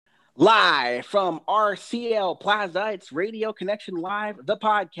Live from RCL Plaza, it's Radio Connection Live, the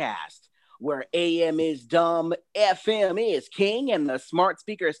podcast, where AM is dumb, FM is king, and the smart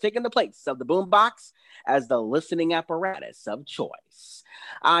speaker is taking the place of the boombox as the listening apparatus of choice.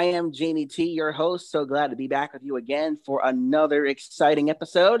 I am Jamie T, your host. So glad to be back with you again for another exciting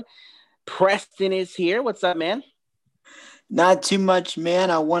episode. Preston is here. What's up, man? Not too much,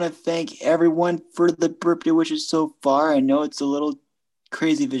 man. I want to thank everyone for the birthday wishes so far. I know it's a little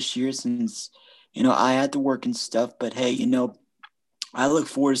crazy this year since, I had to work and stuff. But hey, I look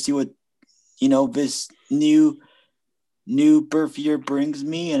forward to see what, this new birth year brings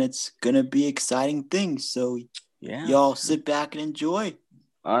me, and it's going to be exciting things. So y'all sit back and enjoy.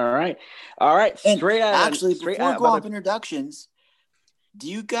 All right. Straight out. Before we go off introductions, do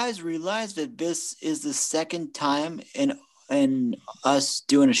you guys realize that this is the second time in us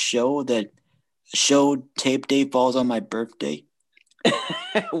doing a show that tape day falls on my birthday?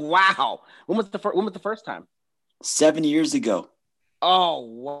 Wow. When was the first time? 7 years ago. Oh,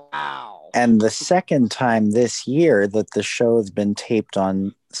 wow. And the second time this year that the show has been taped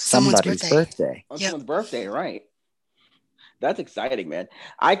on somebody's birthday. On someone's birthday, right? That's exciting, man.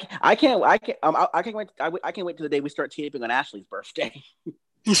 I can't wait till the day we start taping on Ashley's birthday.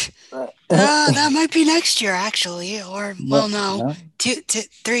 That might be next year, actually, or no.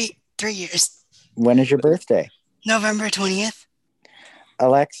 3 years. When is your birthday? November 20th.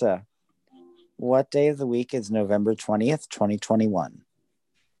 Alexa, what day of the week is November 20th, 2021?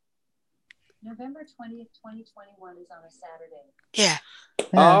 November 20th, 2021 is on a Saturday. Yeah.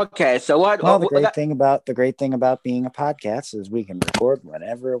 Okay, so what? Well, the great thing about being a podcast is we can record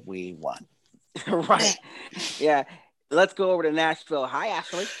whenever we want. Right. Yeah. Let's go over to Nashville. Hi,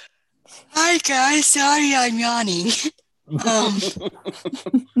 Ashley. Hi, guys. Sorry, I'm yawning. Oh,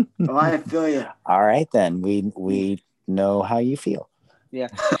 I feel you. All right, then. We know how you feel. Yeah.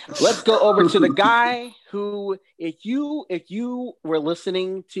 Let's go over to the guy who, if you were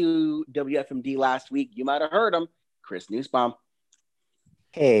listening to WFMD last week, you might have heard him, Chris Newsbaum.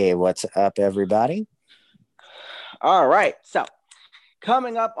 Hey, what's up, everybody? All right. So,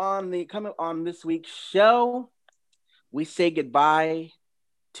 coming on this week's show, we say goodbye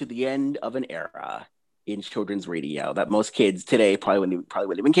to the end of an era in children's radio that most kids today probably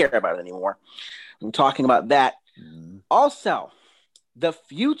wouldn't even care about it anymore. I'm talking about that. Also, the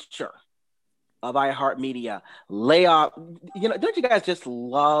future of iHeartMedia layoff. Don't you guys just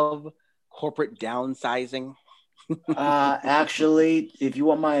love corporate downsizing? Actually, if you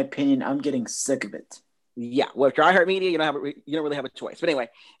want my opinion, I'm getting sick of it. Yeah, well, if you're iHeartMedia, you don't really have a choice. But anyway,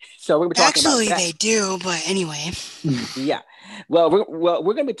 so we're going to be talking about that. Actually, they do, but anyway. Yeah. Well, we're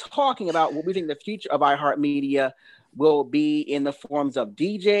going to be talking about what we think the future of iHeartMedia will be in the forms of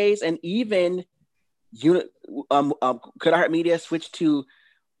DJs and even could iHeartMedia switch to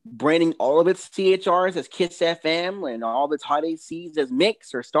branding all of its CHRs as Kiss FM and all of its Hot ACs as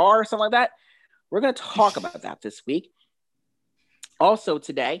Mix or Star or something like that? We're going to talk about that this week. Also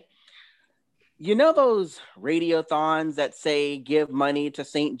today, those radiothons that say give money to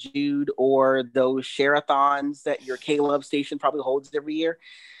St. Jude, or those share-a-thons that your K-Love station probably holds every year?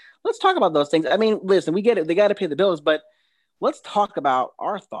 Let's talk about those things. I mean, listen, we get it. They got to pay the bills, but let's talk about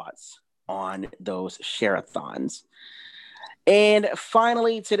our thoughts on those share-a-thons. And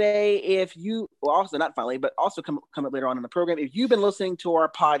finally today, also come up later on in the program, if you've been listening to our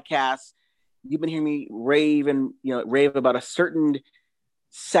podcast, you've been hearing me rave about a certain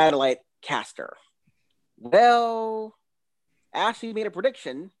satellite caster. Well, Ashley made a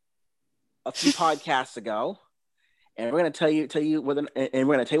prediction a few podcasts ago, and we're going to tell you we're going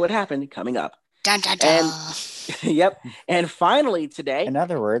to tell you what happened coming up. Dun, dun, dun. Yep. And finally today, in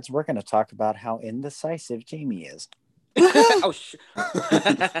other words, we're going to talk about how indecisive Jamie is.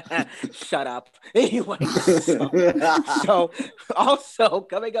 Shut up. Anyway, so also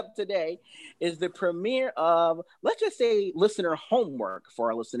coming up today is the premiere of, let's just say, listener homework for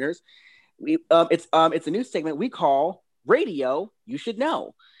our listeners. It's a new segment we call Radio You Should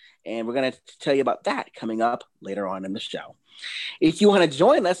Know, and we're going to tell you about that coming up later on in the show. If you want to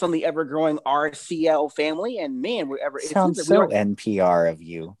join us on the ever-growing RCL family, and man, sounds so NPR of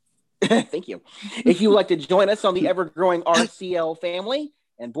you. Thank you. If you would like to join us on the ever-growing RCL family,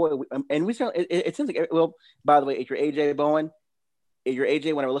 and boy, it seems like, well, by the way, if you're AJ Bowen,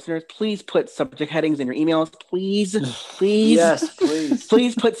 one of our listeners, please put subject headings in your emails. Please. Yes, please.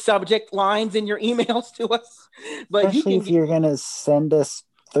 Please put subject lines in your emails to us. But especially if you're going to send us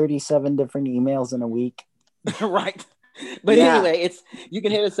 37 different emails in a week. Right. But anyway, you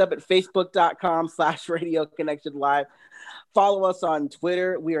can hit us up at facebook.com/Radio Connection Live. Follow us on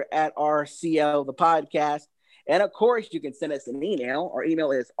Twitter. We are at RCL the podcast. And of course, you can send us an email. Our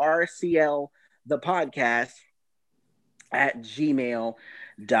email is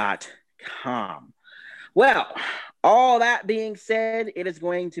rclthepodcast@gmail.com. Well, all that being said, it is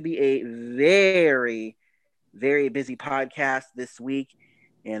going to be a very, very busy podcast this week.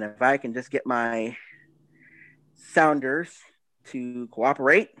 And if I can just get my sounders to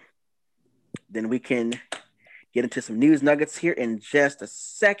cooperate, then we can get into some news nuggets here in just a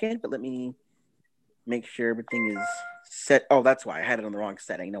second. But let me make sure everything is set. Oh, that's why I had it on the wrong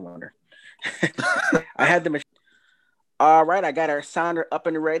setting. No wonder. I had the machine. All right, I got our sounder up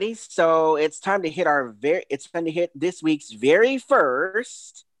and ready. So it's time to hit this week's very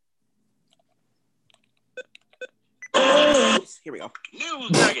first. Oops, here we go.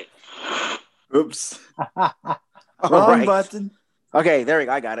 News nugget. Oops. All Wrong right. button. Okay, there we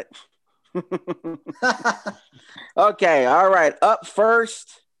go. I got it. Okay, all right. Up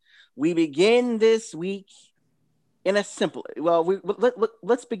first, we begin this week in a simple. Well,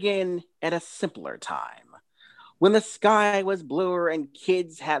 let's begin at a simpler time, when the sky was bluer and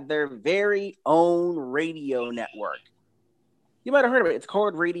kids had their very own radio network. You might have heard of it. It's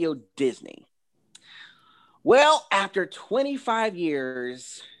called Radio Disney. Well, after 25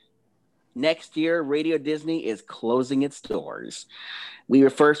 years, next year, Radio Disney is closing its doors. We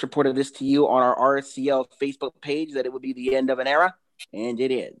first reported this to you on our RCL Facebook page that it would be the end of an era, and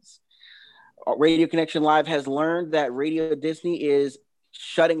it is. Radio Connection Live has learned that Radio Disney is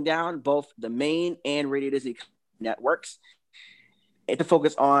shutting down both the main and Radio Disney networks to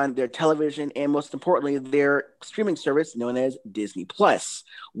focus on their television and, most importantly, their streaming service known as Disney Plus,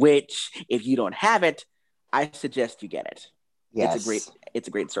 which, if you don't have it, I suggest you get it. Yes. It's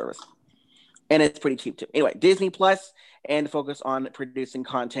a great service. And it's pretty cheap too. Anyway, Disney Plus, and focus on producing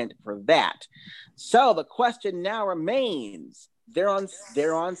content for that. So the question now remains, they're on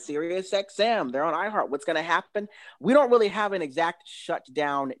Sirius XM, they're on iHeart. What's going to happen? We don't really have an exact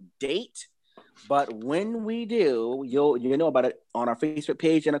shutdown date, but when we do, you'll know about it on our Facebook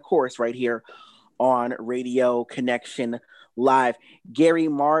page and, of course, right here on Radio Connection Live. Gary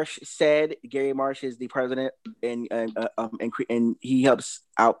Marsh is the president, and he helps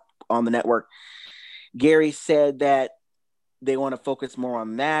out on the network. Gary said that they want to focus more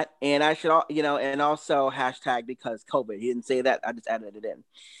on that, and I should, and also hashtag because COVID. He didn't say that. I just added it in.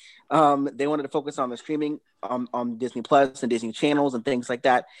 They wanted to focus on the streaming on Disney Plus and Disney channels and things like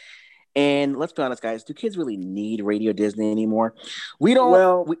that. And let's be honest, guys, do kids really need Radio Disney anymore? We don't.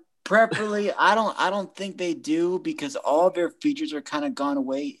 Well, preferably, I don't think they do, because all of their features are kind of gone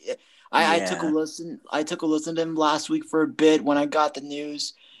away. I took a listen. I took a listen to them last week for a bit when I got the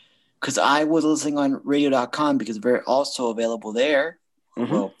news, because I was listening on radio.com because they're also available there,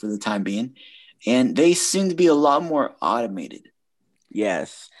 well, for the time being. And they seem to be a lot more automated.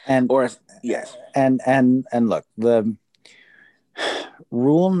 Yes. Yes. And look, the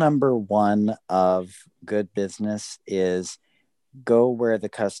rule number one of good business is go where the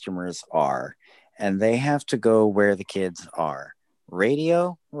customers are, and they have to go where the kids are.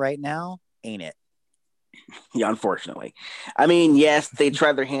 Radio right now ain't it. Yeah, unfortunately. I mean, yes, they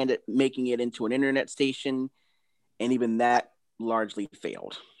tried their hand at making it into an internet station, and even that largely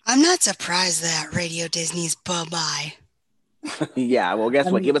failed. I'm not surprised that Radio Disney's bye-bye. Yeah, well,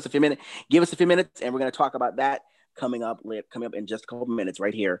 guess what? Give us a few minutes, and we're going to talk about that coming up in just a couple of minutes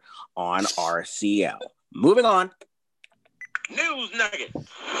right here on RCL. Moving on. News nugget.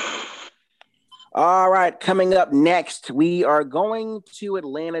 All right, coming up next, we are going to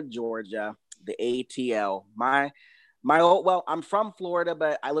Atlanta, Georgia, the ATL. I'm from Florida,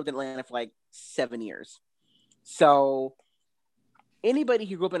 but I lived in Atlanta for like 7 years. So anybody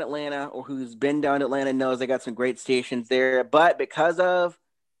who grew up in Atlanta or who's been down to Atlanta knows they got some great stations there. But because of,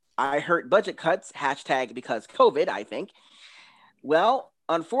 I heard, budget cuts, hashtag because COVID, I think. Well,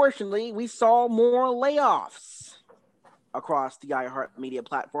 unfortunately, we saw more layoffs across the iHeartMedia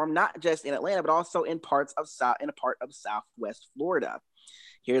platform, not just in Atlanta, but also in a part of Southwest Florida.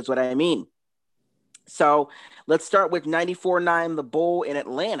 Here's what I mean. So let's start with 94.9 The Bull in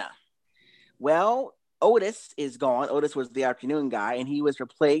Atlanta. Well, Otis is gone. Otis was the afternoon guy, and he was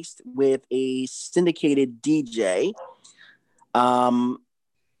replaced with a syndicated DJ. I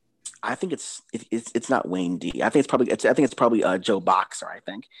think it's not Wayne D. I think it's probably Joe Boxer. I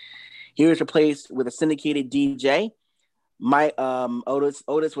think he was replaced with a syndicated DJ.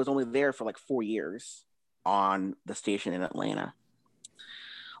 Otis was only there for like 4 years on the station in Atlanta.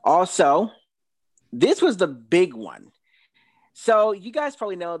 Also, this was the big one. So you guys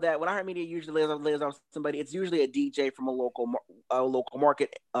probably know that when iHeartMedia usually lays off somebody, it's usually a DJ from a local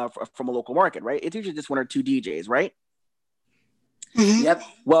market, right? It's usually just one or two DJs, right? Mm-hmm. Yep.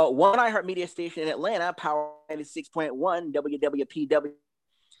 Well, one iHeartMedia station in Atlanta, Power 96.1 WWPW,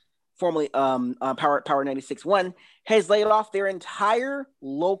 formerly Power 96.1, has laid off their entire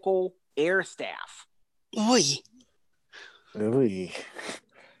local air staff. Oy. Ooh.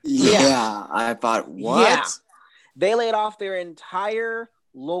 Yeah, I thought, what? Yeah. They laid off their entire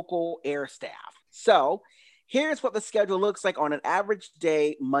local air staff. So here's what the schedule looks like on an average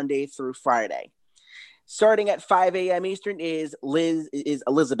day, Monday through Friday. Starting at 5 a.m. Eastern is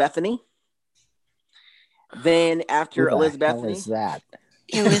Elizabethany. Then after Who the Elizabethany, hell is that?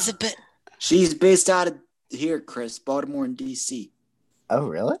 Elizabeth. She's based out of here, Chris, Baltimore and D.C. Oh,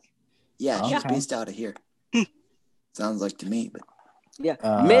 really? Yeah, she's Okay. based out of here. Sounds like to me, but yeah,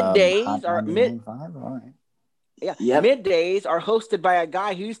 middays Hot are 99.5? All right. Yeah, Yep. middays are hosted by a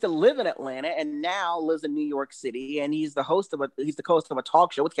guy who used to live in Atlanta and now lives in New York City, and he's the host of a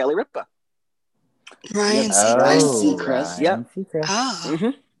talk show with Kelly Ripa. Ryan Yep. Seacrest. Ryan Seacrest. Yep. Ryan Seacrest. Oh. Mm-hmm.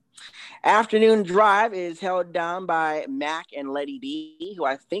 Afternoon Drive is held down by Mac and Letty B, who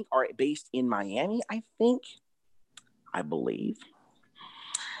I think are based in Miami. I believe.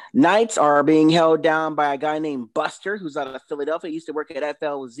 Nights are being held down by a guy named Buster, who's out of Philadelphia. He used to work at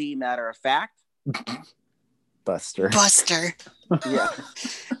FLZ, matter of fact. Buster. Yeah.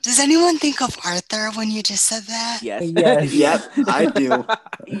 Does anyone think of Arthur when you just said that? Yes. Yes. Yep, I do.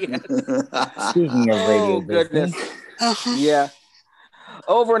 Yes. Speaking of radio, Oh, goodness. Disney. Uh-huh. Yeah.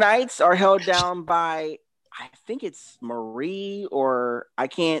 Overnights are held down by, I think it's Marie, or I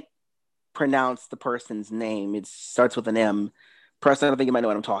can't pronounce the person's name. It starts with an M. Preston, I think you might know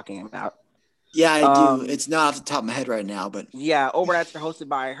what I'm talking about. Yeah, I do. It's not off the top of my head right now, but Yeah, overnights are hosted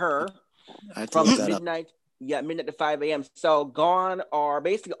by her I have to from look that up. midnight. Yeah, midnight to 5 a.m. So gone are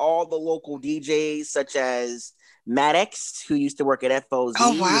basically all the local DJs, such as Maddox, who used to work at FOZ.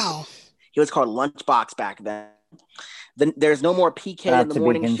 Oh, wow. He was called Lunchbox back then. There's no more PK Not in the to be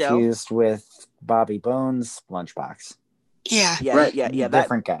morning show. confused with Bobby Bones Lunchbox. Yeah. Yeah, Right. yeah.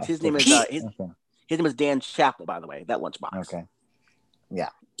 Different guy. His name is Okay. his name is Dan Chaplin, by the way. That Lunchbox. Okay. Yeah.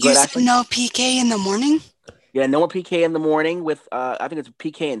 Go You ahead, said Ashley. no PK in the morning? Yeah, no more PK in the morning with I think it's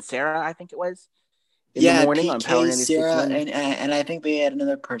PK and Sarah. I think it was in the morning on Power PK, 96. Sarah, and I think they had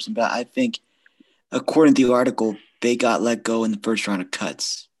another person, but I think according to the article, they got let go in the first round of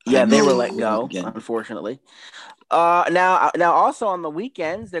cuts. Yeah, they were Oh. let go, unfortunately. Now also on the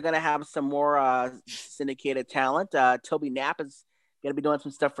weekends, they're gonna have some more syndicated talent. Toby Knapp is gonna be doing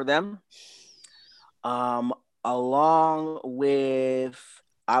some stuff for them. Along with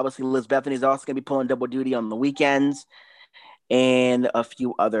obviously Liz Bethany's also gonna be pulling double duty on the weekends, and a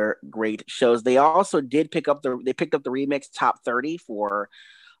few other great shows. They also picked up the remix Top 30 for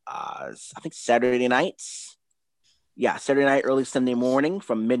I think Saturday nights. Yeah, Saturday night, early Sunday morning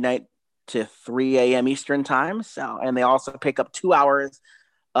from midnight to 3 a.m. Eastern time. So, and they also pick up 2 hours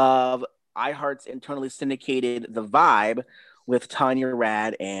of iHeart's internally syndicated The Vibe with Tanya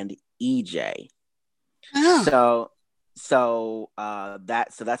Rad and EJ. Oh. So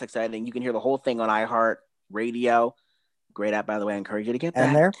that's exciting. You can hear the whole thing on iHeart Radio. Great app, by the way. I encourage you to get that.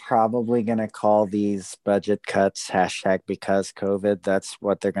 And they're probably going to call these budget cuts #because COVID. That's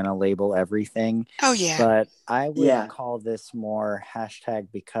what they're going to label everything. Oh, yeah. But I would call this more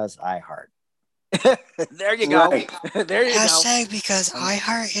 #because iHeart. There you go. Right. There you Hashtag because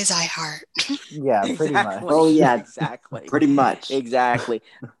iHeart is iHeart. Yeah, pretty Exactly. much. Oh yeah, exactly. pretty much. Exactly.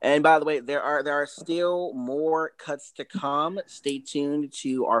 And by the way, there are still more cuts to come. Stay tuned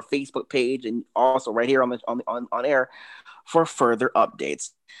to our Facebook page and also right here on air for further updates.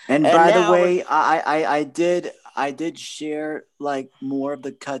 And And by the now way, I did share like more of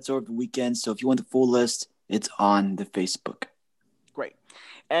the cuts over the weekend. So if you want the full list, it's on the Facebook. Great.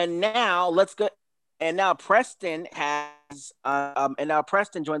 And now let's go. And now Preston has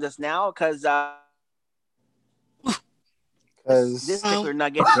Preston joins us now because this particular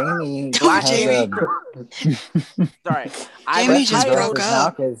nugget. Jamie Black has Jamie. Sorry, Jamie just broke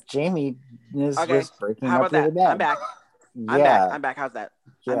up. because Jamie is Okay. just breaking How up about really that? bad. I'm back. Yeah. I'm back. How's that?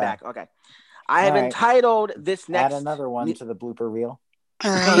 Yeah. I'm back. Okay. I have All right. entitled this next. Add another one to the blooper reel.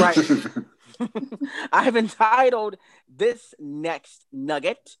 All right. Right. I have entitled this next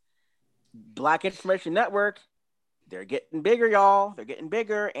nugget, Black Information Network. They're getting bigger, y'all. They're getting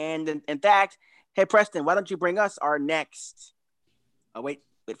bigger. And in fact, hey, Preston, why don't you bring us our next? Oh, wait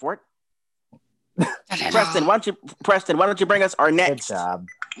for it. Preston, why don't you bring us our Good next? job.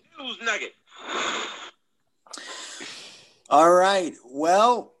 News nugget. All right.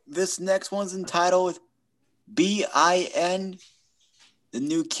 Well, this next one's entitled BIN, the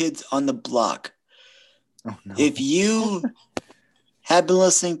New Kids on the Block. Oh, no. If you have been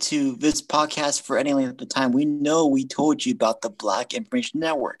listening to this podcast for any length of time, we know we told you about the Black Information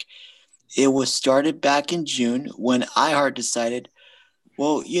Network. it was started back in June when iHeart decided,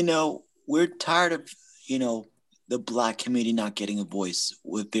 well, we're tired of, the Black community not getting a voice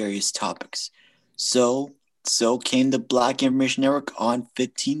with various topics. So came the Black Information Network on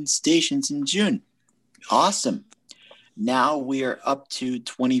 15 stations in June. Awesome. Now we are up to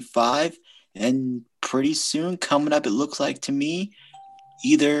 25, and pretty soon coming up, it looks like to me,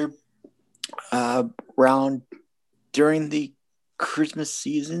 either around during the Christmas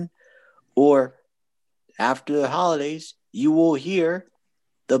season or after the holidays, you will hear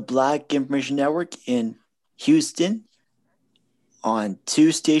the Black Information Network in Houston, on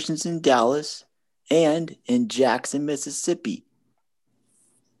 2 stations in Dallas, and in Jackson, Mississippi.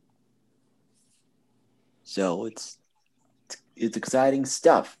 So it's exciting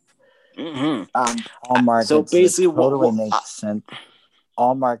stuff. Mm-hmm. All markets so basically, that totally makes sense.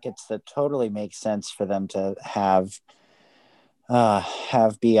 All markets that totally make sense for them to have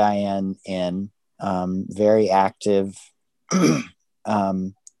BIN in. Very active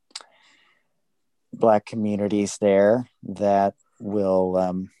Black communities there that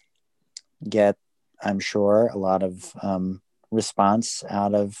will get, I'm sure, a lot of response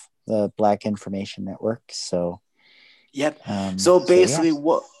out of the Black Information Network. So, yep. So basically,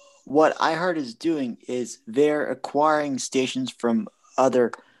 what iHeart is doing is they're acquiring stations from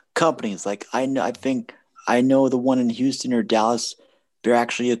other companies. Like I know the one in Houston or Dallas. They're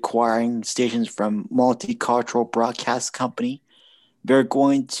actually acquiring stations from Multicultural Broadcast Company. They're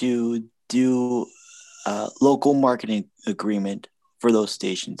going to do a local marketing agreement for those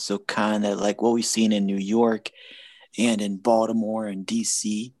stations. So kind of like what we've seen in New York and in Baltimore and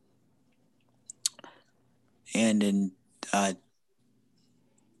DC and in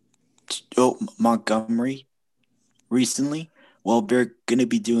Montgomery recently. Well, they're going to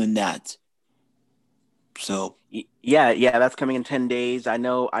be doing that. So yeah, that's coming in 10 days. I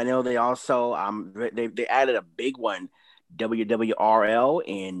know they also they added a big one, WWRL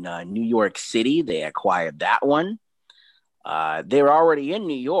in New York City. They acquired that one. They were already in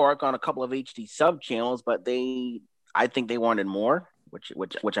New York on a couple of HD sub channels, but I think they wanted more,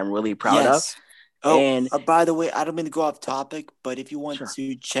 which I'm really proud of. Oh, and by the way, I don't mean to go off topic, but if you want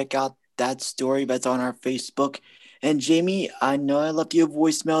to check out that story that's on our Facebook, and Jamie, I know I left you a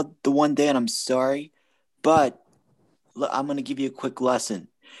voicemail the one day, and I'm sorry, but I'm going to give you a quick lesson.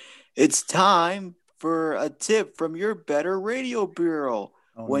 It's time for a tip from your Better Radio Bureau.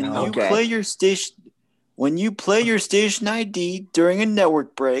 When you play your station ID during a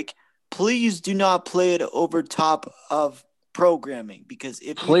network break, please do not play it over top of programming, because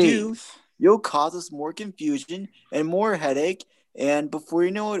if you do, you'll cause us more confusion and more headache. And before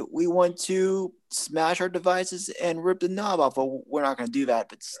you know it, we want to smash our devices and rip the knob off. Well, we're not going to do that,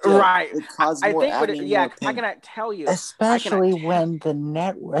 but still, right. it causes more agony. Yeah, I cannot tell you. Especially when the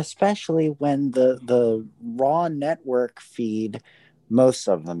raw network feed, most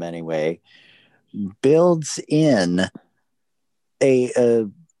of them anyway, builds in a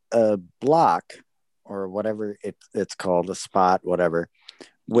block or whatever it's called, a spot, whatever,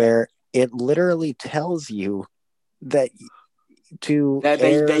 where it literally tells you that you can put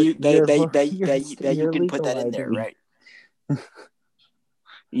that in there, right?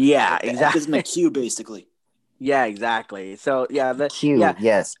 Yeah, exactly. That gives them a cue, basically. Yeah, exactly. So yeah,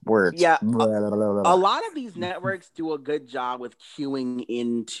 yes, words. Yeah, a lot of these networks do a good job with queuing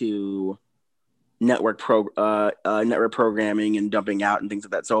into network programming and dumping out and things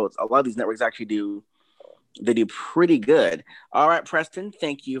like that. So a lot of these networks actually do pretty good. All right, Preston,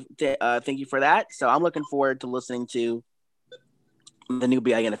 thank you for that. So I'm looking forward to listening to the new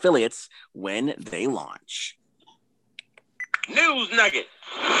BIN affiliates when they launch. News nugget.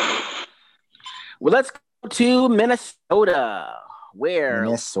 Well, let's go to Minnesota, where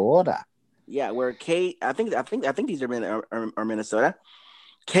where I think these are Minnesota.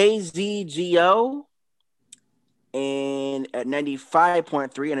 KZGO and at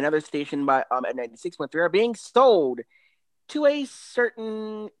 95.3 and another station at 96.3 are being sold to a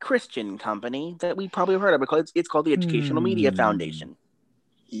certain Christian company that we probably heard of, because it's called the Educational Media Foundation.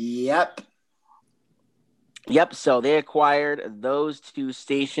 Yep. So they acquired those 2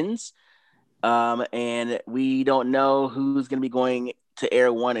 stations, and we don't know who's going to be going to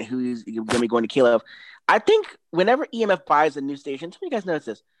Air One and who's going to be going to KLove. I think whenever EMF buys a new station, some of you guys notice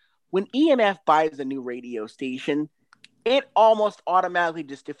this. When EMF buys a new radio station, it almost automatically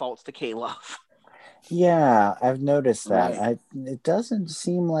just defaults to KLove. Yeah, I've noticed that. Right. It doesn't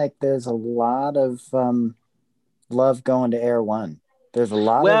seem like there's a lot of love going to Air One. There's a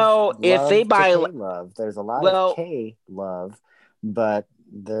lot of if they buy K-Love. There's a lot of K-Love, but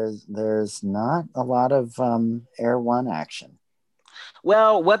there's not a lot of Air One action.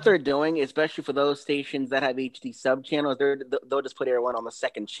 Well, what they're doing, especially for those stations that have HD sub channels, they'll just put Air One on the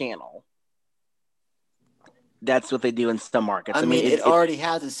second channel. That's what they do in some markets. I mean, it already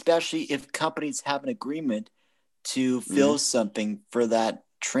has, especially if companies have an agreement to fill something for that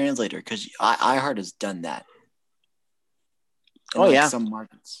translator, because iHeart has done that. In some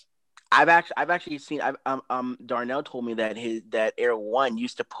markets. I've actually seen. Darnell told me that Air One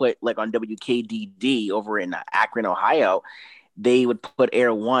used to put, like, on WKDD over in Akron, Ohio, they would put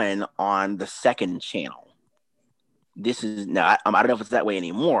Air One on the second channel. This is now. I don't know if it's that way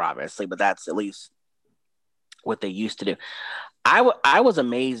anymore, obviously, but that's at least what they used to do. I was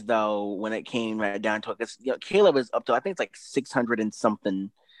amazed though when it came right down to it, because Caleb is up to, I think it's like 600 and something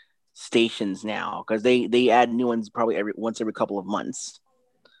stations now, because they add new ones probably once every couple of months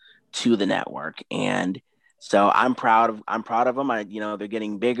to the network, and so I'm proud of them. They're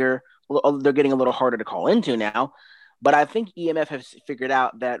getting bigger. They're getting a little harder to call into now, but I think EMF has figured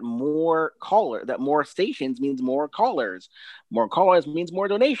out that more stations means more callers. More callers means more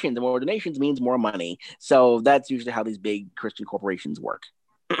donations, and more donations means more money. So that's usually how these big Christian corporations work.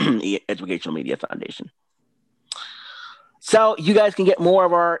 Educational Media Foundation. So you guys can get more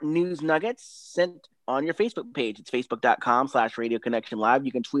of our news nuggets sent on your Facebook page. It's facebook.com/Radio Connection Live.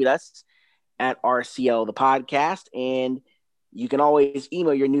 You can tweet us at RCL the podcast, and you can always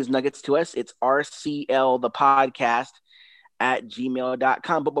email your news nuggets to us. It's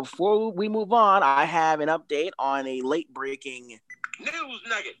rclthepodcast@gmail.com. But before we move on, I have an update on a late breaking news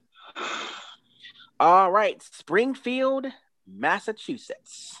nugget. All right, Springfield,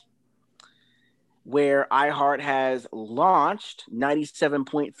 Massachusetts, where iHeart has launched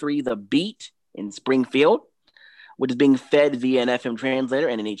 97.3 The Beat in Springfield, which is being fed via an FM translator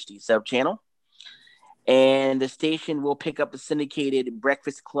and an HD sub channel. And the station will pick up the syndicated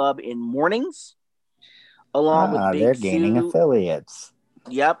Breakfast Club in mornings, along with Big they're gaining affiliates.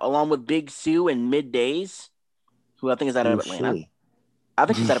 Yep, along with Big Sue in middays, who I think is out of Atlanta. She? I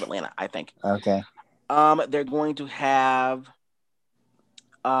think she's out of Atlanta, I think. Okay. They're going to have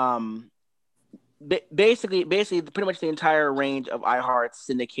basically pretty much the entire range of iHeart's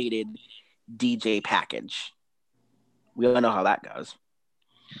syndicated DJ package. We all know how that goes.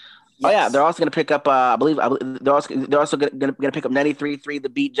 Yes. Oh yeah, they're also going to pick up. I believe they're also going to pick up 93.3 The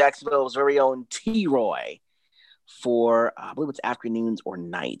Beat, Jacksonville's very own T-Roy, for I believe it's afternoons or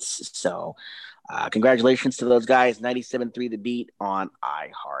nights. So, congratulations to those guys. 97.3 The Beat on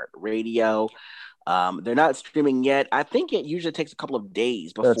iHeartRadio. They're not streaming yet. I think it usually takes a couple of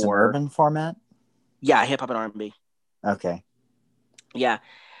days before. So it's an urban format? Yeah, hip hop and R&B. Okay. Yeah.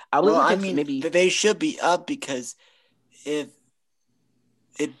 Maybe they should be up, because if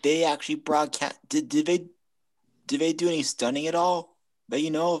they actually broadcast, did they do any stunning at all? But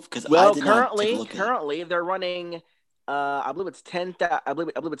because currently they're running. I believe it's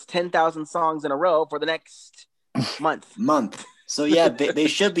 10,000 songs in a row for the next month. So yeah, they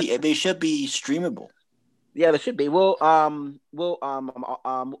should be streamable. Yeah, they should be. I'll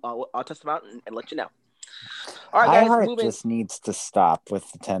test them out and let you know. All right, guys. iHeart just needs to stop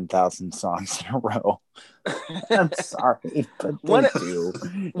with the 10,000 songs in a row. I'm sorry, but they do.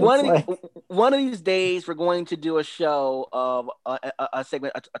 One of these days, we're going to do a show of a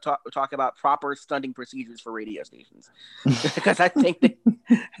segment, talk about proper stunting procedures for radio stations, because I think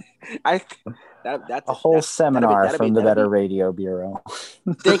that's a whole seminar from the Better Radio Bureau.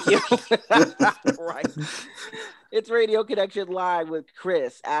 Thank you. Right. It's Radio Connection Live with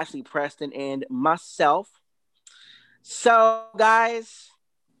Chris, Ashley, Preston, and myself. So, guys,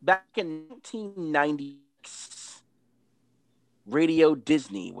 back in 1996, Radio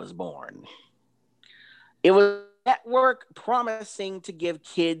Disney was born. It was a network promising to give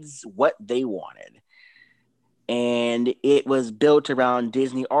kids what they wanted. And it was built around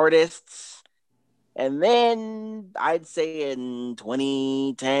Disney artists. And then I'd say in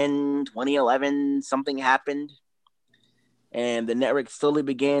 2010, 2011, something happened. And the network slowly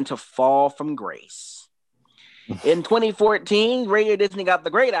began to fall from grace. In 2014, Radio Disney got the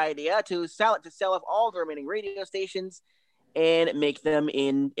great idea to sell off all the remaining radio stations and make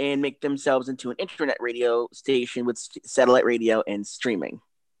themselves into an internet radio station with satellite radio and streaming.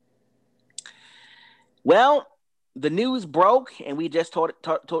 Well, the news broke, and we just told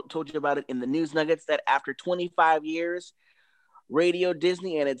you about it in the news nuggets, that after 25 years, Radio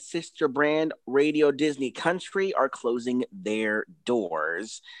Disney and its sister brand, Radio Disney Country, are closing their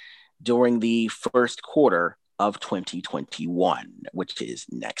doors during the first quarter of 2021, which is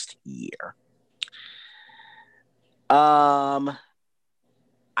next year. I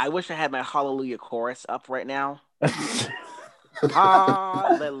wish I had my Hallelujah chorus up right now.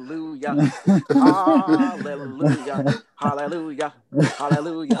 Hallelujah. Hallelujah. Hallelujah.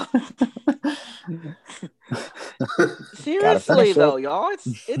 Hallelujah. Seriously though, y'all,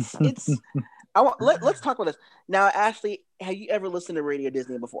 it's let's talk about this. Now, Ashley, have you ever listened to Radio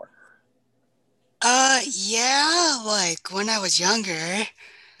Disney before? Yeah, like when I was younger.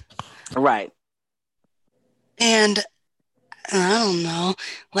 Right. And I don't know,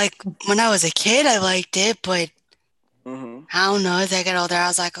 like when I was a kid, I liked it, but Mm-hmm. I don't know. As I got older, I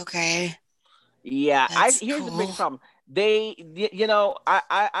was like, okay, Yeah, that's here's the biggest cool. problem.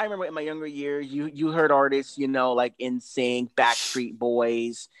 I remember in my younger years, you heard artists, like NSYNC, Backstreet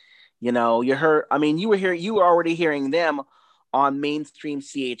Boys, you were already hearing them on mainstream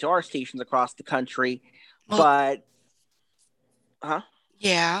CHR stations across the country, Well, but,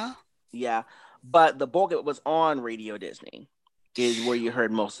 yeah. yeah, but the bulk of it was on Radio Disney, is where you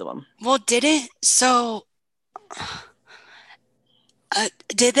heard most of them. Well, did they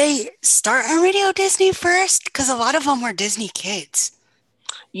start on Radio Disney first? Because a lot of them were Disney kids.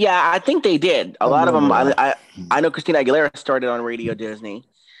 Yeah, I think they did. A lot of them. I know Christina Aguilera started on Radio Disney.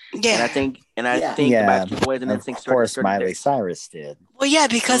 Yeah. And I think the Yeah, Backstreet Boys and of NSYNC course, started Miley there. Cyrus did. Well, yeah,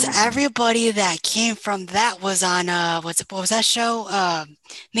 because everybody that came from that was on what was that show?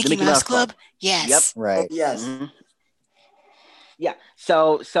 Mickey Mouse Club. Yes. Yep. Right. Yes. Mm-hmm. Yeah.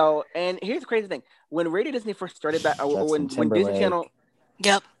 So, and here's the crazy thing: when Radio Disney first started back, when Disney Channel.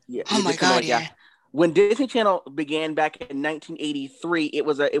 Yep. Yeah. Oh my God. Yeah. When Disney Channel began back in 1983, it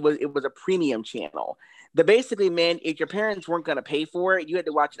was a premium channel. That basically meant if your parents weren't going to pay for it, you had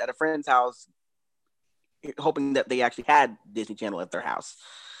to watch it at a friend's house, hoping that they actually had Disney Channel at their house.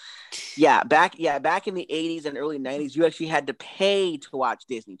 Back in the 80s and early 90s, you actually had to pay to watch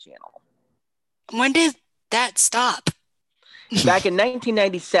Disney Channel. When did that stop? Back in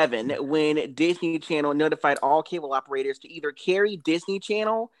 1997, when Disney Channel notified all cable operators to either carry Disney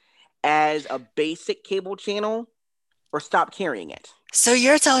Channel as a basic cable channel or stop carrying it. So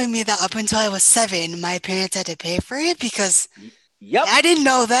you're telling me that up until I was 7, my parents had to pay for it? Because I didn't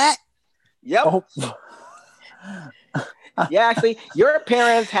know that. Yep. Oh. Yeah, actually, your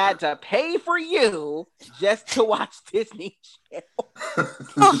parents had to pay for you just to watch Disney Channel.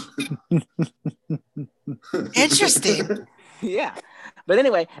 Interesting. Yeah, but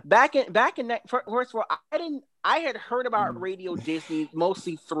anyway, back in first of all, I had heard about Radio Disney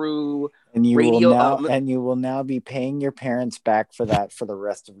mostly through radio, you will now be paying your parents back for that for the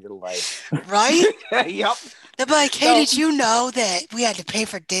rest of your life, right? Yep. They're like, hey, did you know that we had to pay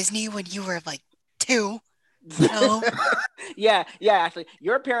for Disney when you were like 2? No. Yeah. Actually,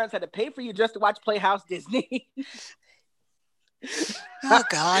 your parents had to pay for you just to watch Playhouse Disney. Oh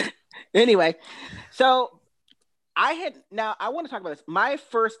God. Anyway, so I want to talk about this. My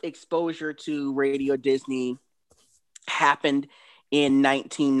first exposure to Radio Disney happened in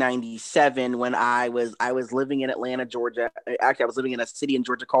 1997 when I was living in Atlanta, Georgia. Actually, I was living in a city in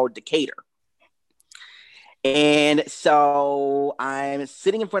Georgia called Decatur. And so I'm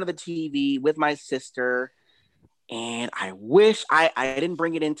sitting in front of the TV with my sister, and I wish I didn't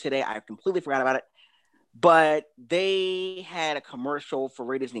bring it in today. I completely forgot about it. But they had a commercial for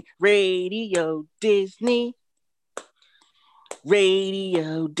Radio Disney. Radio Disney.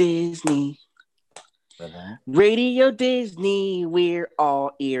 Radio Disney. Radio Disney, we're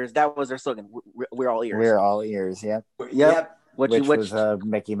all ears. That was their slogan. We're all ears. We're all ears. Yep. Which was a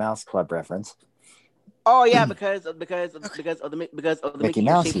Mickey Mouse Club reference. Oh yeah, because of the Mickey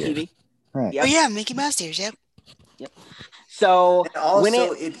Mouse TV. Right. Yep. Oh yeah, Mickey Mouse ears. Yep. So and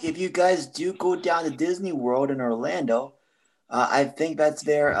also, if you guys do go down to Disney World in Orlando, I think that's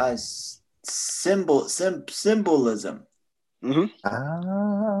their symbolism.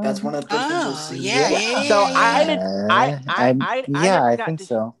 Mm-hmm. That's one of the first things you'll see. Yeah. So I think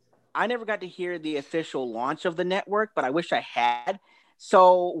so. I never got to hear the official launch of the network, but I wish I had.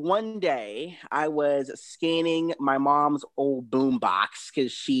 So one day I was scanning my mom's old boombox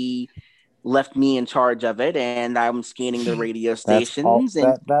because she left me in charge of it, and I'm scanning the radio stations.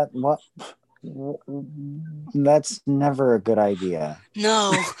 That's never a good idea.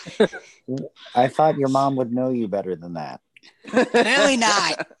 No. I thought your mom would know you better than that. Really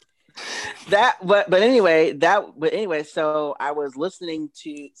not. But anyway, so I was listening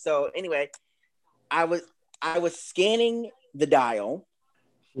to. So anyway, I was scanning the dial.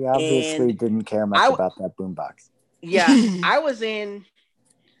 She obviously didn't care much about that boombox. Yeah, I was in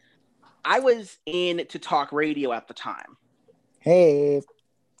to talk radio at the time. Hey.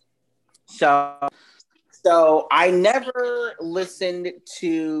 So I never listened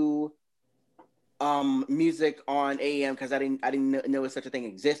to music on AM because I didn't know such a thing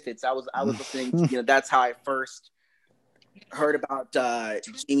existed. So I was listening to, that's how I first heard about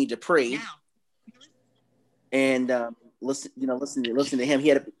Jamie Dupree, and listen to him. He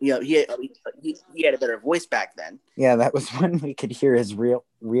had a better voice back then. Yeah, that was when we could hear his real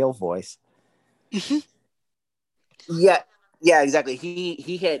voice. Yeah, exactly.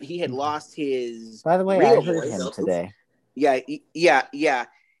 He had lost his. By the way, real I heard voice. him today. Yeah.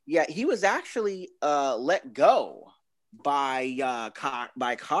 He was actually let go by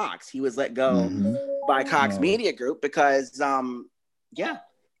Cox. He was let go by Cox Media Group because we covered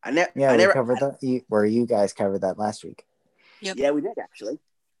that. You guys covered that last week. Yep. Yeah, we did actually.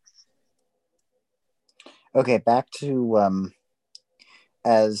 Okay, back to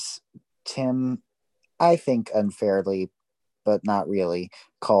as Tim, I think unfairly, but not really,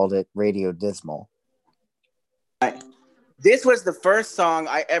 called it Radio Dismal. This was the first song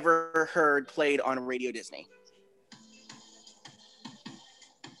I ever heard played on Radio Disney.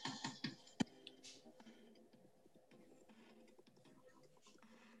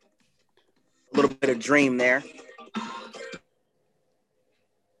 A little bit of Dream there.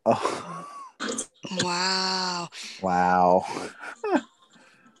 Oh. Wow.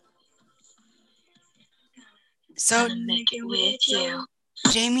 So,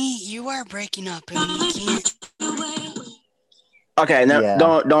 Jamie, you are breaking up, and we can't. Okay, no,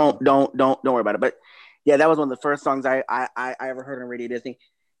 don't worry about it. But yeah, that was one of the first songs I ever heard on Radio Disney.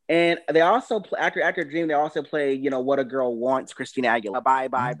 And they also after Dream, they also play What a Girl Wants, Christina Aguilera, Bye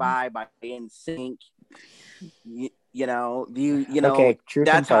by NSYNC. Okay, true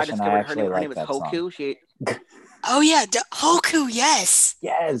that's how I confession, discovered her name. Her like name was that Hoku. song. Oh yeah, Hoku. Yes.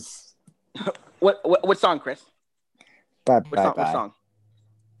 What song, Chris? What song?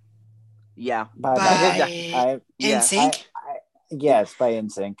 Yeah. By NSYNC. Yes, by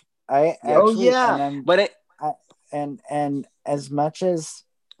NSYNC. And as much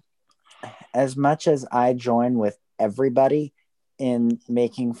as I join with everybody in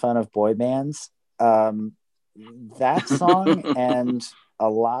making fun of boy bands, that song and a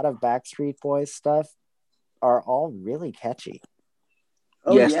lot of Backstreet Boys stuff are all really catchy.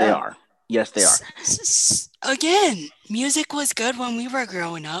 They are. Yes, they are. Again, music was good when we were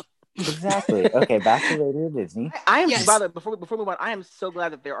growing up. Exactly. Okay, back to Radio Disney. I am before we move on, I am so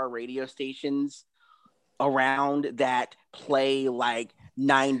glad that there are radio stations around that play like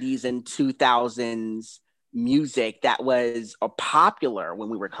 90s and 2000s music that was popular when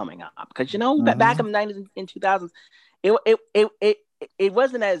we were coming up. Because back in the 90s and 2000s, it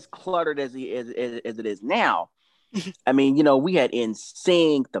wasn't as cluttered as it is now. I mean, we had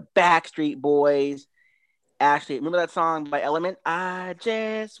NSYNC, the Backstreet Boys. Actually, remember that song by Element? I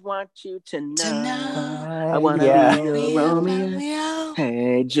just want you to know. I want to be your Romeo.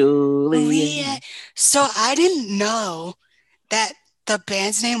 Hey, Juliet. So I didn't know that the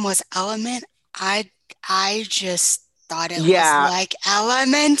band's name was Element. I just thought it was like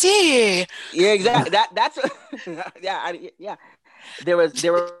LMNT. Yeah, exactly. That's yeah. There was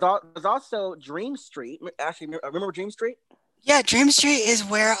also Dream Street. Actually, remember Dream Street? Yeah, Dream Street is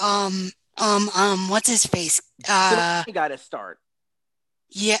where what's his face? He got to start.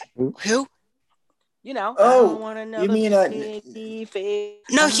 Yeah, who? I don't want to know. You mean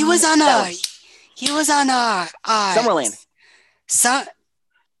No, he was on Summerland.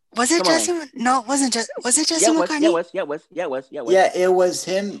 Was it Jesse? No, it wasn't. Was it Jesse McCartney? Yeah, it was. Yeah, it was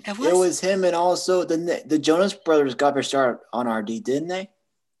him. It was him, and also the Jonas Brothers got their start on RD, didn't they?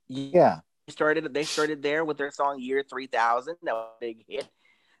 Yeah. They started there with their song Year 3000. That was a big hit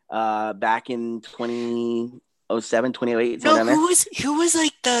back in 2007, 2008. No, who was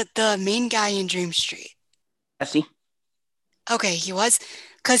like the main guy in Dream Street? Jesse. Okay, he was,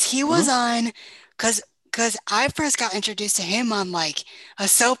 because he was on, because I first got introduced to him on like a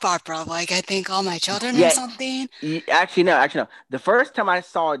soap opera, like I think All My Children or something. Actually, no. The first time I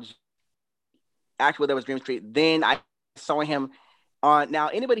saw, there was Dream Street. Then I saw him on. Now,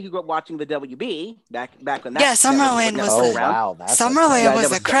 anybody who grew up watching the WB back when that. Yeah, Summerland was the wow. Summerland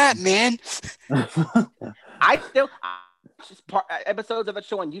was the crap, man. I still just episodes of that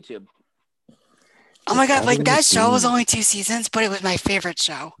show on YouTube. Oh my god! Like that show was only 2 seasons, but it was my favorite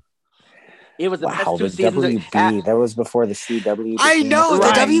show. It was the best 2 the seasons. WB. That was before the CW. I know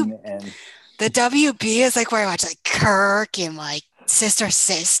the the WB is like where I watch like Kirk and like Sister.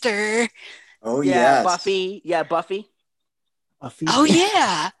 Oh yeah, Buffy. Yeah, Buffy. Oh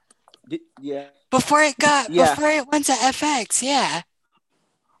yeah. Yeah. Before it went to FX. Yeah.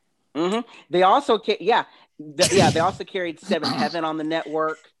 Mm-hmm. They also they also carried Seventh Heaven on the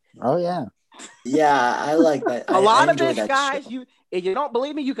network. Oh yeah. Yeah, I like that. A lot of this, guys, if you don't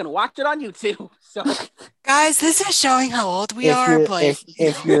believe me, you can watch it on YouTube. So, guys, this is showing how old we are. But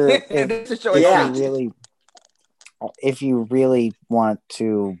if you're really, if you really want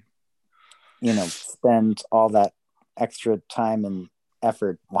to, spend all that extra time and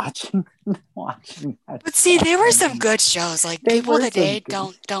effort watching that But see, there were stuff. some good shows. Like They people were some today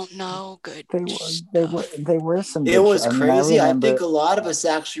good- don't know good They stuff. were some. It good was shows. crazy. I remember, think a lot of us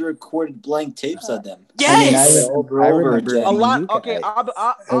actually recorded blank tapes of them. Yes. Over I and over remember again. A lot. you Okay, guys-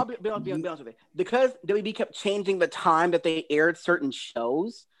 I'll be honest with you. Because WB kept changing the time that they aired certain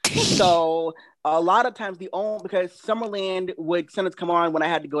shows, so a lot of times because Summerland would sometimes come on when I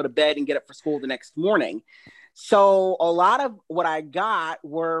had to go to bed and get up for school the next morning. So a lot of what I got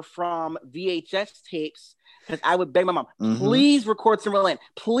were from VHS tapes because I would beg my mom, please record Summerland.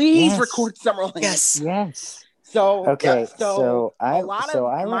 Please record Summerland. Yes. So okay, so I a lot of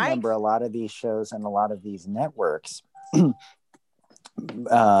I my remember a lot of these shows and a lot of these networks, and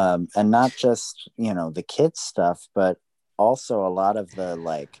not just the kids stuff, but also a lot of the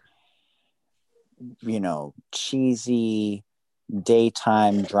cheesy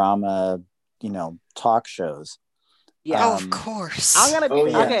daytime drama, talk shows. Yeah. Of course. I'm gonna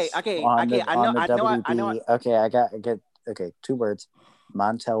be yes. okay. On the I know. WB. Okay, I get. Okay, 2 words.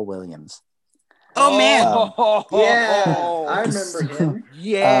 Montel Williams. Oh man. Yeah, I remember him.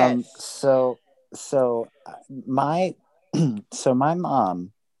 Yes. So my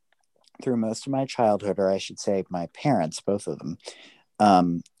mom, through most of my childhood, or I should say my parents, both of them,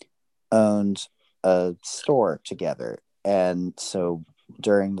 owned a store together. And so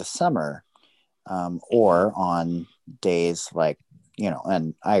during the summer, or on days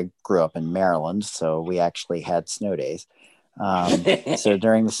and I grew up in Maryland, so we actually had snow days. So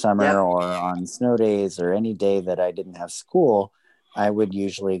during the summer or on snow days or any day that I didn't have school, I would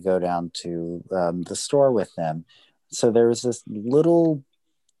usually go down to the store with them. So there was this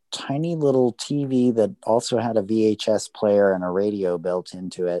tiny little TV that also had a VHS player and a radio built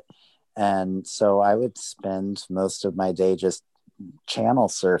into it. And so I would spend most of my day just channel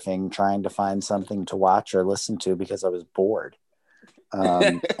surfing, trying to find something to watch or listen to because I was bored.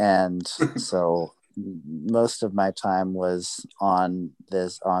 And so most of my time was on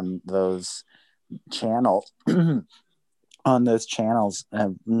those channels,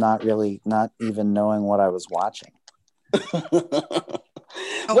 not even knowing what I was watching.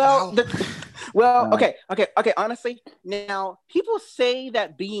 Okay. Honestly, now people say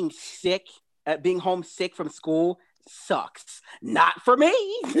that being homesick from school sucks. Not for me.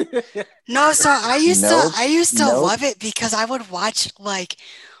 No, so I used to Nope. love it because I would watch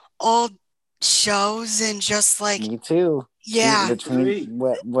old shows and just Me too. yeah. Between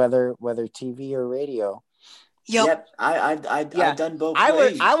whether TV or radio. Yep. I've done both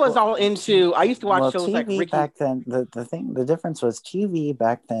ways. I was all into. I used to watch shows TV like Ricky. Back then. The difference was TV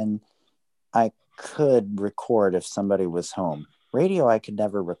back then. I could record if somebody was home. Radio, I could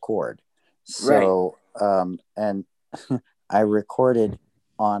never record. So, and I recorded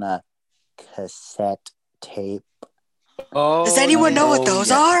on a cassette tape. Oh, does anyone know what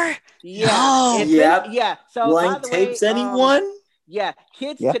those are? Yeah. No. Yeah. So blank tapes, anyone? Yeah,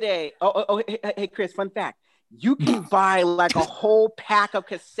 kids today. Hey, Chris, fun fact. You can buy a whole pack of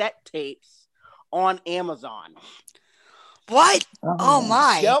cassette tapes on Amazon. What? Oh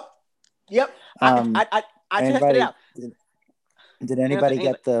my. Yep. I tested it out. Did anybody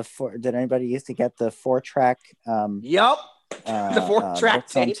Did anybody used to get the 4-track? Yep. The 4-track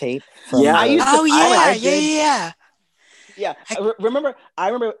tape. I used to. Yeah. Yeah. I remember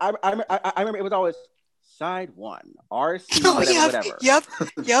it was always side 1, RC, whatever.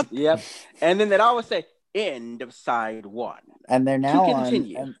 Yep. And then they'd always say end of side 1. And they're now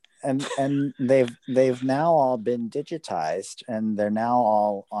on and they've now all been digitized, and they're now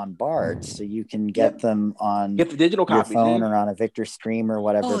all on Bards, so you can get them on the digital your copies, phone or on a Victor Stream or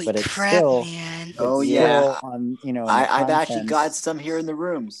whatever. Holy but it's crap, still man. still on I've actually got some here in the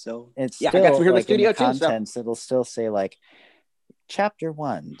room, so it's still I got some here in the in studio the too. contents, it'll still say chapter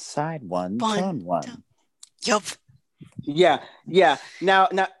 1, side 1, tone 1. Yup. Yeah. Now.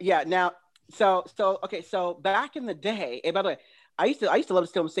 So back in the day, and by the way, I used to love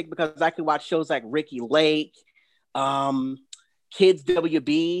Still Sick because I could watch shows like Ricky Lake. Kids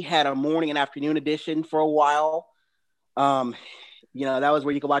WB had a morning and afternoon edition for a while. That was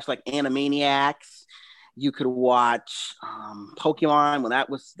where you could watch Animaniacs. You could watch Pokemon when that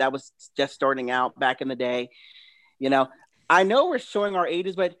was just starting out back in the day. I know we're showing our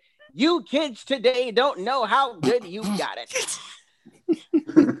ages, but you kids today don't know how good you got it.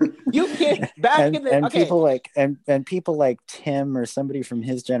 You kids back in the people like Tim or somebody from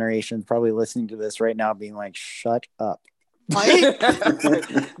his generation probably listening to this right now being like, shut up.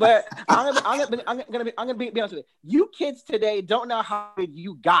 What? But I'm gonna be honest with you. You kids today don't know how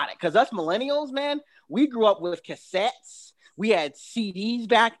you got it, because us millennials, man, we grew up with cassettes. We had CDs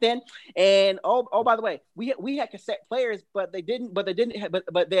back then, and by the way, we had cassette players, but they didn't but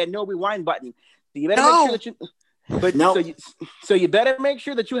they had no rewind button. So you better make sure that you. But No. so you better make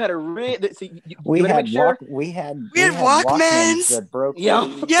sure that you had a so We better had make sure. we had Walkmans. that broke. Yeah.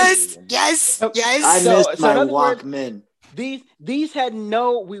 Yes. I So missed my in other words, Walkman. these had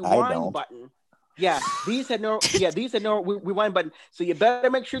no rewind don't. button. Yeah, these had no rewind button. So you better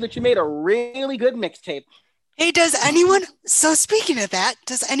make sure that you made a really good mixtape. Hey, does anyone? So speaking of that,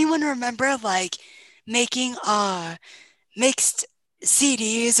 does anyone remember like making mixed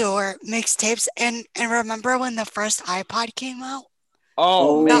CDs or mixtapes? And remember when the first iPod came out?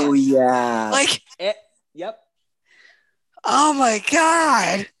 Oh man. Yeah. Like, Yep. oh my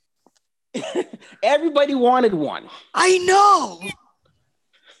God. Everybody wanted one. I know.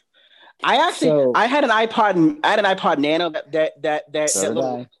 I had an iPod Nano that So did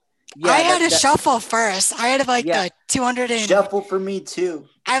little. I. Yeah, I had a shuffle first. I had like the 200 and Shuffle for me too.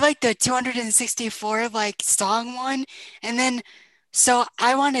 I like the 264 like song one, and then so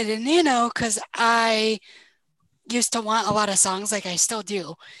I wanted a Nano because I used to want a lot of songs, like I still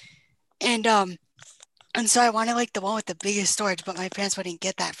do, and so I wanted like the one with the biggest storage, but my parents wouldn't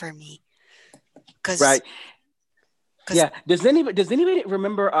get that for me. Right. Yeah. Does anybody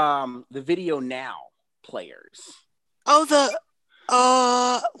remember the Video Now players?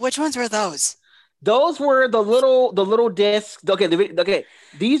 Oh, which ones were those? Those were the little discs. Okay,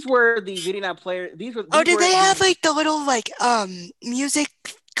 these were the Video Now players. Did they have like the little like music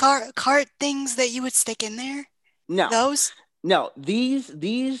cart things that you would stick in there? No. Those? No, these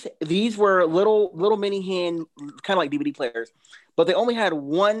were little mini hand, kind of like DVD players, but they only had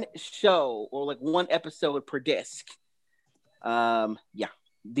one show or like one episode per disc. Yeah,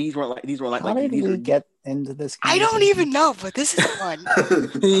 these weren't like How did we get into this? I don't even know, but this is fun.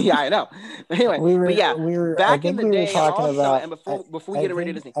 Yeah, I know. Anyway, we were back in the day. Talking also, about, and before we get into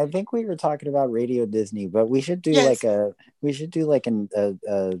Radio Disney, I think we were talking about Radio Disney, but we should do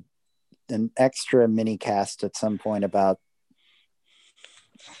an extra mini cast at some point about.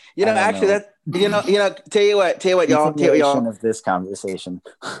 Actually, that tell you what, y'all. Of this conversation.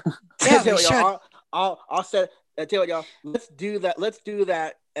 Yeah, we should. I'll set. I tell you what, y'all. Let's do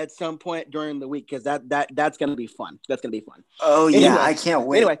that at some point during the week, because that's gonna be fun. That's gonna be fun. Oh yeah, I can't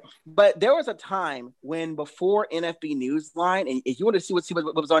wait. Anyway, but there was a time when before NFB Newsline, and if you wanted to see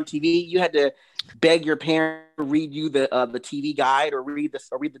what was on TV, you had to beg your parent to read you the TV guide or read the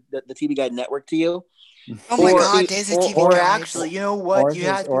TV Guide network to you. Oh my God, there's a TV or guide. actually, you know what? You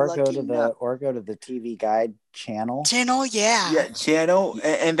had to go to the TV Guide channel. Yeah, channel,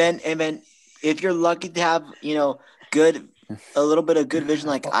 and then if you're lucky to have a little bit of good vision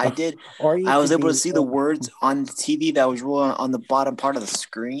like I did, I was able to see the words on the TV that was rolling on the bottom part of the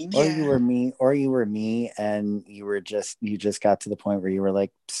screen. Or you were me, and you just got to the point where you were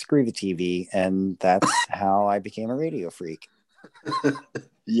like, screw the TV, and that's how I became a radio freak.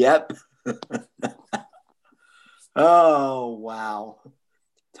 Yep. Oh wow,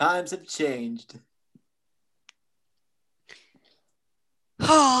 times have changed.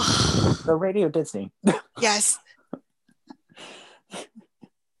 Oh. So Radio Disney. Yes.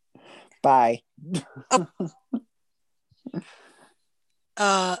 Bye.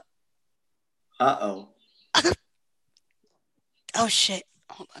 Uh-oh. Oh shit.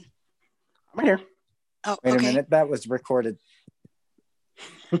 Hold on. I'm here. Oh, Wait okay. a minute. That was recorded.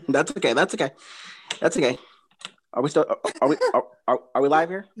 That's okay. Are we still? Are we live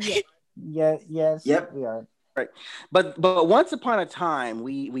here? Yeah. Yes. Yep. We are. Right. But once upon a time,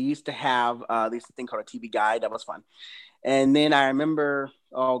 we used to have this thing called a TV Guide. That was fun. And then I remember,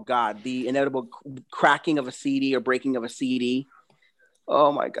 oh God, the inevitable cracking of a CD or breaking of a CD.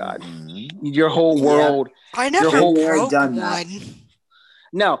 Oh my God, your whole world. I never broke done one. that.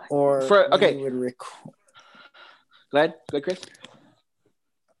 No, Or okay. You would Go ahead, Chris.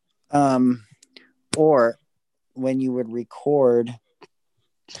 Or when you would record.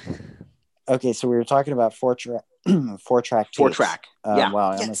 Okay, so we were talking about four track tapes. 4-track. Yeah.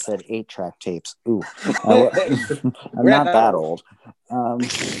 Wow, I almost said 8-track tapes. Ooh, I'm not that old.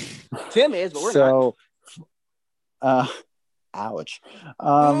 Tim is, but we're not. Ouch.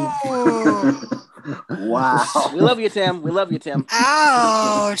 Wow. We love you, Tim.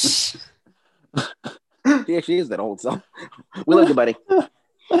 Ouch. He actually is that old, so we love you, buddy.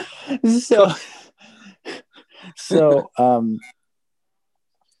 So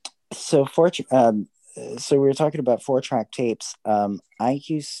we were talking about 4-track tapes. I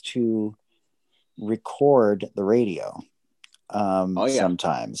used to record the radio, Oh, yeah.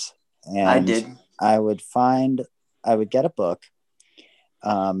 sometimes. And I did. I would get a book.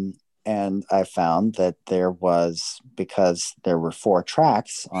 And I found that because there were 4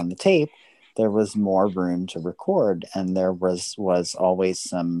 tracks on the tape, there was more room to record, and there was always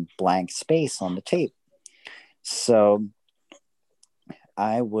some blank space on the tape. So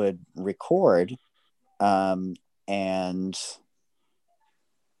I would record, and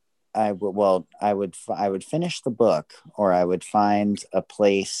I would finish the book, or I would find a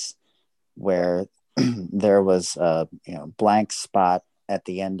place where there was a blank spot at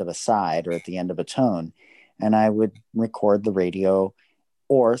the end of a side or at the end of a tone, and I would record the radio,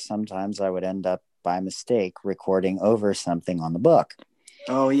 or sometimes I would end up by mistake recording over something on the book.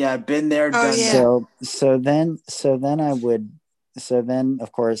 Oh yeah, I've been there, done yeah. that. So then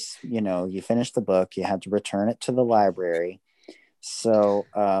of course, you finish the book, you had to return it to the library. So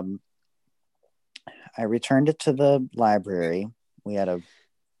I returned it to the library. We had a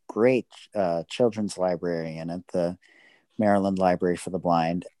great children's librarian at the Maryland Library for the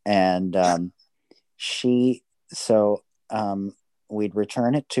Blind, and we'd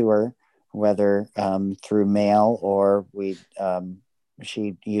return it to her, whether through mail, or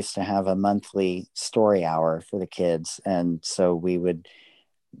she used to have a monthly story hour for the kids, and so we would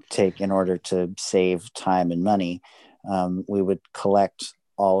in order to save time and money, we would collect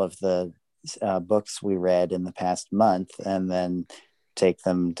all of the books we read in the past month, and then take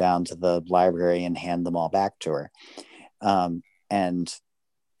them down to the library and hand them all back to her. And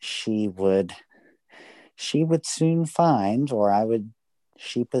she would soon find, or I would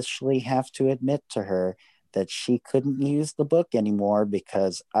sheepishly have to admit to her, that she couldn't use the book anymore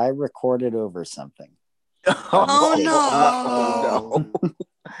because I recorded over something. Oh no.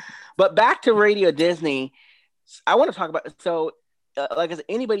 But back to Radio Disney, I want to talk about, so like I said,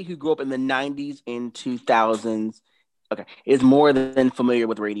 anybody who grew up in the 90s and 2000s, is more than familiar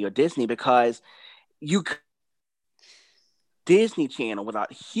with Radio Disney, because you Disney Channel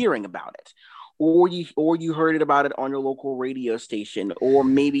without hearing about it, or you heard about it on your local radio station, or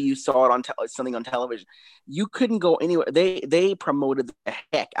maybe you saw it on something on television. You couldn't go anywhere. They promoted the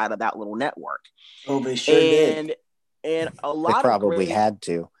heck out of that little network. Oh, they sure did. And a lot they probably had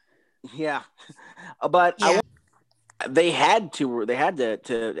to. Yeah, but yeah. They had to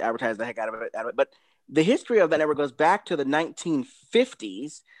advertise the heck out of it. But the history of that network goes back to the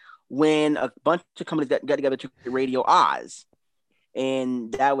 1950s, when a bunch of companies got together to create Radio Oz,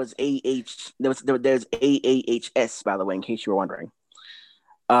 and that was there's AAHS, by the way, in case you were wondering.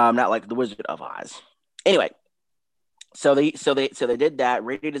 Not like the Wizard of Oz. Anyway, so they did that.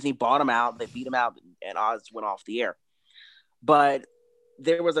 Radio Disney bought them out. They beat them out, and Oz went off the air. But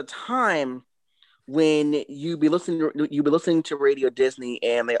there was a time when you'd be listening to Radio Disney,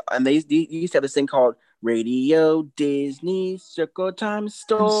 and they used to have this thing called Radio Disney Circle Time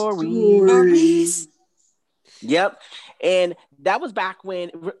Stories. Yep, and that was back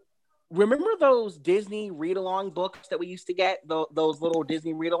when. Remember those Disney read-along books that we used to get? Those little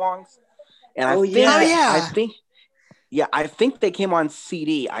Disney read-alongs. And I think they came on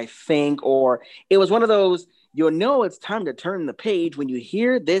CD. I think, or it was one of those. You'll know it's time to turn the page when you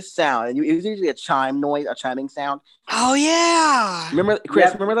hear this sound. And it was usually a chiming sound. Oh, yeah. Remember,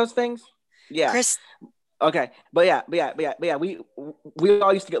 Chris, Remember those things? Yeah. Chris. Okay. But yeah. We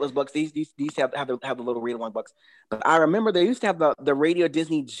all used to get those books. These have the little read-along books. But I remember they used to have the Radio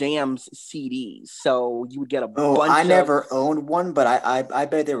Disney Jams CDs. So you would get a bunch of... I never owned one, but I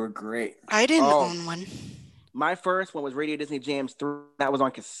bet they were great. I didn't own one. My first one was Radio Disney Jams 3. That was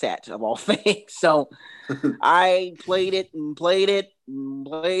on cassette, of all things. So I played it and played it and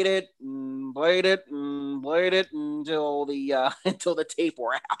played it and played it and played it until the tape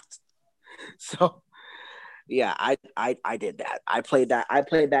wore out. So yeah, I did that. I played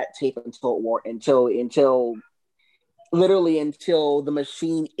that tape until the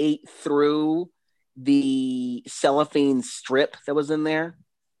machine ate through the cellophane strip that was in there.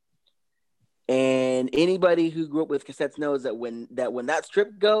 And anybody who grew up with cassettes knows that when that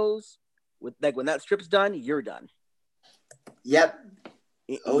strip goes, when that strip's done, you're done. Yep.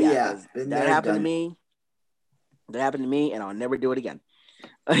 Yeah. That happened to me. That happened to me, and I'll never do it again.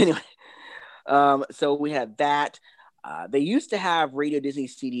 Anyway, so we had that. They used to have Radio Disney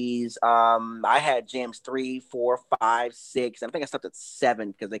CDs. I had Jams 3, 4, 5, 6. I think I stopped at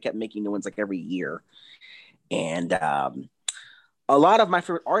 7 because they kept making new ones like every year. And a lot of my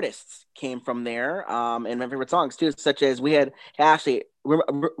favorite artists came from there, and my favorite songs too, such as we had Ashley.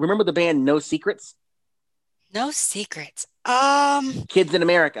 Remember the band No Secrets? No Secrets. Kids in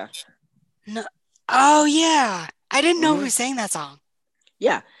America. No. Oh yeah, I didn't know who sang that song.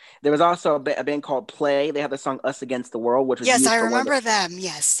 Yeah, There was also a band called Play. They have the song "Us Against the World," which was Yes, used I for one of remember them.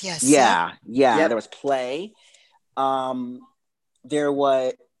 Yes, yes. yeah, yeah. Yep. There was Play. There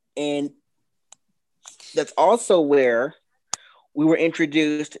was, and that's also where we were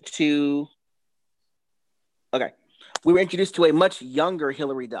introduced to. Okay, we were introduced to a much younger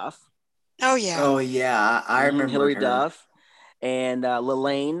Hillary Duff. Oh yeah. Oh yeah, I remember Hillary her. Duff. And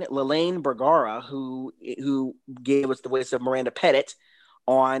Lelaine Bergara, who gave us the voice of Miranda Pettit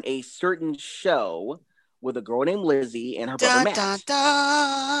on a certain show with a girl named Lizzie and her brother Dun, Matt. dun,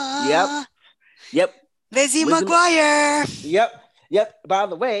 dun. Yep. Lizzie McGuire. Yep. By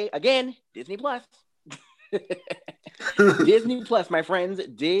the way, again, Disney Plus. Disney Plus, my friends.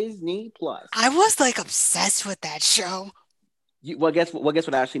 Disney Plus. I was like obsessed with that show. Guess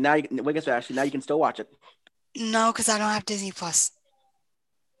what? Ashley, now you can still watch it. No, because I don't have Disney Plus.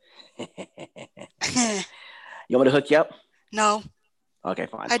 You want me to hook you up? No, Okay,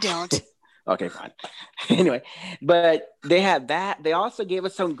 fine. I don't. Okay, fine. Anyway, but they had that. They also gave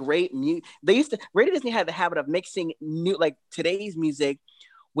us some great music. Radio Disney had the habit of mixing new, like today's music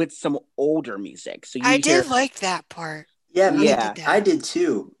with some older music. So I did like that part. Yeah, I did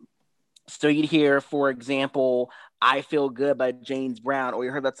too. So you'd hear, for example, "I Feel Good" by James Brown, or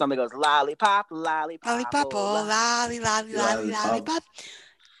you heard that song that goes "Lollipop, lollipop, Lollipop, oh, lollipop.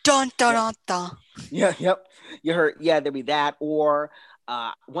 Dun, dun, dun, dun. Yeah, yep. You heard, there'd be that, or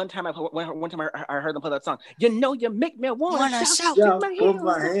one time I heard them play that song. You know, you make me wanna shout, put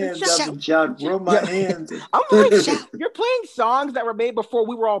my hands up and shout, roll my hands. I'm like, you're playing songs that were made before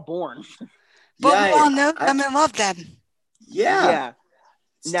we were all born. But we all know them and love them. Yeah.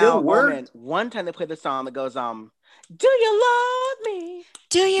 Still work. One time they played the song that goes, "Do you love me?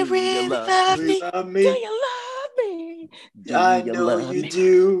 Do you really love me? Do you love me? I know you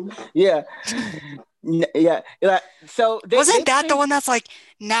do." Yeah. Yeah. So wasn't that the one that's like,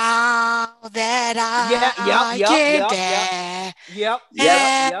 now that I get there? Yep.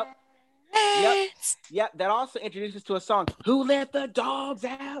 That also introduces us to a song, "Who Let the Dogs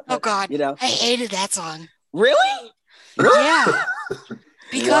Out?" Oh God, you know, I hated that song. Really? Yeah.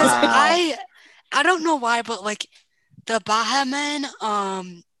 Because I don't know why, but like the Baha Men,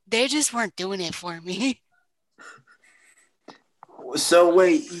 they just weren't doing it for me. So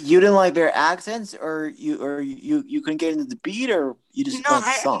wait, you didn't like their accents, or you couldn't get into the beat, or you just liked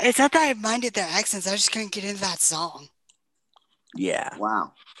the song? It's not that I minded their accents. I just couldn't get into that song. Yeah.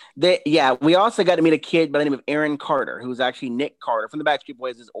 Wow. We also got to meet a kid by the name of Aaron Carter, who's actually Nick Carter from the Backstreet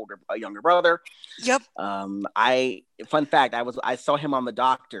Boys' younger brother. Yep. Fun fact, I saw him on The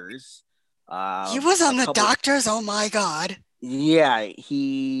Doctors. He was on The Doctors. Oh my God. Yeah,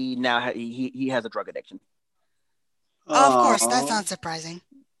 he has a drug addiction. Of course, that's not surprising.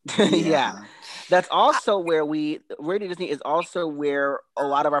 Yeah. That's also where Radio Disney is also where a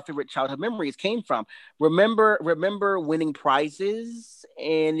lot of our favorite childhood memories came from. Remember winning prizes,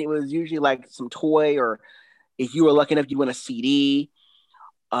 and it was usually like some toy, or if you were lucky enough, you'd win a CD.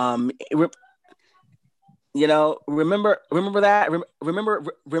 Remember that. Remember,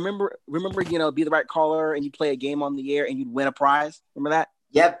 Be the Right Caller, and you play a game on the air, and you'd win a prize. Remember that?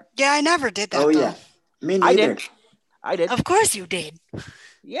 Yep. Yeah, I never did that. Oh yeah, me neither. I did. Of course you did.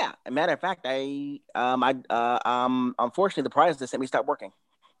 Yeah, as a matter of fact, unfortunately the prize just sent me stopped working.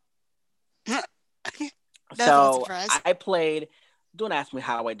 So I played. Don't ask me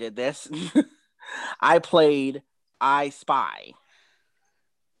how I did this. I played I Spy.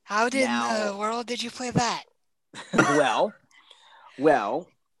 How in the world did you play that? well.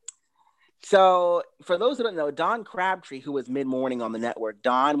 So for those who don't know, Don Crabtree, who was mid-morning on the network,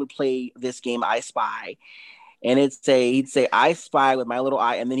 Don would play this game I Spy. And he'd say, "I spy with my little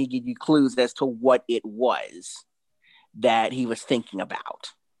eye," and then he'd give you clues as to what it was that he was thinking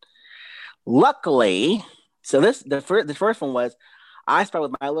about. Luckily, so the first one was, "I spy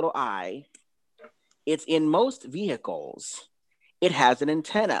with my little eye. It's in most vehicles. It has an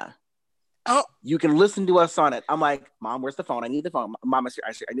antenna. Oh, you can listen to us on it." I'm like, "Mom, where's the phone? I need the phone. Mom, I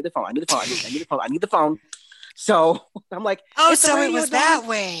need the phone. I need the phone. I need the phone. I need the phone." So I'm like, "Oh, so it was that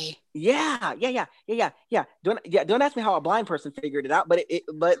way." Yeah. Don't ask me how a blind person figured it out, but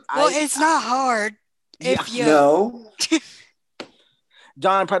it's not hard. No.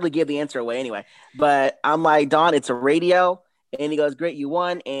 Don probably gave the answer away anyway, but I'm like, "Don, it's a radio," and he goes, "Great, you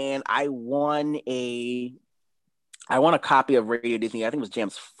won," and I won a copy of Radio Disney. I think it was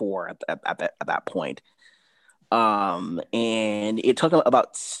Jams 4 at that point. And it took them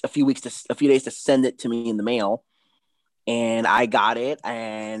about a few days to send it to me in the mail, and I got it.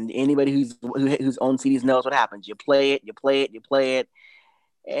 And anybody who's owned CDs knows what happens. You play it,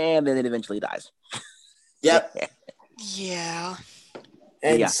 and then it eventually dies. Yep. Yeah.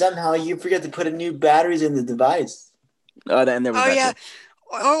 And somehow you forget to put in new batteries in the device. And there was that yeah. too.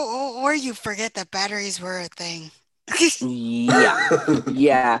 Or you forget that batteries were a thing.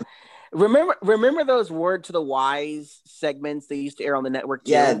 Yeah. Remember those Word to the Wise segments they used to air on the network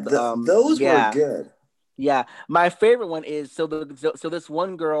too? Yeah, those were good. Yeah, my favorite one is so this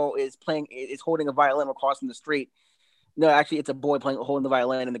one girl is holding a violin across from the street. No, actually, it's a boy holding the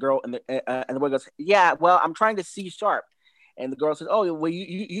violin, and the boy goes, "Yeah, well, I'm trying to C sharp," and the girl says, "Oh, well,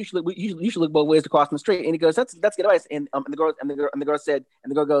 you should look both ways to cross the street," and he goes, "That's good advice," and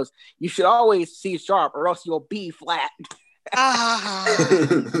the girl goes, "You should always C sharp, or else you'll B flat."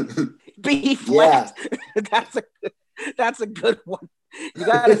 B flat. Yeah. That's a good one. You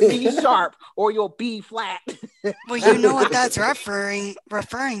gotta C sharp or you'll B flat. Well, you know what that's referring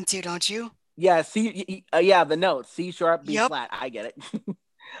to, don't you? Yeah, the notes C sharp, B flat. I get it.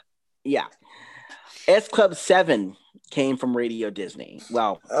 Yeah. S Club 7 came from Radio Disney.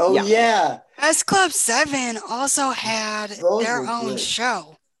 Well, yeah. S Club 7 also had their own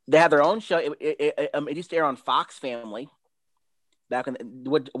show. They had their own show. It used to air on Fox Family. Back in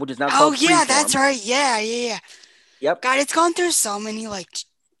which is now called Freeform. That's right. Yeah. Yep. God, it's gone through so many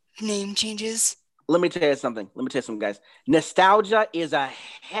name changes. Let me tell you something, guys. Nostalgia is a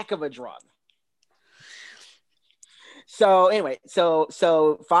heck of a drug. So anyway, so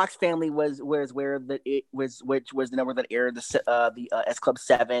Fox Family was the number that aired the S Club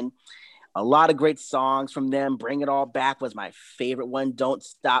 7. A lot of great songs from them. Bring It All Back was my favorite one. Don't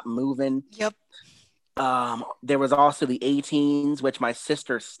Stop Moving. Yep. There was also the A-Teens, which my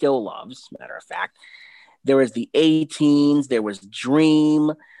sister still loves, matter of fact. There was the A-Teens. There was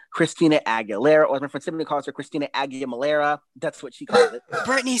Dream, Christina Aguilera, or my friend Tiffany calls her Christina Aguilera. That's what she calls it.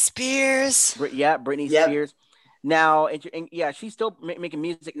 Britney Spears. Britney Spears. Now, she's still making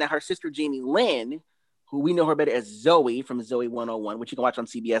music. Now, her sister Jamie Lynn, who we know her better as Zoe from Zoe 101, which you can watch on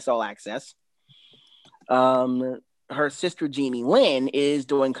CBS All Access. Her sister Jamie Lynn is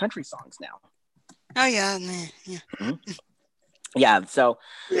doing country songs now. Oh yeah. Mm-hmm. Yeah. So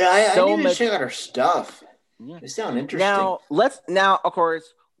I need to check out her stuff. Yeah. They sound interesting. Now, of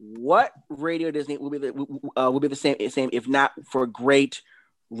course, what Radio Disney will be the same if not for great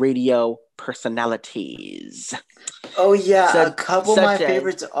radio personalities. Oh yeah, a couple of my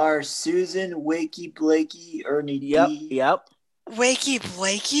favorites are Susan, Wakey, Blakey, Ernie D. Yep. Wakey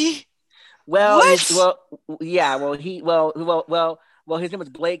Blakey? Well, his name was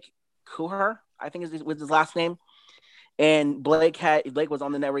Blake Kuher, I think was his last name. And Blake was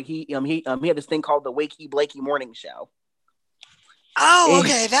on the network. He had this thing called the Wakey Blakey Morning Show. Oh,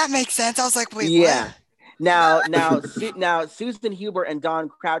 okay, that makes sense. I was like, wait, what? Now, Susan Huber and Don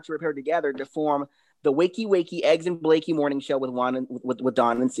Croucher appeared together to form the Wakey Eggs and Blakey Morning Show with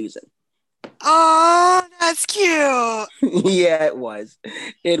Don and Susan. Oh, that's cute. Yeah, it was, and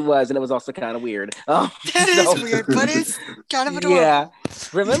it was also kind of weird. That is weird, but it's kind of adorable. Yeah,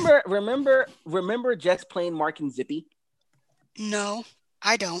 remember Just Plain Mark and Zippy? No,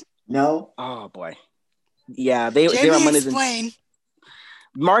 I don't. No. Oh boy. Yeah, they were on Mondays.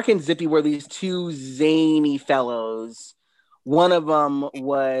 Mark and Zippy were these two zany fellows. One of them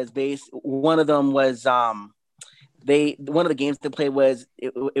was one of the games they played was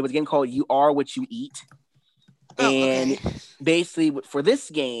it was a game called You Are What You Eat. And basically for this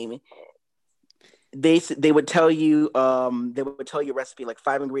game, they would tell you a recipe, like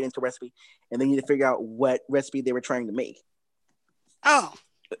 5 ingredients to a recipe, and then you need to figure out what recipe they were trying to make. Oh.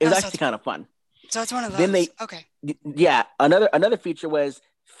 It was actually kind of fun. So it's one of those. Okay. Yeah. Another feature was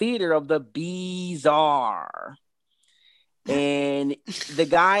Theater of the Bizarre. And the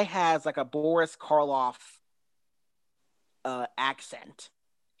guy has like a Boris Karloff accent.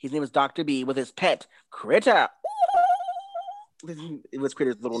 His name is Dr. B with his pet Critter. It was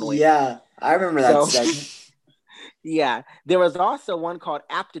Critter's little noise. Yeah, I remember that segment. Yeah. There was also one called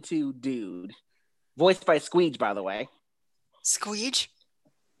Aptitude Dude, voiced by Squeege, by the way. Squeege?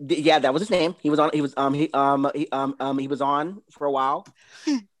 Yeah, that was his name. He was on. He was on for a while.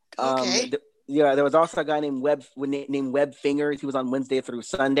 Okay. There was also a guy named Webb Fingers. He was on Wednesday through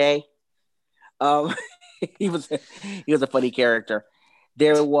Sunday. He was a funny character.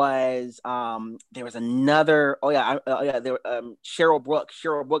 There was another. Cheryl Brooks.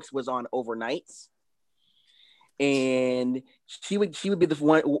 Cheryl Brooks was on Overnights, and she would be the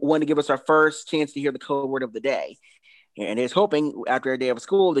one to give us our first chance to hear the code word of the day. And is hoping after a day of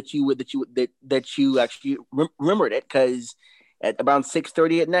school that you actually remembered it, because at around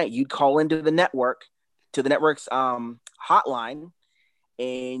 6:30 at night you'd call into the network's hotline,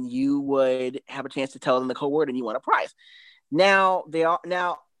 and you would have a chance to tell them the code word and you won a prize. Now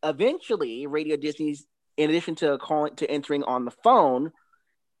eventually Radio Disney's, in addition to entering on the phone,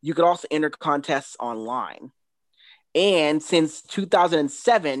 you could also enter contests online. And since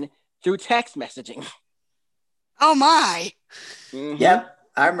 2007, through text messaging. Oh my. Mm-hmm. Yep,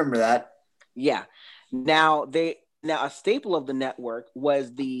 I remember that. Yeah. Now a staple of the network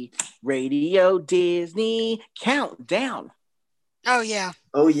was the Radio Disney Countdown. Oh yeah.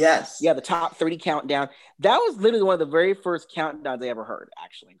 Oh yes. Yeah, the top 30 countdown. That was literally one of the very first countdowns I ever heard,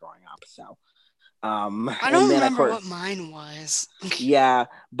 actually, growing up. So I don't remember what mine was. Yeah,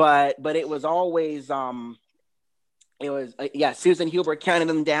 but it was always Susan Huber counting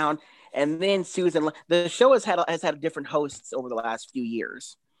them down, and then Susan. The show has had different hosts over the last few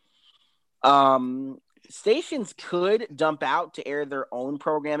years. Stations could dump out to air their own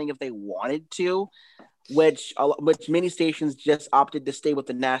programming if they wanted to, which many stations just opted to stay with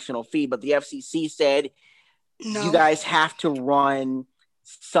the national feed. But the FCC said, No. you guys have to run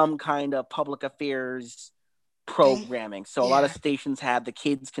some kind of public affairs programming. So a lot of stations had the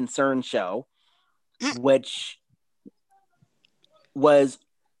Kids Concern Show, which was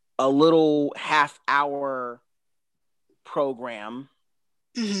a little half-hour program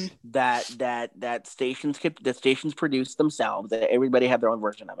that stations produced themselves. That everybody had their own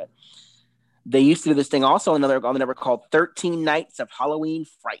version of it. They used to do this thing also on the network called 13 Nights of Halloween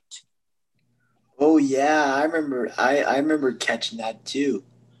Fright. Oh yeah, I remember catching that too.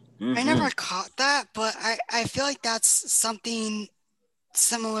 Mm-hmm. I never caught that, but I feel like that's something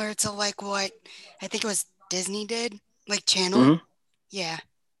similar to like what I think it was Disney did, like Channel. Mm-hmm. Yeah.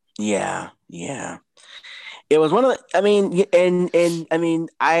 Yeah. It was one of the. I mean,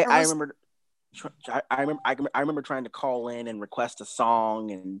 I remember trying to call in and request a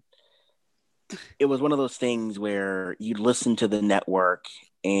song, and it was one of those things where you'd listen to the network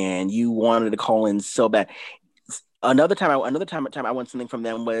and you wanted to call in so bad. Another time I won something from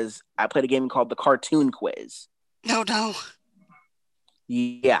them was I played a game called the Cartoon Quiz. No.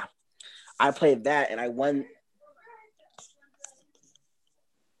 Yeah, I played that and I won.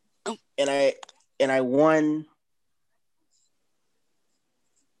 Oh. And I won.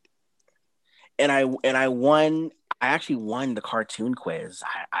 And I won. I actually won the Cartoon Quiz.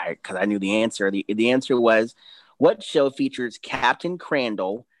 Because I knew the answer. The answer was, what show features Captain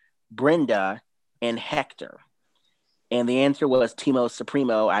Crandall, Brenda, and Hector? And the answer was Timo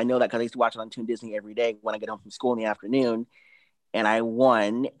Supremo. I know that because I used to watch it on Toon Disney every day when I get home from school in the afternoon. And I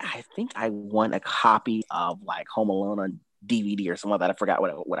won. I think I won a copy of like Home Alone on DVD or something like that. I forgot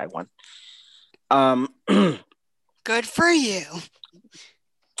what I won. Good for you.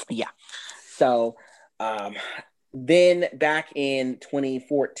 Yeah. So then back in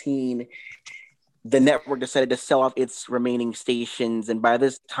 2014, the network decided to sell off its remaining stations. And by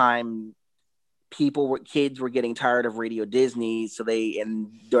this time, kids were getting tired of Radio Disney. So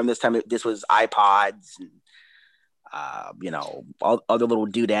during this time, this was iPods and, all other little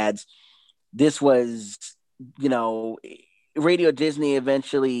doodads. This was, Radio Disney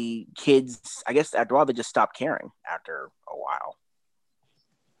eventually, kids, I guess after a while, they just stopped caring after a while.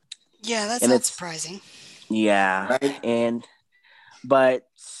 Yeah, that's not surprising. Yeah. Right. But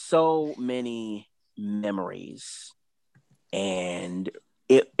so many memories. And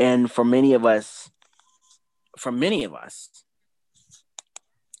for many of us,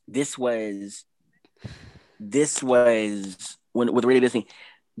 this was when with Radio Disney,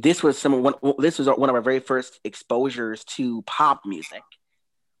 this was one of our very first exposures to pop music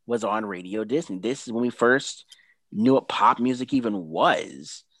was on Radio Disney. This is when we first knew what pop music even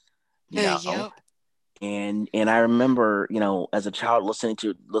was. Yep. And I remember, as a child listening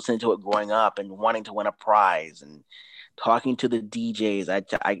to it growing up and wanting to win a prize and talking to the DJs.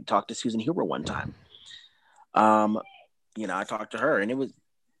 I talked to Susan Huber one time. I talked to her, and it was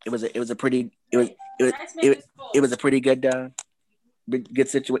a pretty good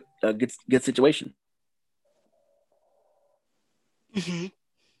situation. Mm-hmm.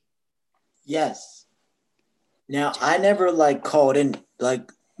 Yes. Now I never called in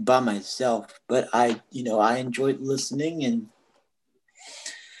by myself, but I enjoyed listening, and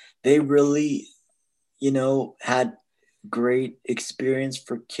they really, had great experience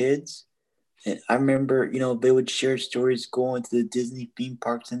for kids. And I remember, they would share stories going to the Disney theme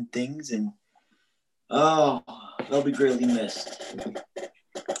parks and things, and they'll be greatly missed.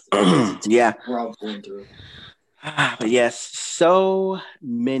 Yeah. We're all going through. But yes, so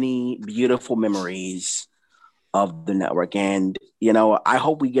many beautiful memories of the network, and I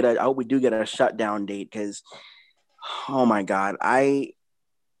hope we do get a shutdown date, because oh my God, I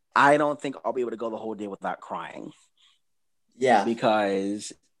don't think I'll be able to go the whole day without crying. Yeah,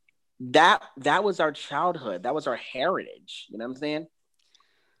 because that was our childhood, that was our heritage. You know what I'm saying?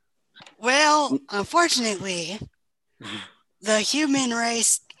 Well, unfortunately, the human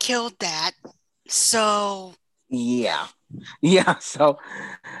race killed that. So Yeah. So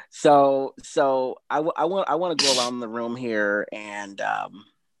I want to go around the room here and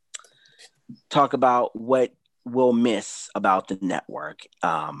talk about what we'll miss about the network.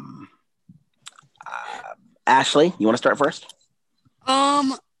 Ashley, you want to start first?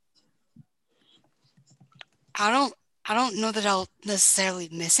 I don't know that I'll necessarily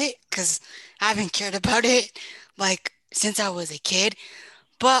miss it because I haven't cared about it like since I was a kid.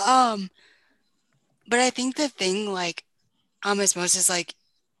 But I think the thing like I miss most is like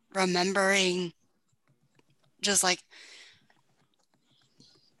remembering just like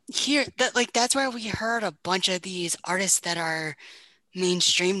here that like that's where we heard a bunch of these artists that are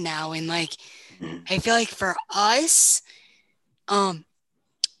mainstream now, and like I feel like for us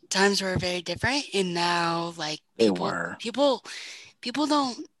times were very different, and now like people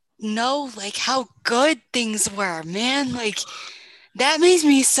don't know like how good things were, man. Like that makes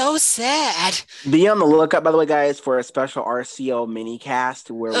me so sad. Be on the lookout, by the way, guys, for a special RCO mini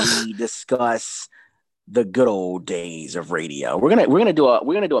cast where we discuss the good old days of radio. We're gonna do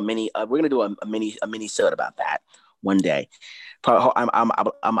a mini sode about that one day. Probably,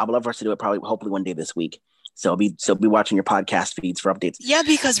 I'd love for us to do it probably hopefully one day this week. So be watching your podcast feeds for updates. Yeah,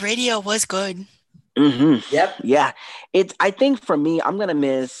 because radio was good. Mm-hmm. Yep. Yeah. I think for me, I'm gonna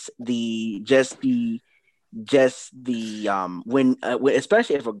miss when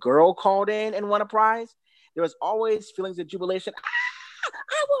especially if a girl called in and won a prize, there was always feelings of jubilation. I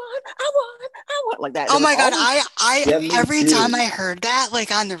won, like that. Oh my God. Yeah, every too. time I heard that,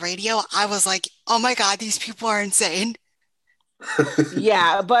 like on the radio, I was like, oh my God, these people are insane.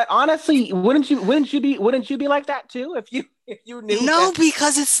 Yeah, but honestly, wouldn't you be like that too if you knew? No,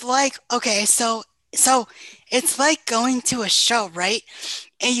 because it's like, okay, so it's like going to a show, right?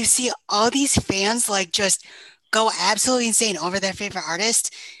 And you see all these fans like just go absolutely insane over their favorite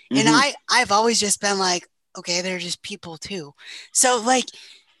artist. And I've always just been like, okay, they're just people too. So like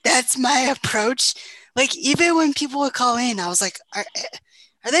that's my approach. Like even when people would call in, I was like, are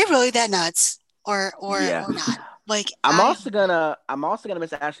they really that nuts or not? Like I'm also gonna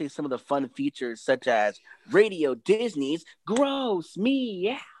miss actually some of the fun features such as Radio Disney's Gross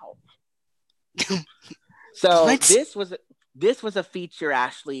Meow. So What? this was a feature,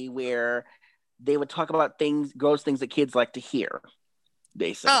 Ashley, where they would talk about gross things that kids like to hear,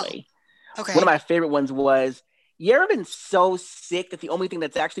 basically. Oh, okay. One of my favorite ones was, you ever been so sick that the only thing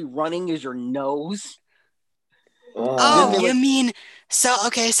that's actually running is your nose? Oh, you mean so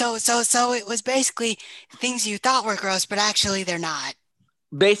it was basically things you thought were gross, but actually they're not.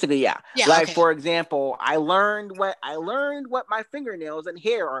 Basically, yeah. Yeah. Okay. For example, I learned what my fingernails and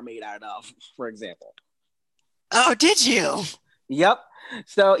hair are made out of, for example. Oh, did you? Yep.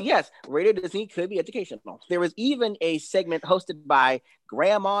 So yes, Radio Disney could be educational. There was even a segment hosted by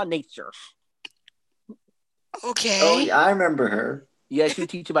Grandma Nature. Okay. Oh, yeah, I remember her. Yeah, she would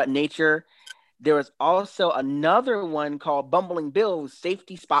teach about nature. There was also another one called Bumbling Bill's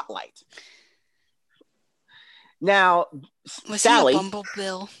Safety Spotlight. Now, was Sally, he a Bumble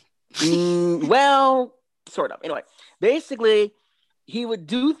Bill? Well, sort of. Anyway, basically, he would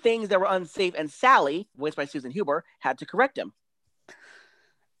do things that were unsafe, and Sally, voiced by Susan Huber, had to correct him.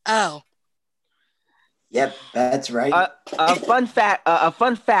 Oh. Yep, that's right. A fun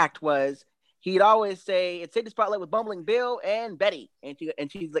fact was, he'd always say, "It's Safety Spotlight with Bumbling Bill and Betty," and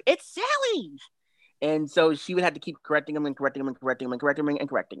she's like, "It's Sally," and so she would have to keep correcting him. It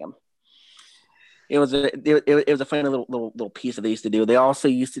was a funny little piece that they used to do. They also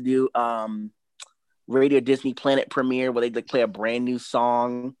used to do Radio Disney Planet Premiere, where they'd like play a brand new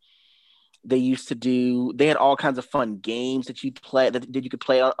song. They had all kinds of fun games that you could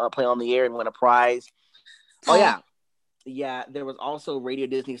play on the air and win a prize. Oh yeah. Yeah, there was also Radio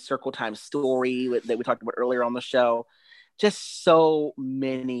Disney Circle Time Story that we talked about earlier on the show. Just so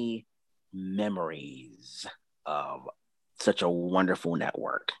many memories of such a wonderful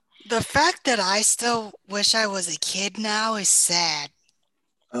network. The fact that I still wish I was a kid now is sad.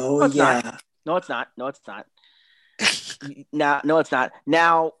 Oh, yeah. No, it's not. No, it's not.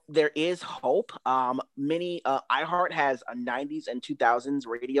 Now, there is hope. iHeart has a 90s and 2000s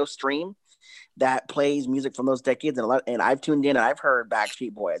radio stream that plays music from those decades, and I've tuned in and I've heard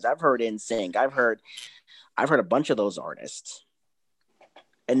Backstreet Boys, I've heard NSYNC, I've heard a bunch of those artists.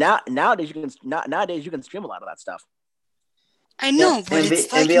 And nowadays you can stream a lot of that stuff. I know, but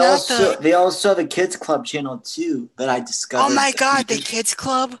it's like they also have a kids club channel too that I discovered. Oh my God, the kids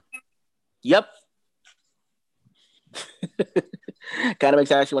club. Yep. Kind of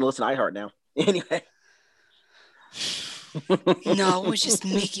makes me actually want to listen to iHeart now. Anyway. No, it was just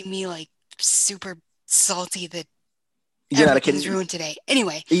making me like super salty that You're not a everything's kid. ruined today.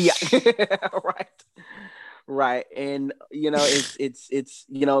 Anyway. Yeah. Right. And it's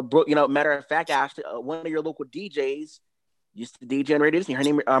matter of fact, Ashley, one of your local DJs used to DJ on Radio Disney. Her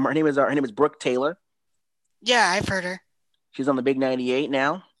name is Brooke Taylor. Yeah, I've heard her. She's on the Big 98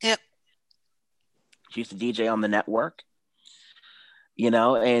 now. Yep. She used to DJ on the network.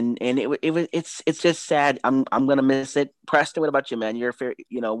 And it's just sad. I'm gonna miss it. Preston, what about you, man? You're fair.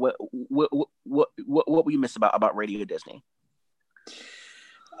 What will you miss about Radio Disney?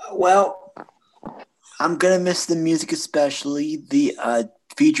 Well, I'm gonna miss the music, especially the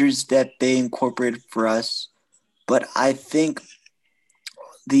features that they incorporated for us. But I think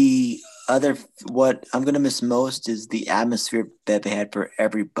what I'm gonna miss most is the atmosphere that they had for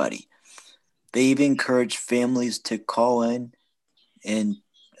everybody. They even encouraged families to call in, and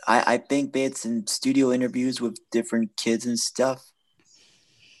I think they had some studio interviews with different kids and stuff.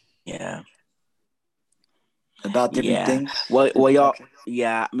 Yeah. About different things. Well, y'all.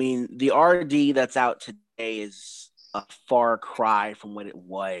 Yeah, I mean, the RD that's out today is a far cry from what it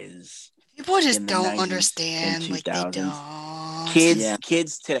was. People just don't 90s understand. and Like they 2000s. don't.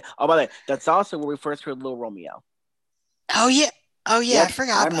 Kids today. Oh, by the way, that's also where we first heard Lil Romeo. Oh yeah. Yep, I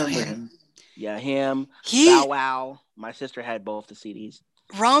forgot about remember him. Yeah, him. Bow Wow. My sister had both the CDs.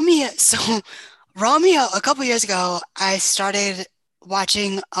 Romeo. So Romeo. A couple years ago, I started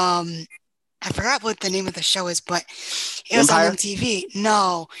watching. I forgot what the name of the show is, but it was Empire? on MTV.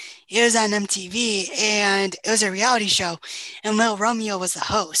 No, it was on MTV, and it was a reality show, and Lil Romeo was the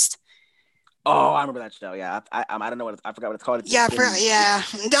host. Oh, I remember that show. Yeah, I don't know I forgot what it's called. Yeah,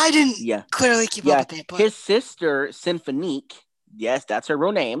 I didn't clearly keep up with it. But his sister Symphonique, yes, that's her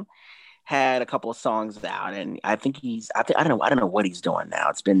real name, had a couple of songs out, and I think I don't know what he's doing now.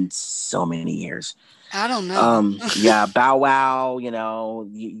 It's been so many years. I don't know. Yeah, Bow Wow.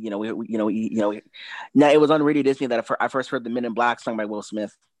 Now it was on Radio Disney that I first heard the Men in Black song by Will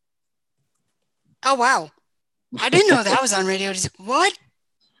Smith. Oh wow, I didn't know that was on Radio Disney. What?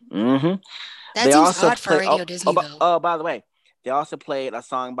 Mm-hmm. That seems odd for Radio Disney, though. Oh, by the way, they also played a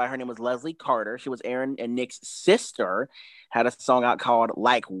song by her name was Leslie Carter. She was Aaron and Nick's sister. Had a song out called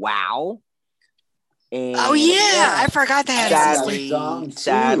Like Wow. And I forgot that.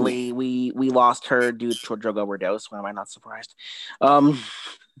 Sadly, we lost her due to a drug overdose. Why am I not surprised?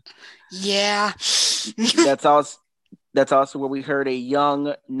 Yeah. That's also where we heard a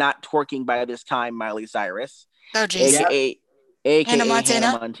young, not twerking by this time, Miley Cyrus. Oh, jeez. AKA Hannah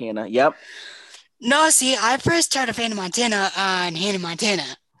Montana. Yep. No, see, I first heard of Hannah Montana on Hannah Montana.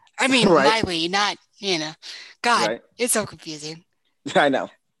 I mean, right. Miley, not Hannah. God, right. It's so confusing. I know.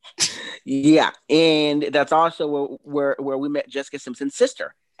 Yeah, and that's also where we met Jessica Simpson's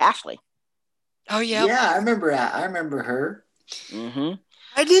sister, Ashley. Oh yeah. Yeah, I remember that. I remember her. Mm-hmm.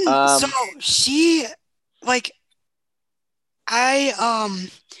 I didn't. So she,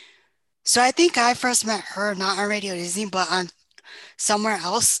 So I think I first met her not on Radio Disney, but on somewhere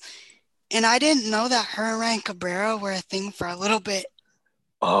else, and I didn't know that her and Ryan Cabrera were a thing for a little bit.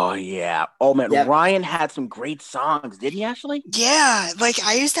 Oh yeah. Oh man, yep. Ryan had some great songs, didn't he? Actually. Yeah,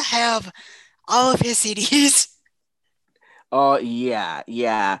 I used to have all of his CDs. Oh yeah.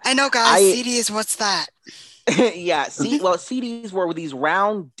 I know, guys. CDs. What's that? Yeah. CDs were these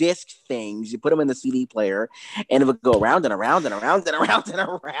round disc things. You put them in the CD player, and it would go around and around and around and around and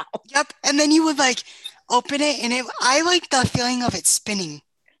around. Yep. And then you would open it, and I like the feeling of it spinning.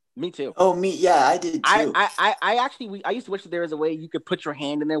 Me too. Oh, me. Yeah, I did too. I used to wish that there was a way you could put your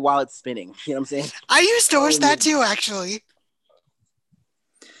hand in there while it's spinning. You know what I'm saying? I used to wish that too, actually.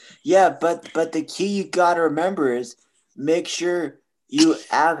 Yeah, but the key you gotta remember is make sure you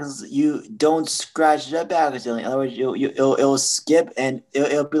don't scratch it up accidentally. Otherwise, it'll skip and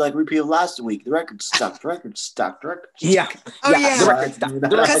it'll be like repeat of last week. The record stopped. Yeah. Oh yeah. The record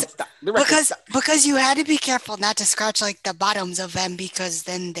stopped. Because you had to be careful not to scratch the bottoms of them because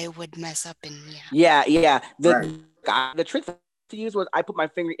then they would mess up and yeah. The trick to use was I put my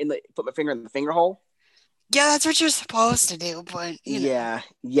finger in the finger hole. Yeah, that's what you're supposed to do, but yeah,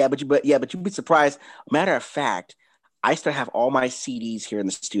 but you'd be surprised. Matter of fact, I still have all my CDs here in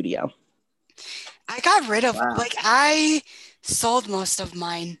the studio. I got rid of I sold most of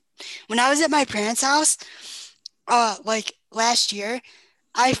mine when I was at my parents' house. Last year,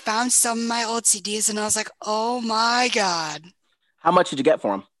 I found some of my old CDs and I was like, "Oh my god!" How much did you get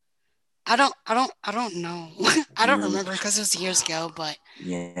for them? I don't know. I don't remember because it was years ago. But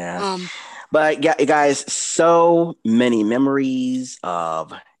yeah. But yeah, guys, so many memories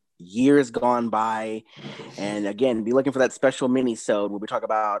of years gone by, and again, be looking for that special mini-sode where we talk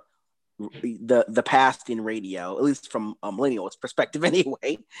about the past in radio, at least from a millennial's perspective,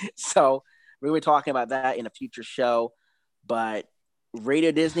 anyway. So we were talking about that in a future show. but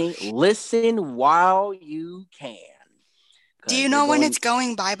Radio Disney, listen while you can. Do you know when it's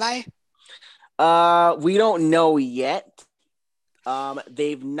going bye-bye? We don't know yet.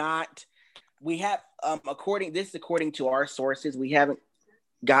 They've not. We have according to our sources, we haven't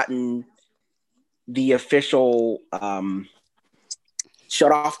gotten the official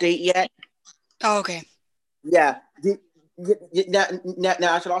shut off date yet. Oh, okay. Yeah.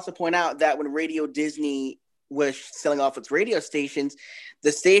 Now, I should also point out that when Radio Disney was selling off its radio stations,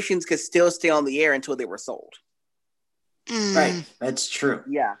 the stations could still stay on the air until they were sold. Right. That's true.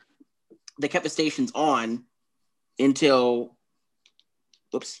 Yeah. They kept the stations on until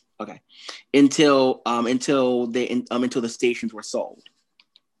until the stations were sold.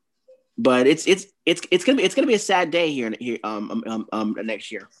 But it's gonna be a sad day here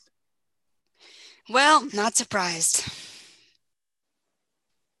next year. Well, not surprised.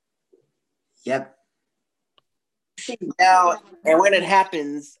 Yep. Now, and when it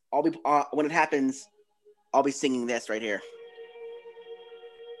happens, I'll be singing this right here.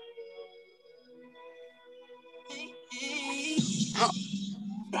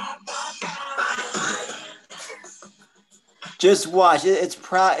 Just watch.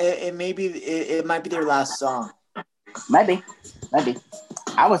 It might be their last song. Might be.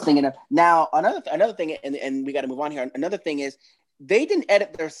 I was thinking of now another thing, and we got to move on here. Another thing is they didn't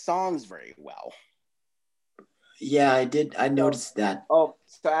edit their songs very well. Yeah, I did. I noticed that. Oh,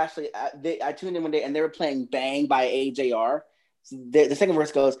 so actually, I tuned in one day and they were playing "Bang" by AJR. So the second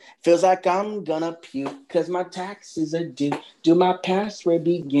verse goes, "Feels like I'm gonna puke 'cause my taxes are due. Do my password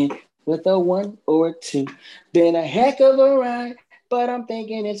begin with a 1 or a 2? Been a heck of a ride, but I'm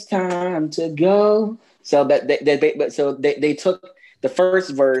thinking it's time to go." So they took the first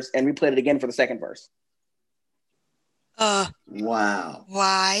verse and replayed it again for the second verse. Wow.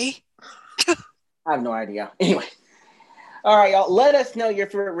 Why? I have no idea. Anyway. All right, y'all. Let us know your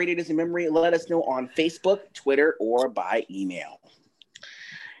favorite Radio Disney memory. Let us know on Facebook, Twitter, or by email.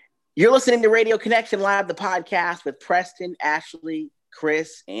 You're listening to Radio Connection Live, the podcast with Preston, Ashley,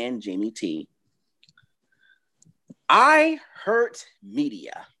 Chris, and Jamie T.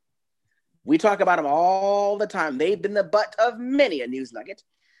 iHeartMedia. We talk about them all the time. They've been the butt of many a news nugget.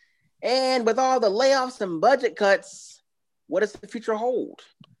 And with all the layoffs and budget cuts, what does the future hold?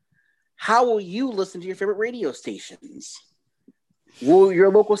 How will you listen to your favorite radio stations? Will your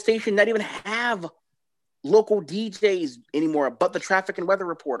local station not even have local DJs anymore, but the traffic and weather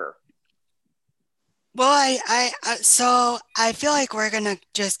reporter? Well, so I feel like we're gonna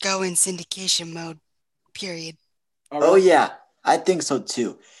just go in syndication mode. Period. Oh yeah, I think so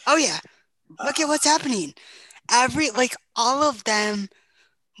too. Oh yeah, look at what's happening. All of them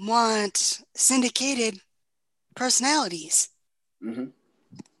want syndicated personalities,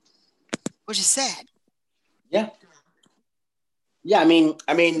 which is sad. Yeah. Yeah, I mean,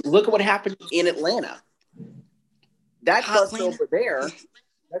 look at what happened in Atlanta. That cluster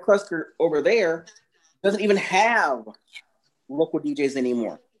over there doesn't even have local DJs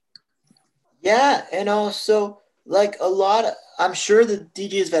anymore. Yeah, and also I'm sure the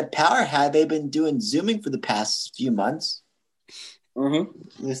DJs that Power had, they've been doing Zooming for the past few months. At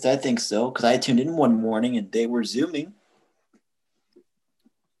least I think so, because I tuned in one morning and they were Zooming.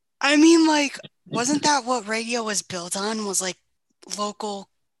 I mean, wasn't that what radio was built on? Was local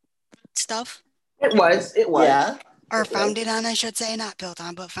stuff? It was. Yeah. Or founded on, I should say. Not built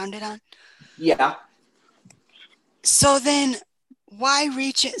on, but founded on. Yeah. So then why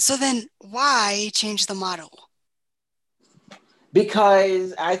change the model?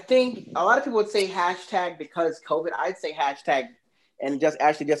 Because I think a lot of people would say hashtag because COVID. I'd say hashtag, and just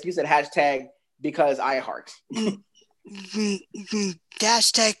you said hashtag because iHeart.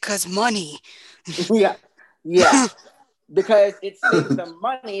 Hashtag because money. Yeah. Because it saves them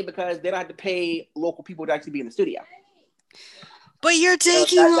money because they don't have to pay local people to actually be in the studio. But you're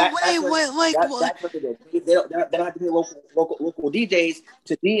taking away That's what it is. They don't have to pay local DJs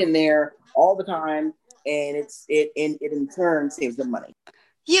to be in there all the time, and it in turn saves them money.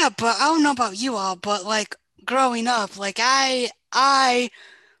 Yeah, but I don't know about you all, but growing up, I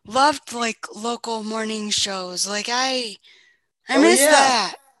loved local morning shows. I miss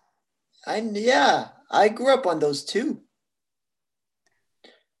that. I grew up on those too.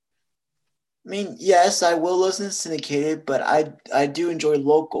 I mean, yes, I will listen to syndicated, but I do enjoy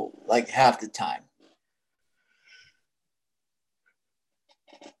local half the time.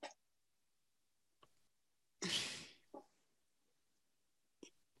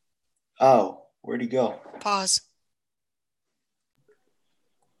 Oh, where'd he go? Pause.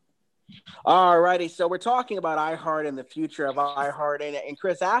 All righty, so we're talking about iHeart and the future of iHeart, and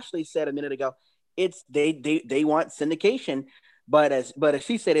Chris Ashley said a minute ago, they want syndication, but as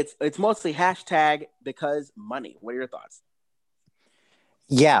she said, it's mostly hashtag because money. What are your thoughts?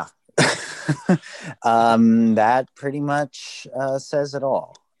 Yeah. That pretty much says it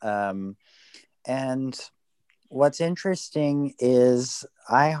all. And what's interesting is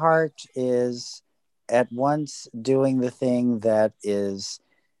iHeart is at once doing the thing that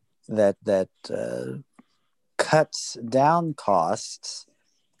cuts down costs,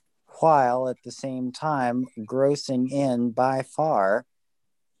 while at the same time grossing in by far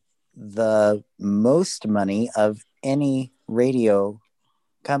the most money of any radio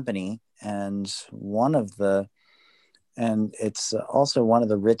company, and it's also one of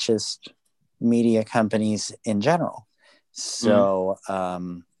the richest media companies in general. So I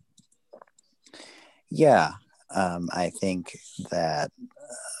think that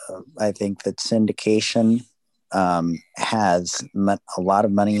syndication has a lot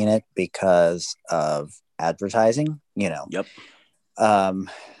of money in it because of advertising. Yep.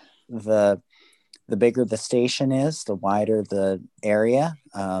 The bigger the station is, the wider the area,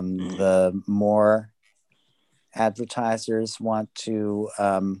 the more advertisers want to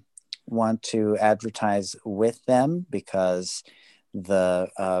advertise with them, because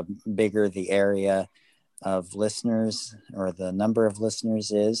the bigger the area of listeners, or the number of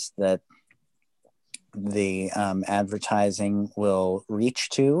listeners, is that the advertising will reach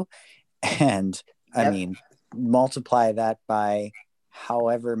to. And I mean, multiply that by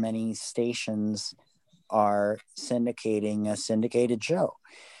however many stations are syndicating a syndicated show.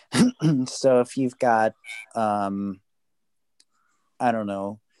 So if you've got, I don't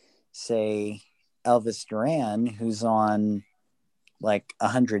know, say Elvis Duran, who's on like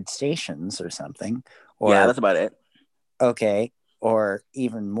 100 stations or something, or yeah, that's about it. Okay, or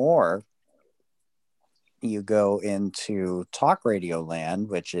even more, you go into talk radio land,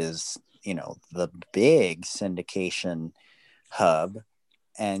 which is, the big syndication hub,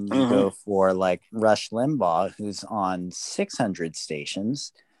 and you go for like Rush Limbaugh, who's on 600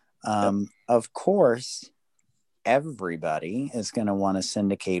 stations. Of course, everybody is going to want to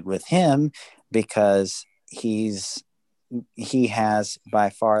syndicate with him, because he has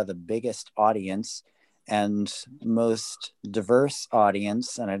by far the biggest audience and most diverse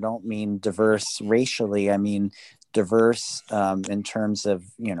audience. And I don't mean diverse racially, I mean diverse in terms of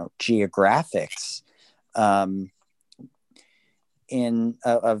geographics, of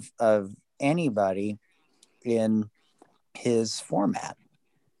anybody in his format.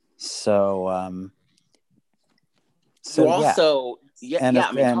 So also, and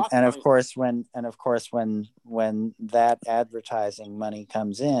of course when that advertising money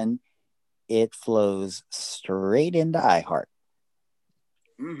comes in, it flows straight into iHeart.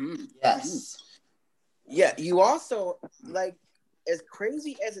 Yes. Yeah, you also, like, as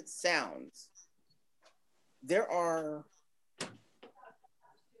crazy as it sounds, there are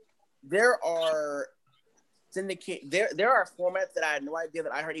formats that I had no idea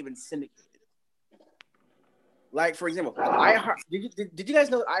that iHeart even syndicated. Like, for example, iHeart. Did you guys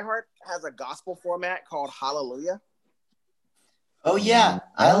know that iHeart has a gospel format called Hallelujah? Oh yeah,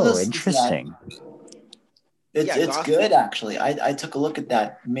 I listened interesting. To that. It's good, actually. I took a look at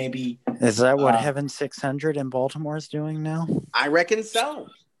that. Maybe is that what Heaven 600 in Baltimore is doing now? I reckon so.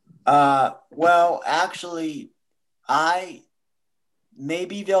 Well, actually,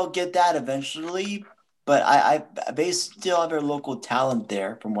 maybe they'll get that eventually, but they still have their local talent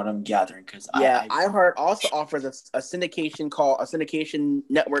there, from what I'm gathering. Because iHeart also offers a syndication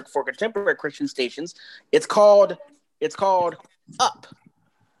network for contemporary Christian stations. It's called Up,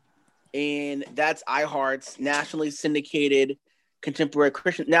 and that's iHeart's nationally syndicated contemporary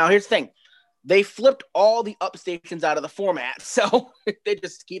Christian. Now, here's the thing: they flipped all the Up stations out of the format, so they're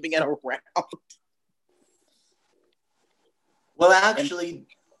just keeping it around. Well, actually,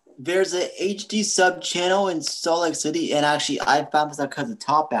 there's a HD sub channel in Salt Lake City, and actually, I found this out because of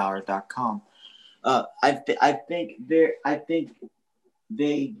TopHour.com. I think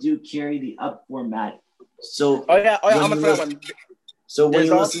they do carry the Up format. So I'm gonna try one. So when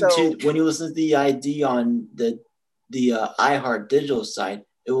you listen to the ID on the iHeart digital site,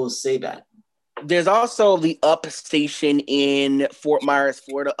 it will say that. There's also the Up station in Fort Myers,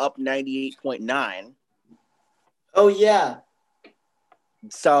 Florida, Up 98.9. Oh yeah.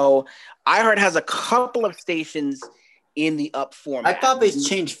 So iHeart has a couple of stations in the Up format. I thought they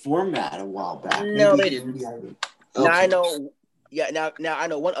changed format a while back. No, they didn't. Okay. Now I know. Yeah, now I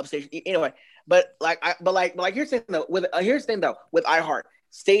know one Up station. Anyway, but here's the thing though. With iHeart,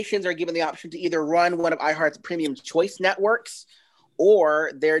 stations are given the option to either run one of iHeart's premium choice networks,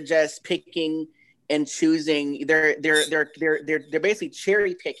 or they're just picking and choosing. They're basically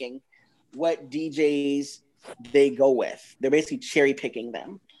cherry picking what DJs they go with. They're basically cherry picking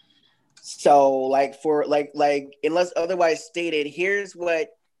them. So like for like unless otherwise stated, here's what,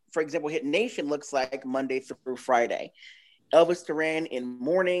 for example, Hit Nation looks like Monday through Friday. Elvis Duran in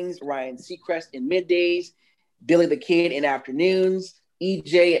mornings, Ryan Seacrest in middays, Billy the Kid in afternoons,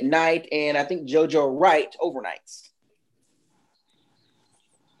 EJ at night, and I think JoJo Wright overnights.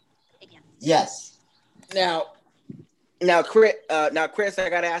 Yes. Now, Chris, I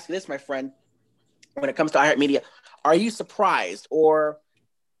got to ask you this, my friend. When it comes to iHeartMedia, are you surprised, or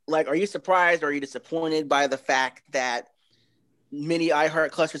are you disappointed by the fact that many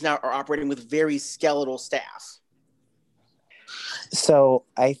iHeart clusters now are operating with very skeletal staff? So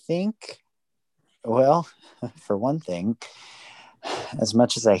I think, well, for one thing, as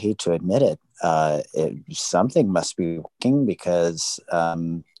much as I hate to admit it, something must be working, because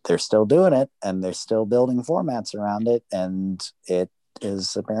they're still doing it and they're still building formats around it, and it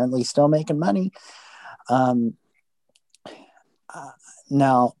is apparently still making money.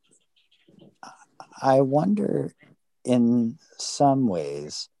 Now, I wonder in some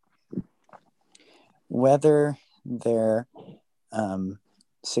ways whether they're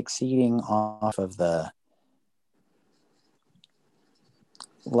succeeding off of the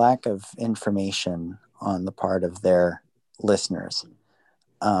lack of information on the part of their listeners.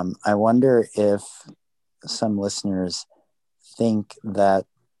 I wonder if some listeners think that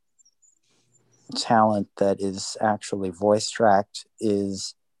talent that is actually voice tracked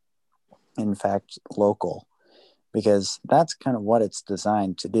is in fact local, because that's kind of what it's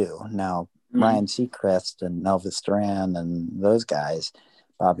designed to do. Now, Ryan Seacrest and Elvis Duran and those guys,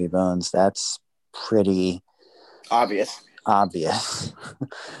 Bobby Bones, that's pretty obvious. But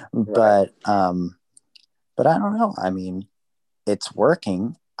I don't know. I mean, it's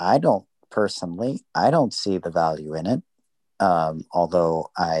working. I don't see the value in it.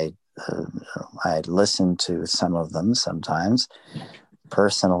 Although I listen to some of them sometimes.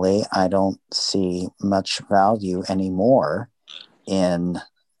 Personally, I don't see much value anymore in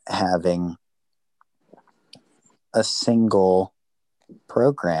having a single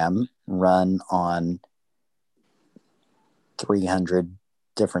program run on 300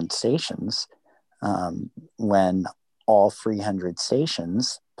 different stations, when all 300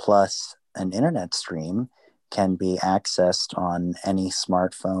 stations plus an internet stream can be accessed on any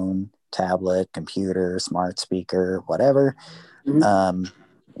smartphone, tablet, computer, smart speaker, whatever.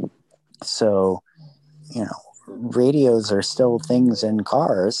 So, radios are still things in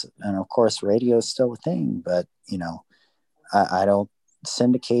cars, and of course radio is still a thing, but I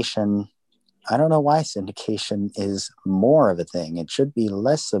don't know why syndication is more of a thing. It should be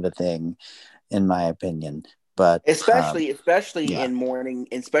less of a thing, in my opinion. But especially in morning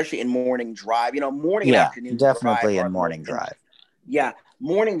drive, morning and afternoon definitely drive in morning drive. Yeah,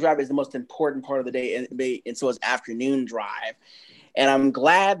 morning drive is the most important part of the day, and so is afternoon drive. And I'm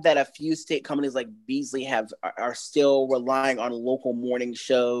glad that a few state companies like Beasley are still relying on local morning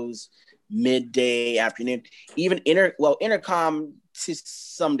shows, midday, afternoon. Even Intercom to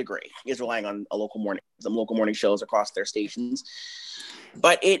some degree is relying on some local morning shows across their stations.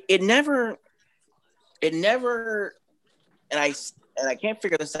 But it never, and I can't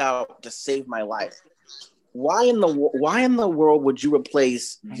figure this out to save my life. Why in the world would you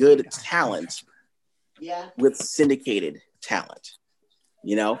replace good talent with syndicated talent?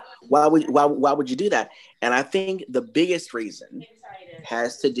 Why would you do that? And I think the biggest reason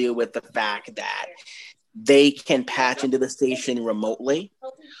has to do with the fact that they can patch into the station remotely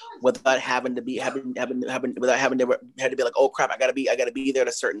without having to be like, oh crap, I gotta be there at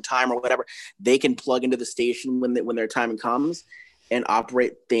a certain time or whatever. They can plug into the station when their time comes and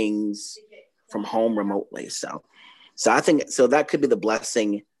operate things from home remotely. So I think that could be the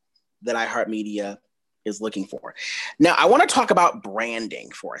blessing that iHeartMedia is looking for. Now, I want to talk about branding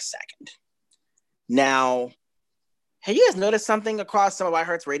for a second. Now, have you guys noticed something across some of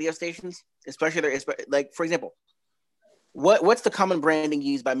iHeart's radio stations, especially like, for example, what's the common branding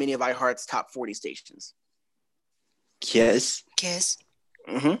used by many of iHeart's top 40 stations? Kiss.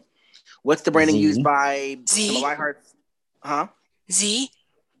 Mm-hmm. What's the branding used by some of iHeart's? Z.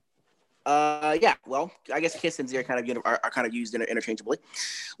 Yeah. Well, I guess Kiss and Z are kind of used interchangeably.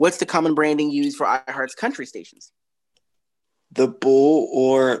 What's the common branding used for iHeart's country stations? The bull,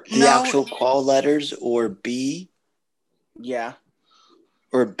 or the actual call letters, or B. Yeah.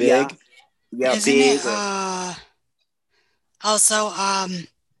 Or big. Yeah. Isn't big. Also, oh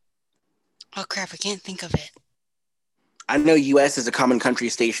crap, I can't think of it. I know US is a common country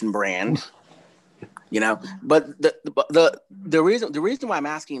station brand. But the reason why I'm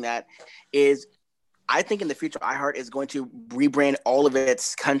asking that is I think in the future iHeart is going to rebrand all of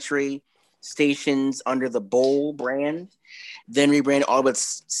its country stations under the Bowl brand, then rebranded all of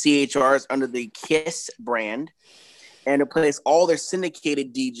its CHRs under the KISS brand, and replaced all their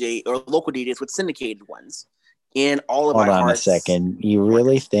syndicated DJ or local DJs with syndicated ones in all of Hold on a iHeart's. second. You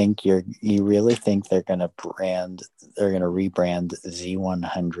really think they're gonna rebrand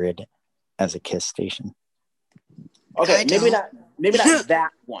Z100 as a KISS station? Okay, maybe not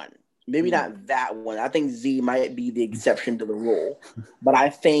that one. Maybe not that one. I think Z might be the exception to the rule, but I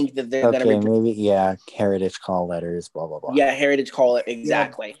think that they're okay, maybe heritage call letters, blah blah blah. Yeah, heritage call it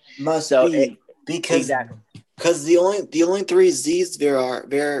exactly. Yeah, must be because the only three Z's there are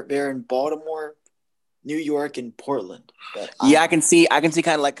they're in Baltimore, New York, and Portland. I can see kind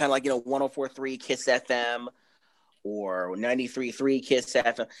of like 104.3 KISS FM or 93.3 KISS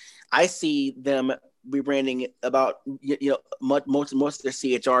FM. I see them rebranding about most of their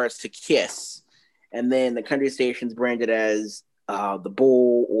CHRs to KISS, and then the country stations branded as the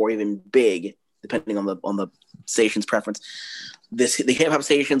Bull or even Big, depending on the station's preference. The hip hop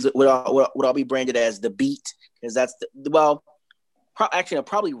stations would all be branded as the Beat, because that's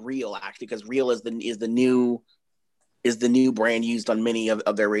probably Real, actually, because Real is the new brand used on many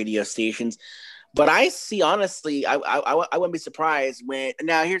of their radio stations. But I see, honestly, I wouldn't be surprised when.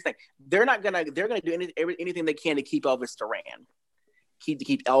 Now, here's the thing: they're gonna do anything they can to keep Elvis Duran, to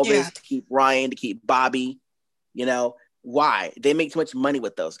keep Elvis, to keep Ryan, to keep Bobby. Why? They make too much money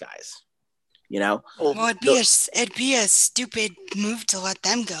with those guys. Well, it'd be a stupid move to let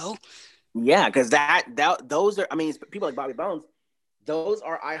them go. Yeah, because those are. I mean, people like Bobby Bones. Those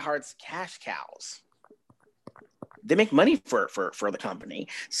are iHeart's cash cows. They make money for the company,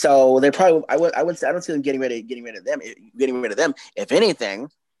 so they probably. I don't see them getting rid of them. If anything,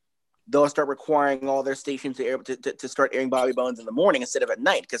 they'll start requiring all their stations to start airing Bobby Bones in the morning instead of at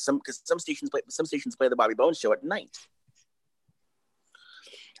night, because some stations play the Bobby Bones show at night.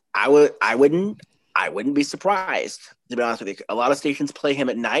 I wouldn't be surprised, to be honest with you. A lot of stations play him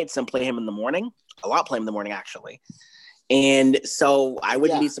at night. Some play him in the morning. A lot play him in the morning, actually. And so I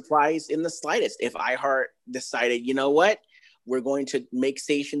wouldn't be surprised in the slightest if iHeart decided, you know what, we're going to make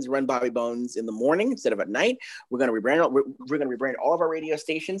stations run Bobby Bones in the morning instead of at night. We're going to rebrand all of our radio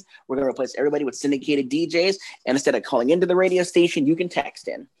stations. We're going to replace everybody with syndicated DJs. And instead of calling into the radio station, you can text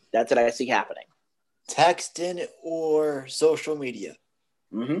in. That's what I see happening. Text in or social media.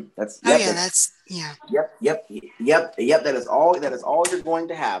 Mm-hmm. Yep. That is all you're going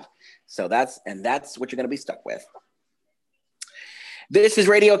to have. So that's what you're going to be stuck with. This is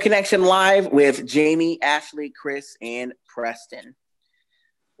Radio Connection Live with Jamie, Ashley, Chris, and Preston.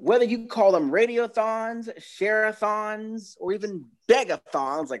 Whether you call them radiothons, share-a-thons, or even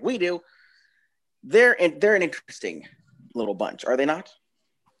begathons like we do, they're an interesting little bunch, are they not?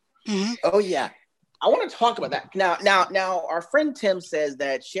 Mm-hmm. Oh yeah. I want to talk about that. Now, our friend Tim says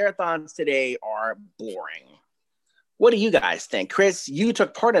that share-a-thons today are boring. What do you guys think? Chris, you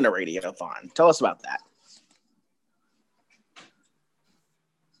took part in a radiothon. Tell us about that.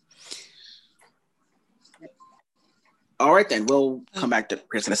 All right, then we'll come back to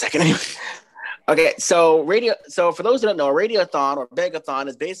Chris in a second. Okay, so for those who don't know, a radiothon or begathon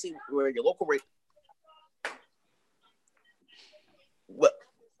is basically where your local radio.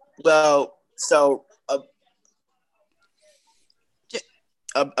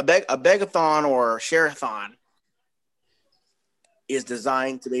 A begathon or share-a-thon is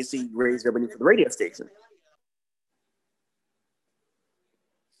designed to basically raise revenue for the radio station.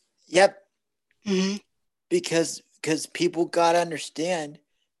 Yep. Mm-hmm. Because people got to understand,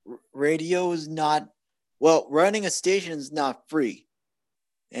 radio is not, running a station is not free.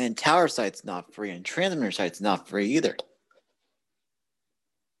 And tower site's not free. And transmitter site's not free either.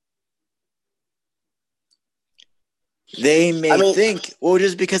 They may think,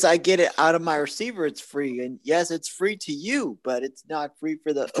 just because I get it out of my receiver, it's free. And yes, it's free to you, but it's not free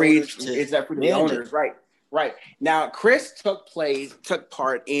for the owners. It's not free to the owners, right? Right. Now, Chris took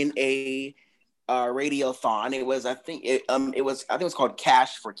part in a radiothon. It was, I think it was called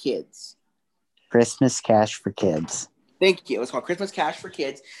Cash for Kids. Christmas Cash for Kids. Thank you. It was called Christmas Cash for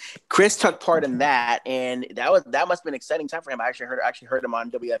Kids. Chris took part in that, and that must have been an exciting time for him. I actually heard him on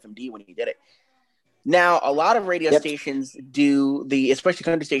WFMD when he did it. Now, a lot of radio stations especially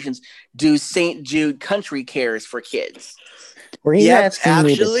country stations, do St. Jude Country Cares for kids. Were you asking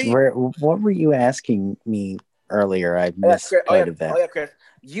me what were you asking me earlier? I missed part of that. Oh, yeah, Chris.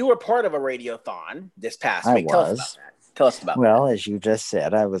 You were part of a radiothon this past week. Tell us about that. Well, as you just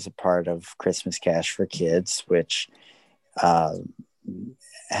said, I was a part of Christmas Cash for Kids, which I've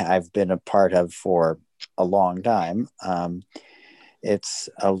been a part of for a long time. It's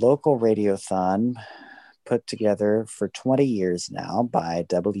a local radiothon put together for 20 years now by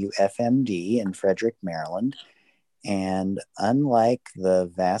WFMD in Frederick, Maryland. And unlike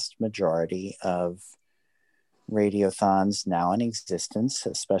the vast majority of radiothons now in existence,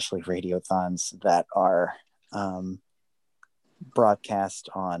 especially radiothons that are broadcast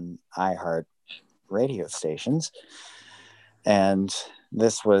on iHeart radio stations, and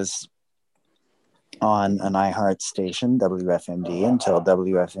this was on an iHeart station, WFMD, until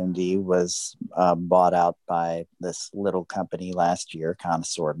WFMD was bought out by this little company last year,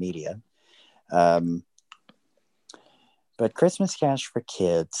 Connoisseur Media. But Christmas Cash for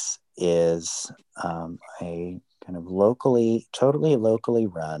Kids is a kind of totally locally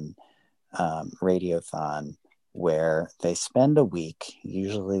run radiothon where they spend a week,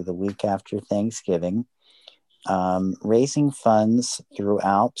 usually the week after Thanksgiving, raising funds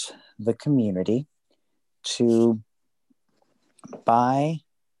throughout the community to buy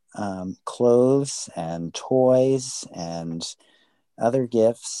clothes and toys and other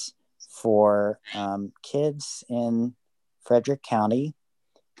gifts for kids in Frederick County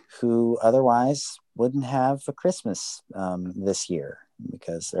who otherwise wouldn't have a Christmas this year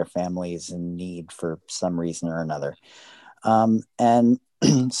because their family is in need for some reason or another. And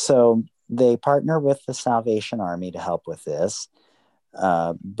so they partner with the Salvation Army to help with this.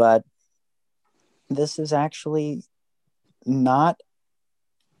 But this is actually not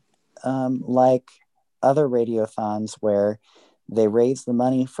like other radiothons where they raise the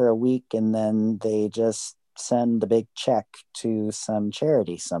money for a week and then they just send a big check to some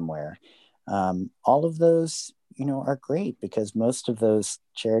charity somewhere. All of those, are great because most of those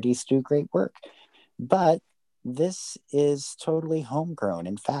charities do great work. But this is totally homegrown.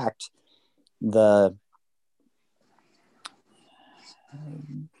 In fact, the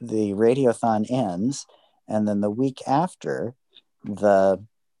radiothon ends, and then the week after, the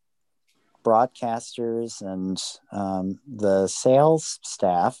broadcasters and the sales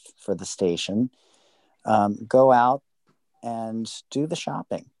staff for the station go out and do the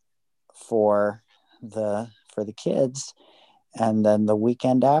shopping for the kids, and then the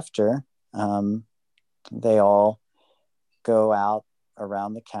weekend after, they all go out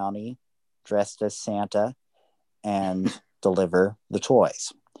around the county dressed as Santa and deliver the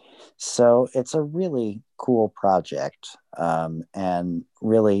toys. So it's a really cool project. And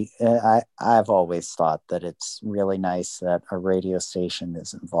really, I've always thought that it's really nice that a radio station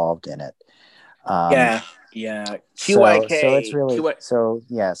is involved in it. Yeah. QIK. So it's really, so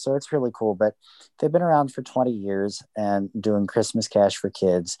it's really cool. But they've been around for 20 years and doing Christmas Cash for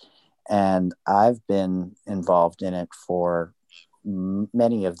Kids. And I've been involved in it for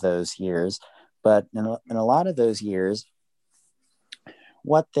many of those years. But in a lot of those years,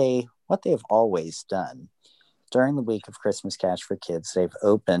 what they've always done during the week of Christmas Cash for Kids, they've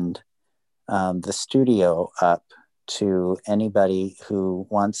opened the studio up to anybody who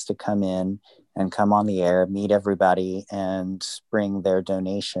wants to come in and come on the air, meet everybody, and bring their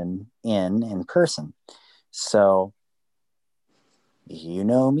donation in person. So,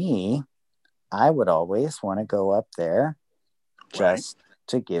 me, I would always want to go up there just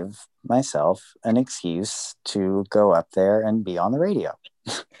to give myself an excuse to go up there and be on the radio.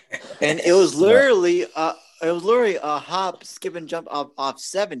 And it was literally a hop, skip, and jump off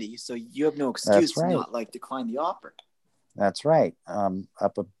 70. So you have no excuse to not decline the offer. That's right.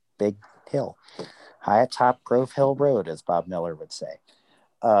 Up a big hill, high atop Grove Hill Road, as Bob Miller would say.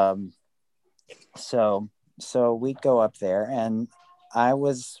 So we'd go up there, and I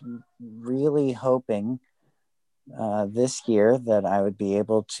was really hoping this year that I would be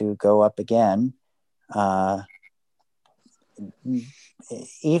able to go up again,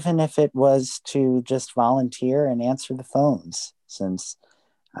 even if it was to just volunteer and answer the phones, since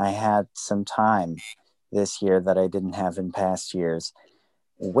I had some time this year that I didn't have in past years.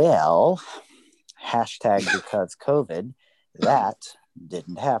 Well, #because COVID, that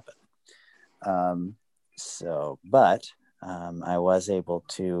didn't happen. But I was able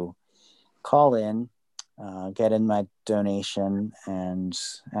to call in, get in my donation, and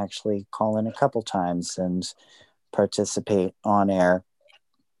actually call in a couple times and participate on air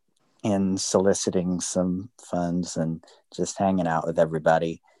in soliciting some funds and just hanging out with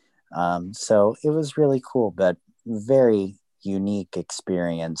everybody. So it was really cool, but very unique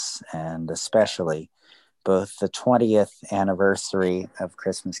experience, and especially both the 20th anniversary of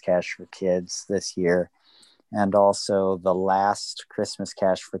Christmas Cash for Kids this year and also the last Christmas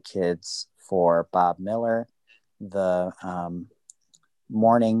Cash for Kids for Bob Miller, the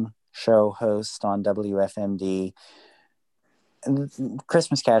morning show host on WFMD. And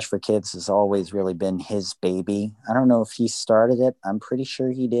Christmas Cash for Kids has always really been his baby. I don't know if he started it. I'm pretty sure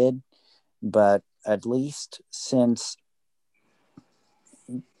he did. but at least since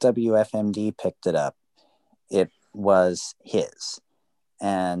WFMD picked it up, it was his.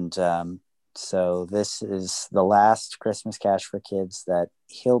 And so this is the last Christmas Cash for Kids that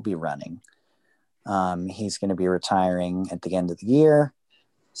he'll be running. He's going to be retiring at the end of the year.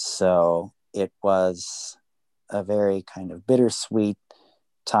 So it was a very kind of bittersweet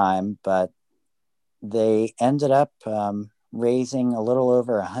time, but they ended up raising a little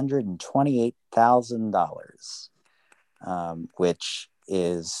over $128,000, which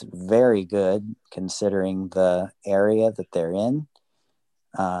is very good considering the area that they're in.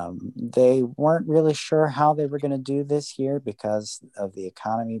 They weren't really sure how they were going to do this year because of the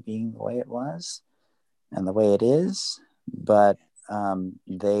economy being the way it was and the way it is, but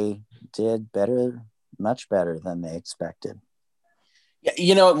they did better, much better than they expected. Yeah,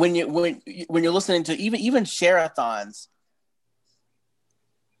 you know, when you're listening to even share-a-thons,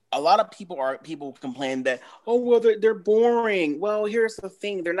 a lot of people complain that, oh well, they're boring. Well, here's the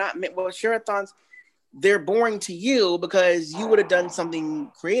thing: they're not. Well, share-a-thons, they're boring to you because you would have done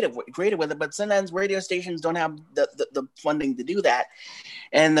something creative with it. But sometimes radio stations don't have the funding to do that.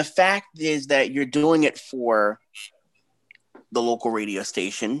 And the fact is that you're doing it for the local radio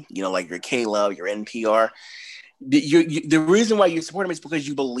station, you know, like your K-Love, your NPR. The reason why you support them is because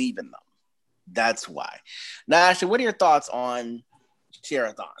you believe in them. That's why. Now, Ashley, what are your thoughts on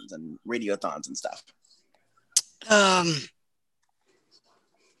share-a-thons and radiothons and stuff? I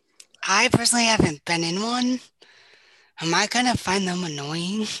personally haven't been in one. Am I gonna find them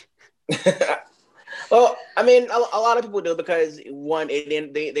annoying? Well, I mean, a lot of people do because one,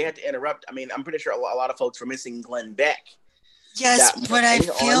 they had to interrupt. I mean, I'm pretty sure a lot of folks were missing Glenn Beck. Yes, but I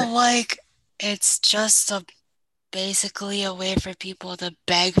feel like it's just basically a way for people to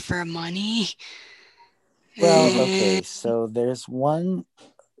beg for money. Well, okay, so there's one.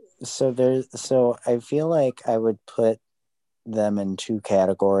 So I feel like I would put them in two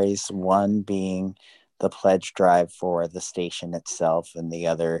categories. One being the pledge drive for the station itself, and the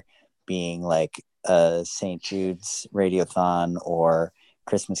other being like St. Jude's Radiothon or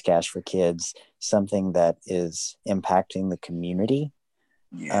Christmas Cash for Kids, something that is impacting the community.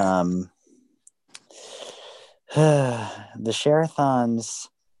 Yeah. The share-a-thons,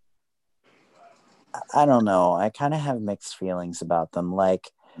 I don't know. I kind of have mixed feelings about them.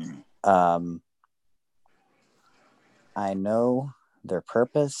 Like, I know their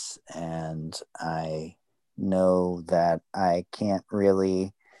purpose, and I know that I can't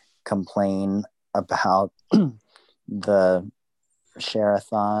really complain about the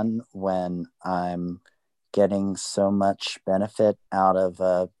share-a-thon when I'm getting so much benefit out of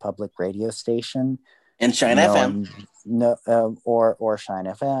a public radio station. And Shine FM. Or Shine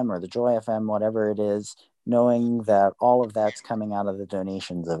FM or the Joy FM, whatever it is, knowing that all of that's coming out of the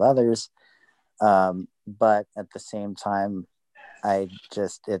donations of others. But at the same time,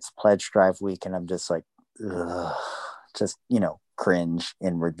 it's pledge drive week, and I'm just like, ugh, just, cringe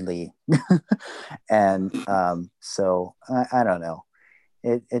inwardly. And so I don't know.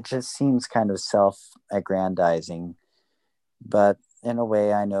 It just seems kind of self-aggrandizing, but in a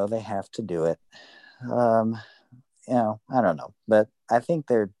way, I know they have to do it. I don't know, but I think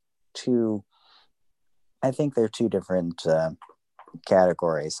they're two different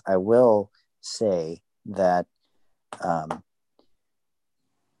categories. I will say that,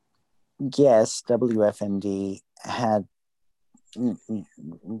 yes, WFMD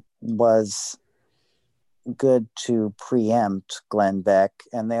was good to preempt Glenn Beck,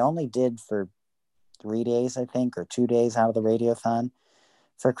 and they only did for 3 days, I think, or 2 days out of the Radiothon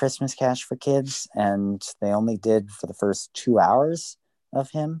for Christmas Cash for Kids, and they only did for the first 2 hours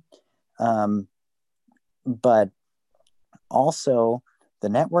of him. But also, the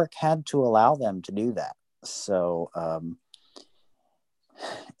network had to allow them to do that. So,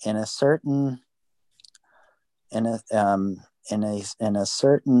 in a certain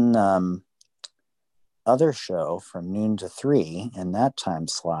other show from noon to 3 in that time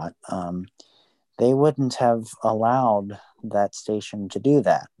slot, they wouldn't have allowed that station to do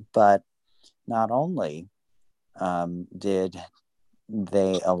that. But not only did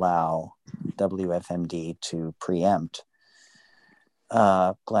they allow WFMD to preempt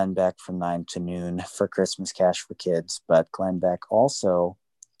Glenn Beck from 9 to noon for Christmas Cash for Kids, but Glenn Beck also,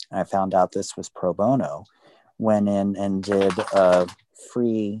 I found out this was pro bono, went in and did a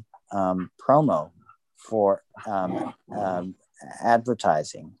free promo for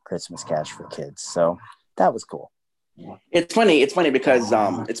advertising Christmas Cash for Kids. So that was cool. It's funny because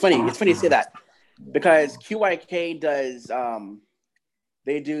it's funny to say that, because QYK does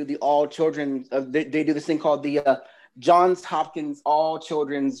they do the all children they do this thing called the Johns Hopkins All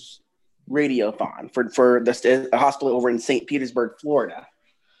Children's radiothon for a hospital over in St. Petersburg, Florida,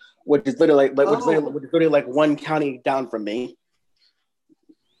 which is literally like one county down from me.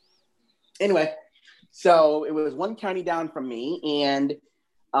 Anyway, so it was one county down from me, and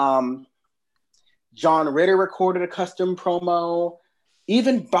John Ritter recorded a custom promo.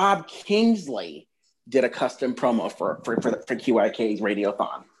 Even Bob Kingsley did a custom promo for QIK's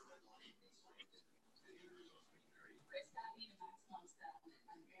radiothon.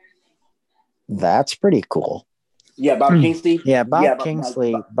 That's pretty cool. Yeah, Bob Kingsley. Yeah,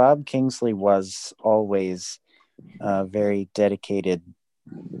 Bob Kingsley was always a very dedicated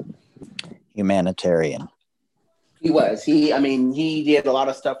humanitarian. He was. He did a lot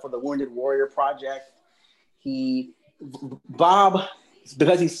of stuff for the Wounded Warrior Project. Bob,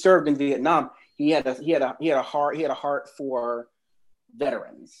 because he served in Vietnam, he had a heart for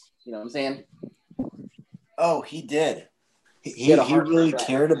veterans. You know what I'm saying? Oh, he did. He really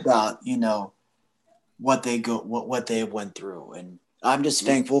cared about, what they went through, and I'm just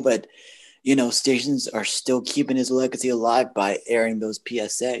thankful that stations are still keeping his legacy alive by airing those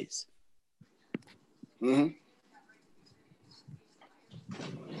PSAs. Mm-hmm.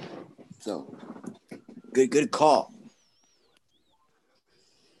 So good call.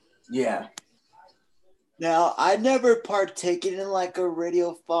 Yeah. Now, I never partaken in like a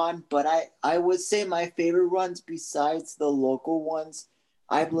radiothon, but I would say my favorite ones besides the local ones,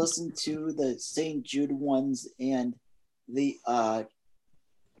 I've listened to the St. Jude ones and the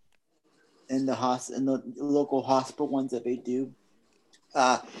local hospital ones that they do.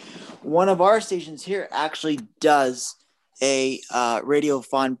 One of our stations here actually does a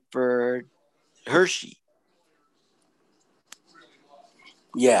radiothon for Hershey.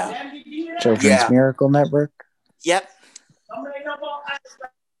 Yeah. Children's Miracle Network. Yep.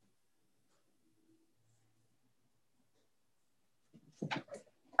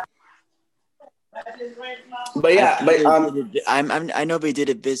 But I know they did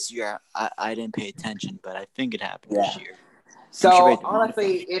it this year. I didn't pay attention, but I think it happened this year. So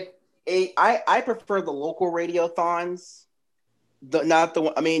honestly, I prefer the local radiothons. I'm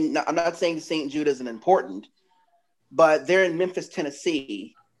not saying St. Jude isn't important, but they're in Memphis,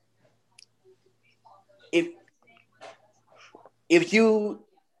 Tennessee. If you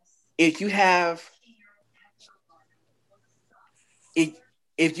have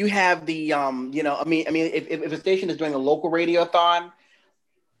the if a station is doing a local radiothon,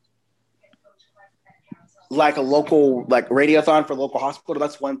 like a local radiothon for local hospital,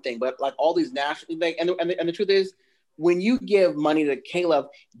 that's one thing. But like all these national things, and the truth is, when you give money to Caleb,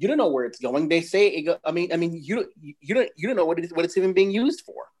 you don't know where it's going. They say it go, you don't know what it's even being used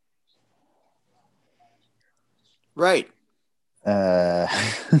for. Right.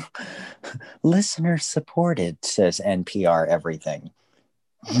 Listener supported, says NPR everything.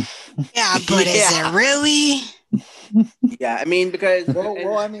 Yeah, but is it really? Yeah, because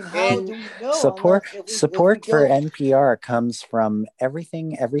how do we know? Support for NPR comes from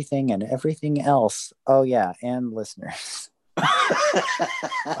everything and everything else. Oh yeah, and listeners.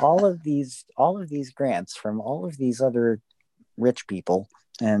 all of these grants from all of these other rich people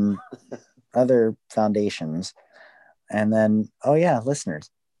and other foundations, and then listeners.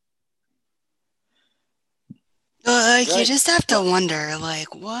 You just have to wonder,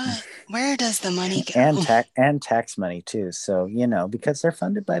 where does the money go? And tax money too. So because they're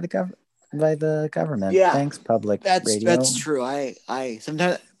funded by the government. Yeah, thanks, public radio. That's true. I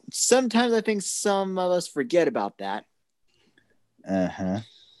sometimes I think some of us forget about that.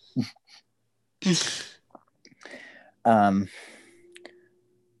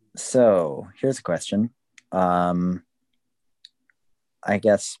 So here's a question. I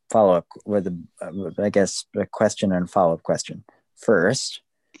guess follow-up with a question and follow-up question. First,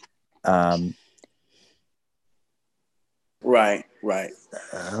 right.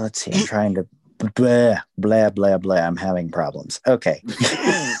 Let's see. I'm trying to blah blah blah. I'm having problems. Okay.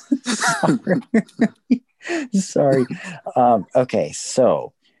 Sorry. Okay.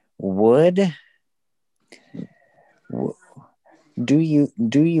 So, do you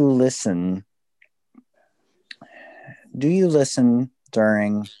listen? Do you listen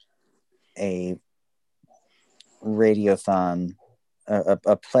during a radiothon,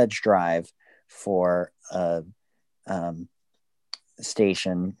 a pledge drive for a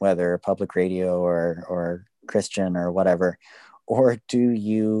station, whether public radio or Christian or whatever, or do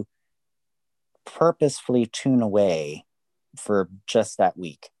you purposefully tune away for just that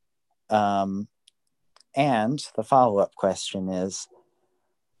week? And the follow-up question is,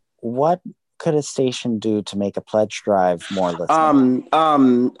 what could a station do to make a pledge drive more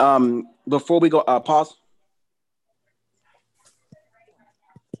listenable? Before we go, pause.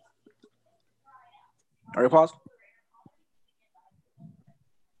 All right, pause.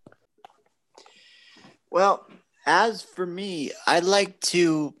 Well, as for me, I like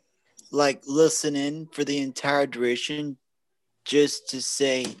to listen in for the entire duration just to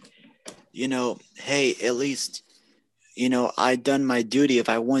say, hey, at least, I done my duty. If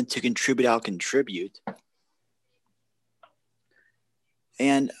I want to contribute, I'll contribute.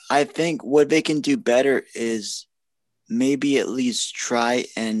 And I think what they can do better is maybe at least try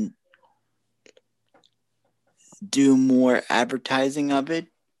and do more advertising of it,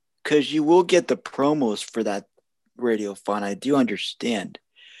 because you will get the promos for that radiothon. I do understand.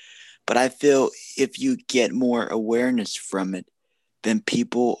 But I feel if you get more awareness from it, then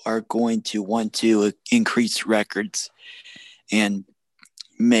people are going to want to increase records and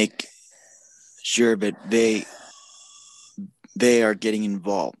make sure that they are getting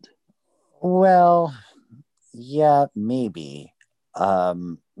involved. Well, yeah, maybe.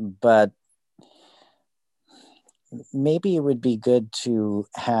 But maybe it would be good to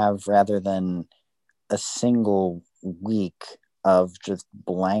have, rather than a single week of just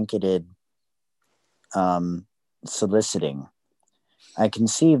blanketed soliciting. I can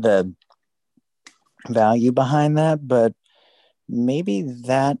see the value behind that, but maybe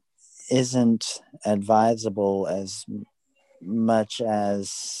that isn't advisable as much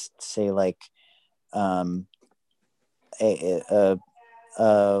as, say, like a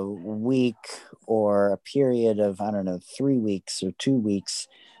week or a period of, I don't know, 3 weeks or 2 weeks,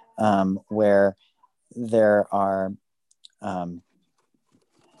 where there are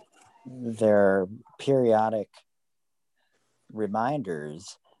periodic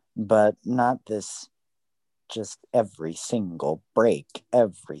reminders, but not this just every single break,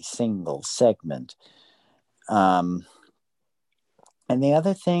 every single segment. And the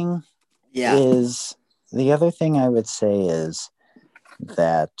other thing I would say is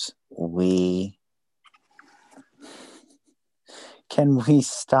that we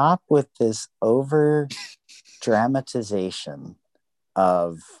stop with this over dramatization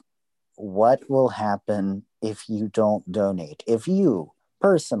of what will happen if you don't donate. If you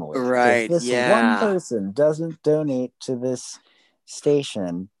personally, right, if this one person doesn't donate to this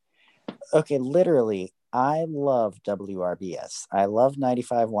station, okay, literally, I love WRBS. I love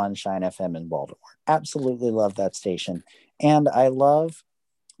 95.1 Shine FM in Baltimore. Absolutely love that station. And I love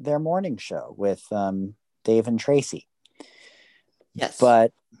their morning show with Dave and Tracy. Yes.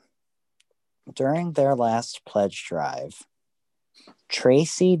 But during their last pledge drive,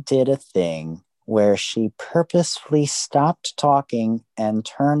 Tracy did a thing where she purposefully stopped talking and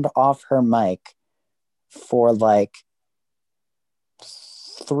turned off her mic for like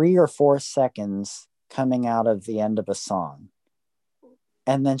 3 or 4 seconds coming out of the end of a song.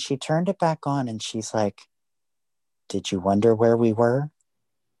 And then she turned it back on and she's like, "Did you wonder where we were?"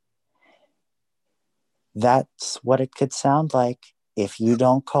 That's what it could sound like if you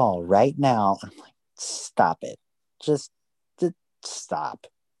don't call right now. I'm like, stop it. Just stop.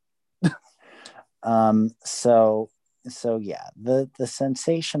 So yeah, the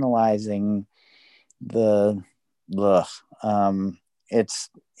sensationalizing,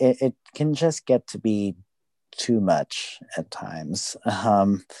 it can just get to be too much at times.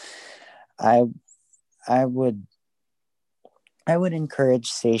 I would encourage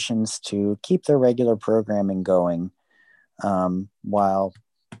stations to keep their regular programming going, while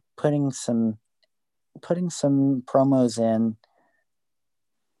putting some promos in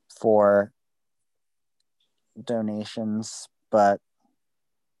for donations, but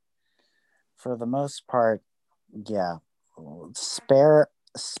for the most part, yeah, spare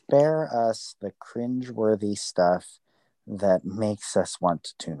us the cringeworthy stuff that makes us want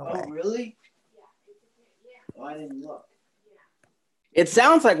to tune away. Oh, really? Oh, I didn't look. It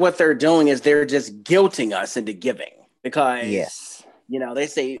sounds like what they're doing is they're just guilting us into giving, because yes, they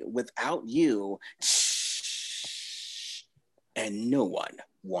say without you, and no one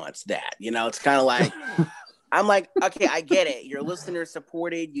wants that. It's kind of like, I'm like, okay, I get it. Your listeners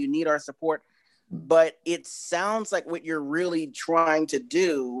supported, you need our support, but it sounds like what you're really trying to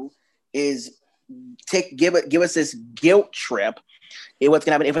do is give us this guilt trip. What's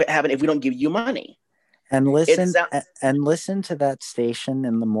gonna happen if we don't give you money? And listen to that station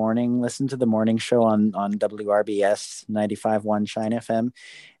in the morning. Listen to the morning show on WRBS 95.1 Shine FM.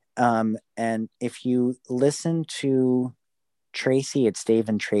 And if you listen to Tracy, it's Dave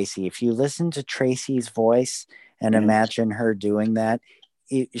and Tracy. If you listen to Tracy's voice and imagine her doing that,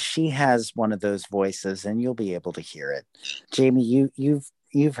 she has one of those voices, and you'll be able to hear it. Jamie,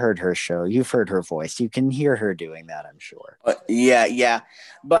 you've heard her show. You've heard her voice. You can hear her doing that, I'm sure. Yeah.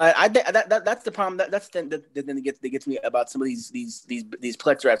 But I that's the problem. That's the thing that gets me about some of these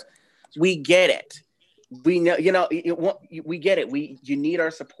pledge drives. We get it. we know, we get it. You need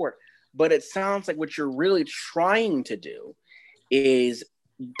our support, but it sounds like what you're really trying to do is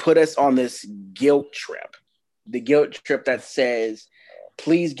put us on this guilt trip. The guilt trip that says,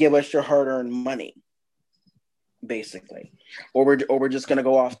 please give us your hard-earned money, basically, or we're just going to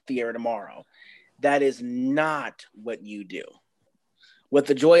go off the air tomorrow. That is not what you do. What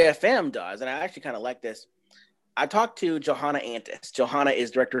the Joy FM does, and I actually kind of like this. I talked to Johanna Antis. Johanna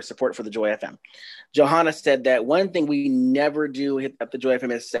is director of support for the Joy FM. Johanna said that one thing we never do at the Joy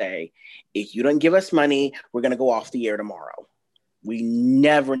FM is say, if you don't give us money, we're going to go off the air tomorrow. We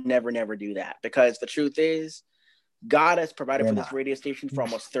never do that, because the truth is, God has provided for this radio station for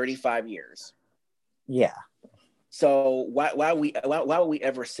almost 35 years. Yeah. So why would we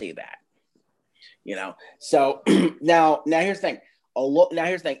ever say that? So now here's the thing. Now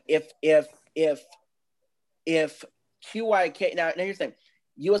here's the thing. If QYK now here's the thing.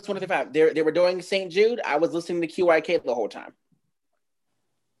 US 135, they were doing St. Jude. I was listening to QYK the whole time.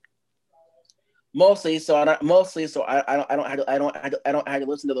 Mostly so I don't have to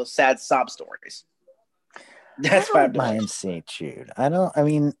listen to those sad sob stories. That's I don't mind St. Jude.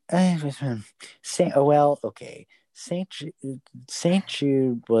 St.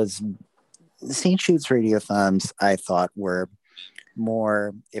 Jude's radiothons, I thought, were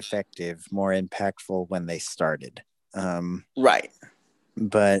more effective, more impactful when they started. Right.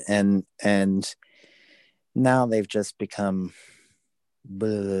 But and now they've just become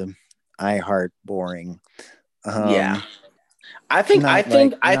iHeart boring. Yeah. I think what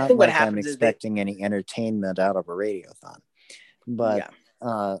happens I'm expecting any entertainment out of a radiothon. But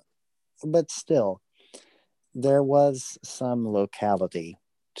but still, there was some locality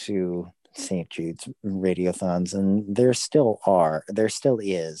to St. Jude's radiothons, and there still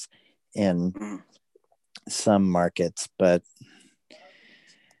is in some markets, but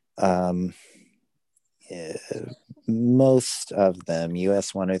most of them,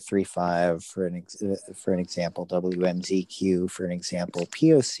 US 103.5 for an example, WMZQ for an example,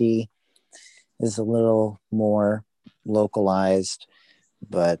 POC is a little more localized,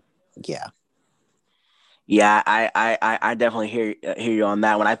 but yeah. Yeah, I definitely hear you on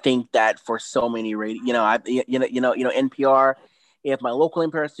that one. I think that for so many radio, NPR, if my local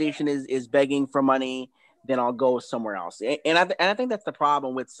NPR station is begging for money, then I'll go somewhere else. And I think that's the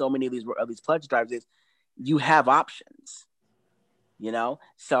problem with so many of these pledge drives is you have options.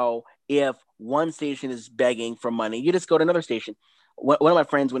 So if one station is begging for money, you just go to another station. One of my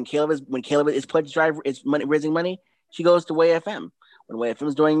friends, when Caleb is pledge drive is raising money, she goes to Way FM. When Way FM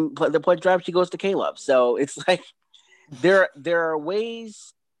is doing the pledge drive, she goes to Caleb. So it's like there are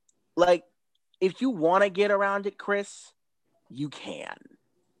ways, like, if you want to get around it, Chris, you can.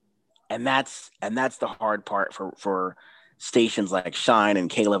 And that's the hard part for stations like Shine and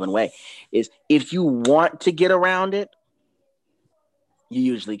Caleb and Way, is if you want to get around it, you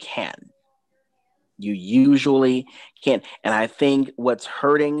usually can. And I think what's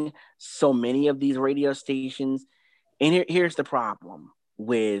hurting so many of these radio stations, and here's the problem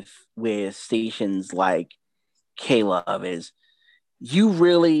with stations like Caleb, is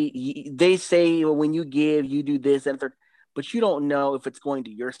they say, well, when you give, you do this and third, but you don't know if it's going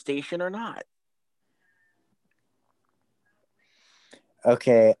to your station or not.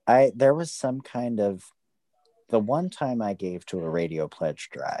 Okay, there was some kind of, the one time I gave to a radio pledge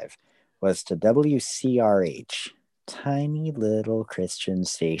drive was to WCRH, tiny little Christian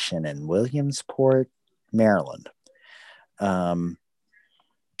station in Williamsport, Maryland.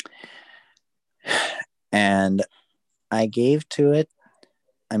 And I gave to it.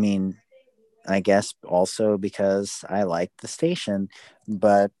 I mean, I guess also because I liked the station,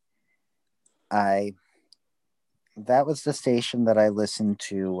 but that was the station that I listened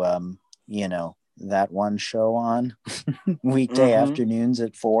to, that one show on weekday afternoons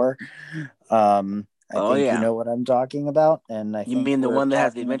at 4. I think you know what I'm talking about. And I think you mean the one that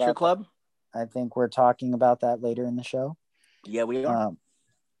has the Adventure Club? I think we're talking about that later in the show. Yeah, we are.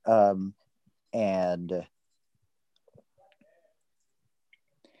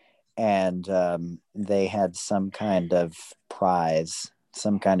 And they had some kind of prize,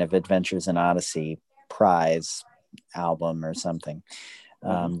 some kind of Adventures in Odyssey prize album or something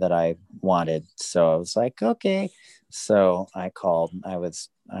that I wanted. So I was like, okay. So I called. I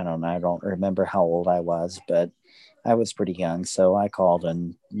don't remember how old I was, but I was pretty young. So I called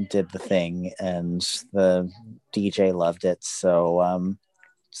and did the thing, and the DJ loved it. So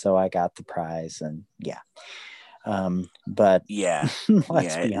I got the prize, and yeah. But yeah,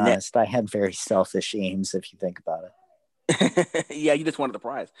 let's be honest, I had very selfish aims if you think about it. Yeah, you just wanted the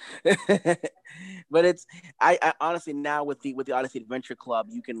prize. But it's I honestly now with the Odyssey Adventure Club,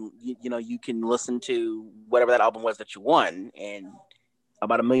 you can listen to whatever that album was that you won, and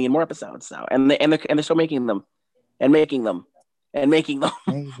about 1 million more episodes now, and they're still making them, and making them, and making them,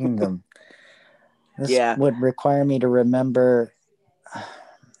 making them. This Yeah. would require me to remember.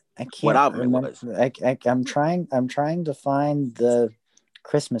 I What can't album it remember. was. I'm trying to find the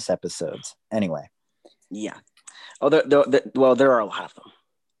Christmas episodes. Anyway, Yeah. Oh, there are a lot of them.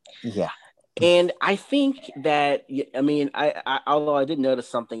 yeah. And I think that, I mean, I although I did notice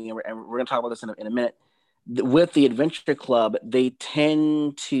something, and we're going to talk about this in a minute. With the Adventure Club, they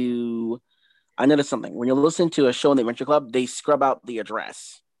tend to. I noticed something when you're listening to a show in the Adventure Club, they scrub out the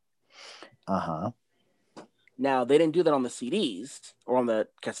address. Now they didn't do that on the CDs or on the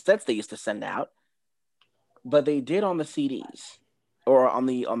cassettes they used to send out, but they did on the CDs or on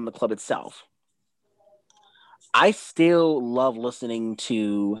the club itself. I still love listening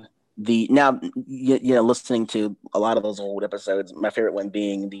to listening to a lot of those old episodes. My favorite one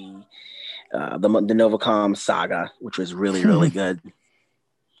being the Novacom saga, which was really, really good.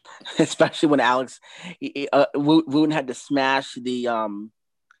 Especially when Alex Wooten had to smash the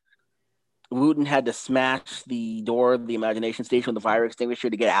door of the imagination station with the fire extinguisher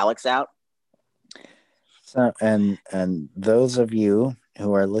to get Alex out. So and those of you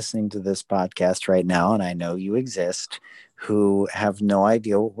who are listening to this podcast right now, and I know you exist, who have no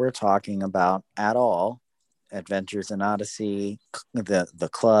idea what we're talking about at all, Adventures in Odyssey, the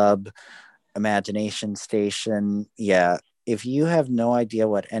club, Imagination Station, yeah. If you have no idea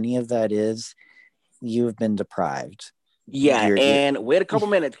what any of that is, you've been deprived. Yeah, and wait a couple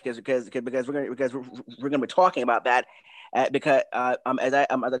minutes because we're gonna be talking about that. As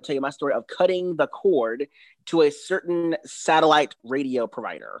I tell you my story of cutting the cord to a certain satellite radio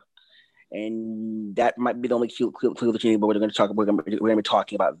provider, and that might be the only clue that you need. But we're going to be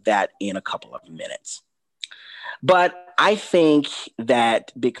talking about that in a couple of minutes. But I think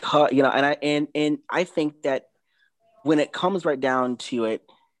that because and I think that when it comes right down to it,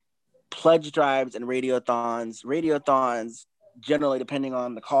 pledge drives and radiothons generally, depending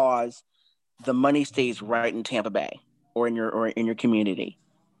on the cause, the money stays right in Tampa Bay or in your community.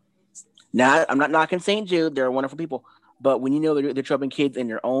 Now, I'm not knocking St. Jude; they're wonderful people, but when you know they're helping kids in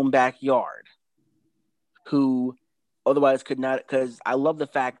your own backyard who otherwise could not, because I love the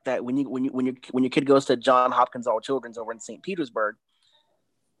fact that when your kid goes to John Hopkins All Children's over in St. Petersburg,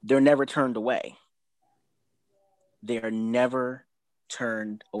 they're never turned away. They are never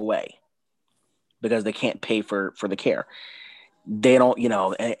turned away because they can't pay for the care. They don't,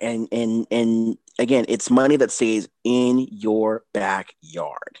 and again, it's money that stays in your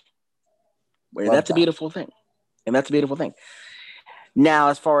backyard. That's a beautiful thing. And that's a beautiful thing. Now,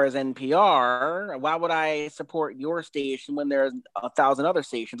 as far as NPR, why would I support your station when there's 1,000 other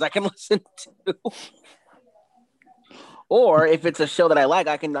stations I can listen to? Or if it's a show that I like,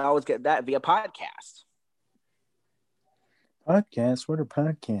 I can always get that via podcast. Podcasts? What are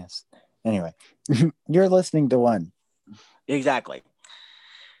podcasts? Anyway, you're listening to one. Exactly.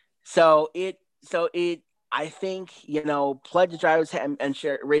 So I think, pledge drives and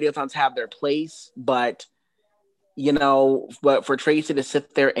share radiothons have their place, but for Tracy to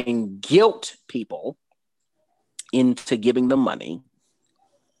sit there and guilt people into giving them money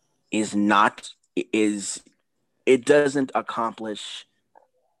it doesn't accomplish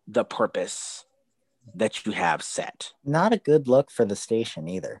the purpose that you have set. Not a good look for the station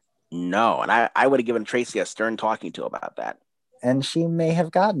either. No, and I would have given Tracy a stern talking to about that. And she may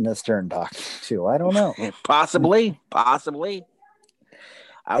have gotten a stern talking to. I don't know. Possibly. I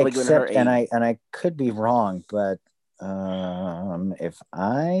would have given her and I could be wrong, but if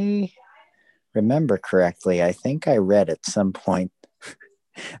I remember correctly, I think I read at some point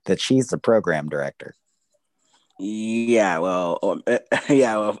that she's the program director. Yeah, well, Well,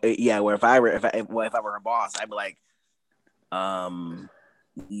 if I were her boss, I'd be like, don't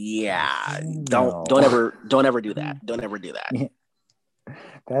ever do that. Don't ever do that. Yeah.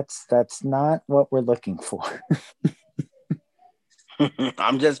 That's not what we're looking for.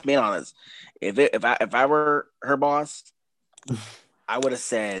 I'm just being honest. If I were her boss, I would have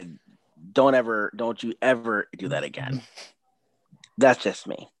said, don't you ever do that again. That's just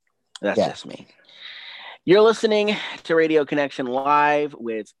me. Just me. You're listening to Radio Connection Live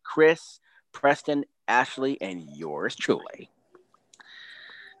with Chris, Preston, Ashley, and yours truly.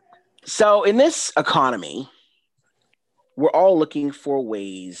 So in this economy, we're all looking for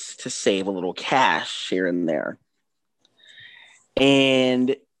ways to save a little cash here and there.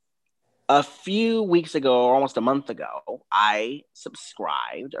 And a few weeks ago, almost a month ago, I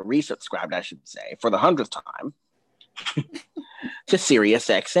resubscribed, I should say, for the 100th time to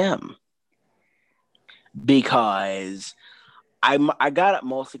SiriusXM. because I got it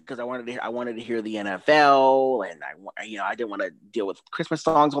mostly because I wanted to hear the NFL, and I didn't want to deal with Christmas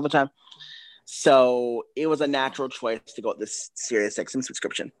songs all the time. So it was a natural choice to go with this SiriusXM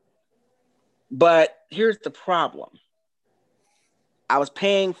subscription. But here's the problem. I was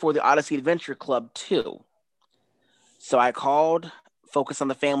paying for the Odyssey Adventure Club too. So I called Focus on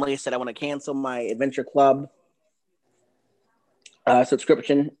the Family, said I want to cancel my Adventure Club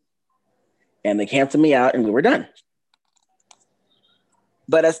subscription, and they canceled me out, and we were done.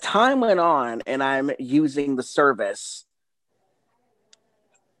 But as time went on and I'm using the service,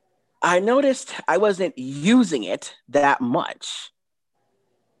 I noticed I wasn't using it that much.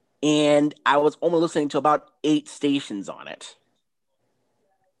 And I was only listening to about 8 stations on it.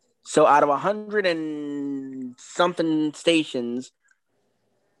 So out of 100 and something stations,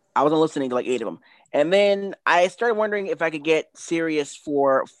 I wasn't listening to like 8 of them. And then I started wondering if I could get Sirius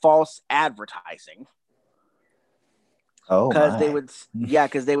for false advertising. Oh, because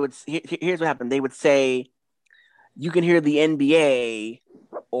they would, here's what happened. They would say, you can hear the NBA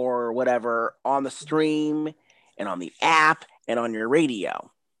or whatever on the stream and on the app and on your radio.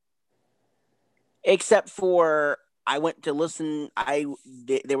 Except for I went to listen. I want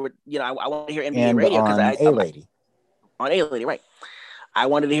to hear NBA and radio on A-Lady. On A-Lady, right. I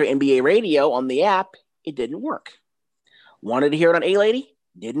wanted to hear NBA radio on the app. It didn't work. Wanted to hear it on A-Lady.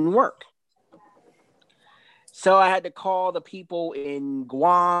 Didn't work. So I had to call the people in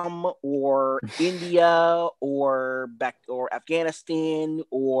Guam or India or Afghanistan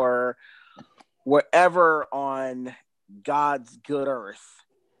or wherever on God's good earth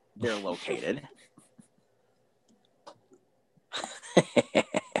they're located.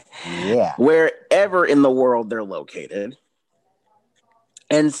 Yeah. Wherever in the world they're located.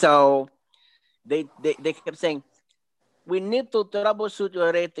 And so they kept saying, we need to troubleshoot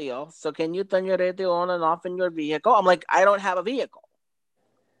your radio. So can you turn your radio on and off in your vehicle? I'm like, I don't have a vehicle.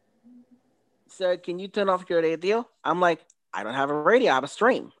 So can you turn off your radio? I'm like, I don't have a radio. I have a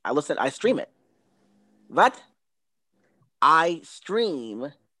stream. I stream it. What? I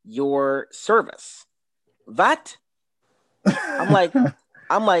stream your service. What? I'm like,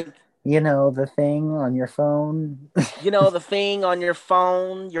 you know, the thing on your phone. The thing on your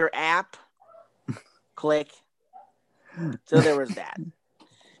phone, your app. Click. So there was that.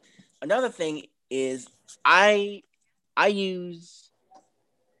 Another thing is I use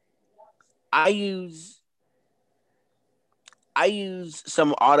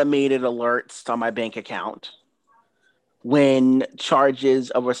some automated alerts on my bank account when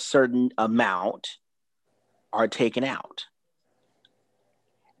charges of a certain amount are taken out.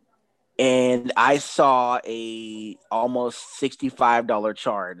 And I saw a almost $65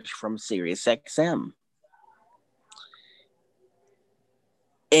 charge from SiriusXM.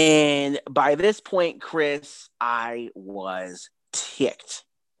 And by this point, Chris, I was ticked.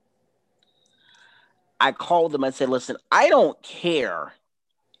 I called them and said, listen, I don't care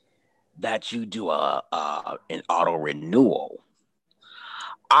that you do an auto renewal.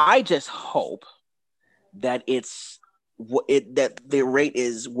 I just hope that that the rate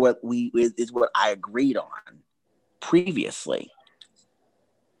is what I agreed on previously.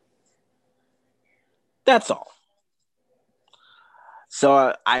 That's all.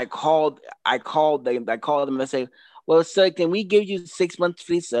 So I called them and say, well, sir, can we give you 6 months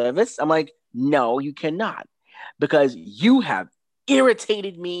free service? I'm like, no, you cannot, because you have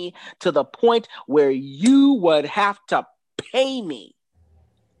irritated me to the point where you would have to pay me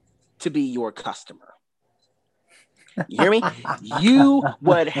to be your customer. You hear me? You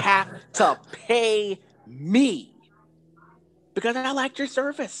would have to pay me because I liked your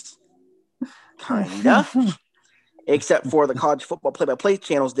service. Kinda. Except for the college football play-by-play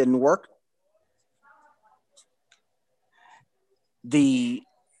channels didn't work. The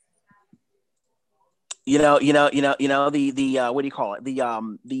what do you call it?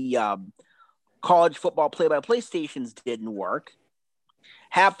 The college football play-by-play stations didn't work.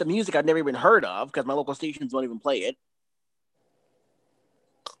 Half the music I'd never even heard of because my local stations don't even play it.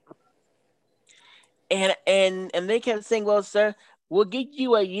 And they kept saying, well, sir, we'll get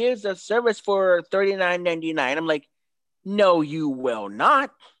you a year's of service for $39.99. I'm like, no, you will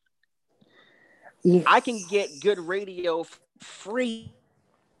not. Yes. I can get good radio free.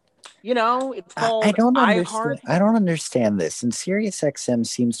 It's called iHeart. I don't understand this. And SiriusXM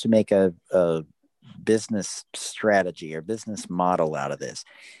seems to make a business strategy or business model out of this.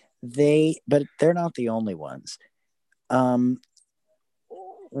 But they're not the only ones.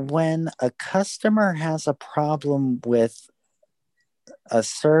 When a customer has a problem with a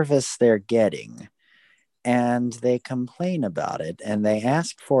service they're getting and they complain about it and they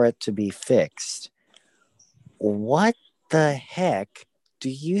ask for it to be fixed, what the heck do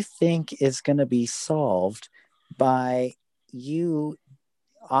you think is going to be solved by you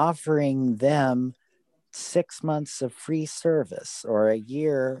offering them 6 months of free service or a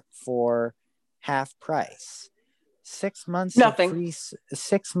year for half price? 6 months Nothing.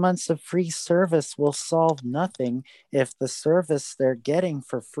 6 months of free service will solve nothing if the service they're getting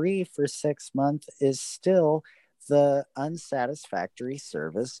for free for 6 months is still the unsatisfactory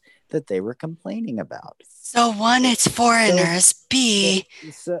service that they were complaining about. So one, it's foreigners. B,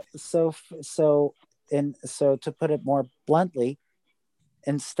 So to put it more bluntly,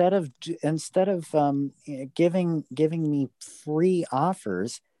 instead of giving me free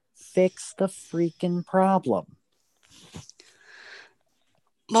offers, fix the freaking problem.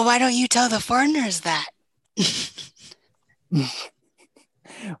 well, why don't you tell the foreigners that?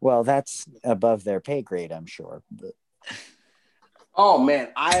 Well, that's above their pay grade, I'm sure. But... Oh man,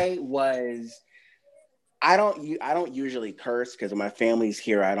 I don't usually curse because when my family's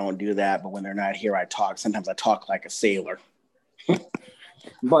here, I don't do that. But when they're not here, I talk. Sometimes I talk like a sailor.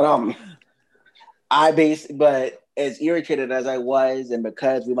 But but as irritated as I was, and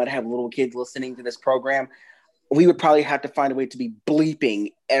because we might have little kids listening to this program, we would probably have to find a way to be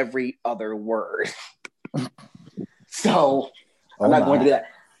bleeping every other word. So I'm not going to do that.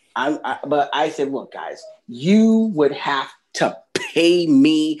 But I said, look, guys, you would have to pay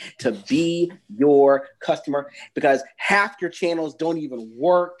me to be your customer because half your channels don't even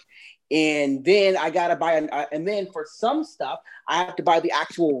work. And then I got to buy and then for some stuff, I have to buy the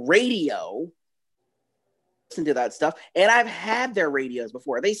actual radio, listen to that stuff. And I've had their radios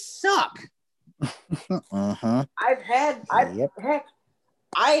before. They suck. Uh-huh.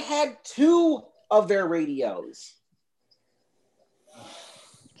 I had 2 of their radios.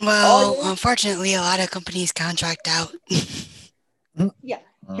 Well, unfortunately, a lot of companies contract out. Yeah.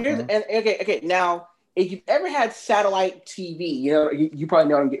 Okay. Now, if you've ever had satellite TV, you probably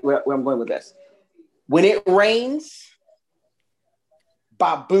know where I'm going with this. When it rains,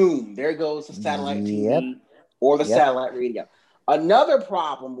 boom, there goes the satellite TV or the satellite radio. Another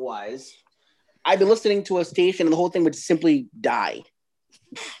problem was I'd be listening to a station and the whole thing would simply die.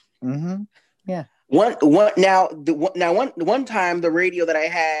 Mm-hmm. Yeah. One time the radio that I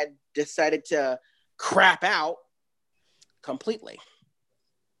had decided to crap out completely.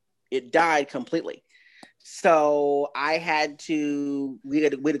 It died completely. So I had to we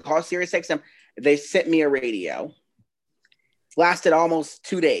had to call SiriusXM. They sent me a radio. Lasted almost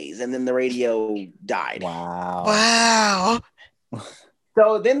 2 days, and then the radio died. Wow.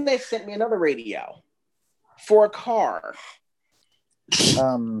 So then they sent me another radio for a car.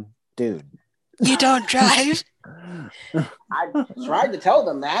 Dude. You don't drive? I tried to tell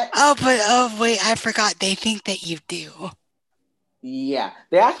them that. Oh, wait, I forgot. They think that you do. Yeah.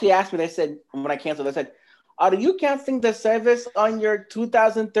 They actually asked me, they said, when I canceled, they said, are you canceling the service on your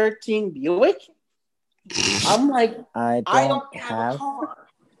 2013 Buick? I'm like, I don't have a car.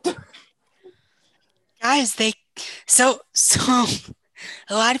 Guys, so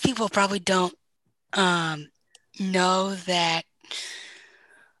a lot of people probably don't know that.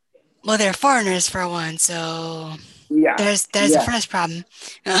 Well, they're foreigners for one, so yeah, there's the first problem.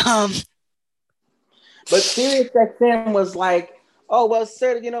 But SiriusXM was like, oh well,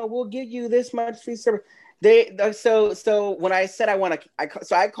 sir, we'll give you this much free service. So when I said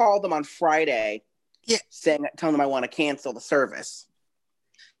I called them on Friday, telling them I want to cancel the service,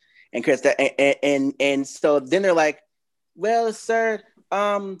 and so then they're like, well, sir,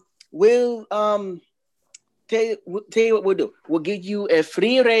 we'll tell you what we'll do. We'll give you a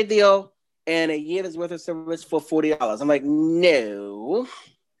free radio and a year's worth of service for $40. I'm like, no.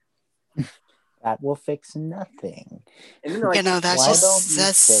 That will fix nothing. And like,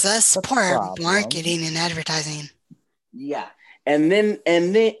 that's poor marketing and advertising. Yeah. And then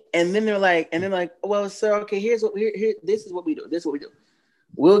they're like, well, sir, okay, this is what we do. This is what we do.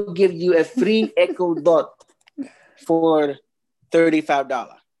 We'll give you a free Echo Dot for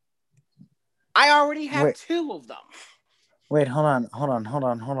 $35. I already have 2 of them. Wait, hold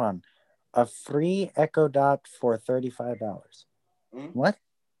on. A free Echo Dot for $35. Mm-hmm. What?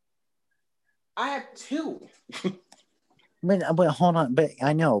 I have 2. But hold on. But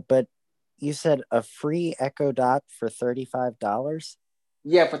I know. But you said a free Echo Dot for $35.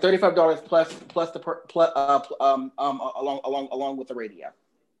 Yeah, for $35 plus along with the radio.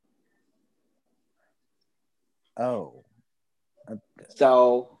 Oh.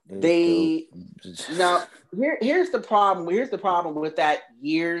 So now here's the problem. Here's the problem with that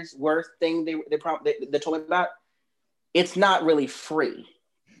year's worth thing they told me about. It's not really free.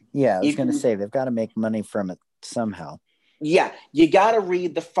 Yeah, I was going to say they've got to make money from it somehow. Yeah, you got to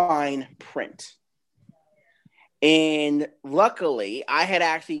read the fine print. And luckily, I had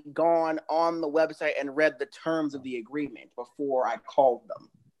actually gone on the website and read the terms of the agreement before I called them.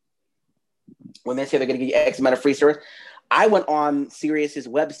 When they say they're going to give you X amount of free service, I went on Sirius's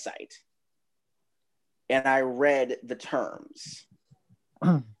website and I read the terms.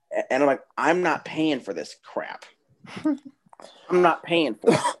 And I'm like, I'm not paying for this crap. I'm not paying for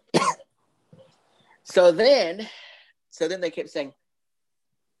it. So then they kept saying,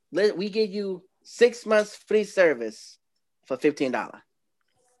 we give you 6 months free service for $15.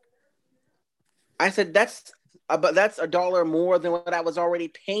 I said, that's $1 more than what I was already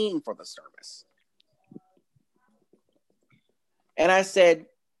paying for the service. And I said,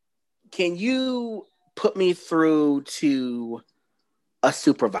 can you put me through to a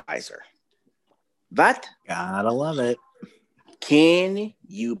supervisor? What? Gotta love it. Can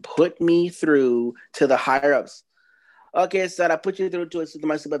you put me through to the higher ups? Okay, sir, I put you through to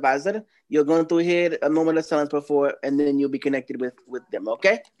my supervisor. You're going to hear a moment of silence before, and then you'll be connected with them.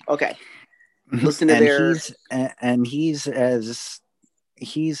 Okay. Listen to he's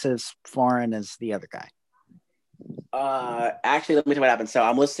as foreign as the other guy. Actually, let me tell you what happened. So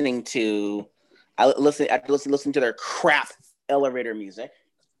I'm listening to listen to their crap elevator music.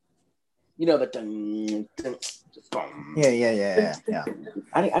 You know the dun, dun, dun. Yeah.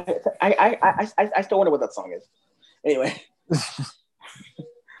 I still wonder what that song is. Anyway,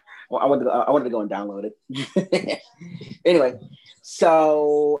 well, I wanted to go and download it. Anyway,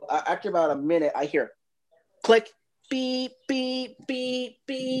 so after about a minute, I hear click, beep, beep, beep,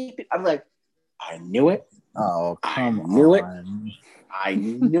 beep. I'm like, I knew it. Oh, come on. I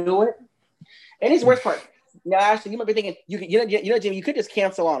knew it. And here's the worst part. Now, actually, you might be thinking, Jimmy, you could just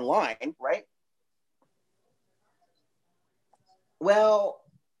cancel online, right? Well,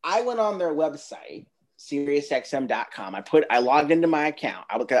 I went on their website, SiriusXM.com. I logged into my account.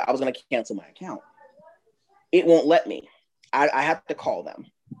 I was going to cancel my account. It won't let me. I have to call them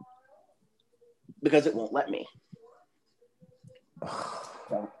because it won't let me.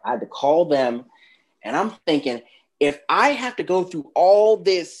 So I had to call them, and I'm thinking, if I have to go through all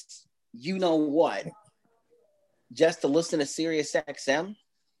this, you know what, just to listen to SiriusXM,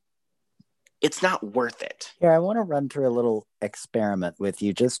 it's not worth it. Here, I want to run through a little experiment with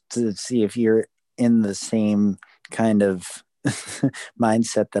you just to see if you're in the same kind of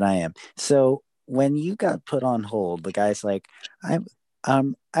mindset that I am. So when you got put on hold, the guy's like,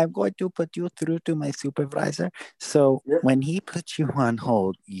 I'm going to put you through to my supervisor. So when he puts you on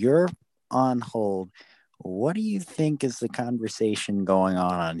hold, you're on hold. What do you think is the conversation going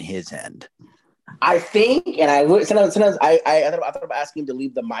on his end? I think, and I would sometimes I thought about asking him to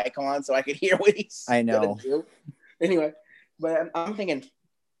leave the mic on so I could hear what he's I know. do. Anyway, but I'm thinking,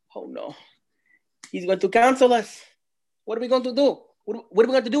 oh no, he's going to cancel us. What are we going to do? What are we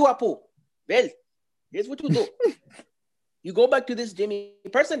going to do, Apu? Well, here's what you do. You go back to this Jimmy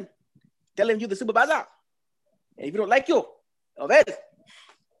person, tell him you're the supervisor. And if you don't like you, oh well.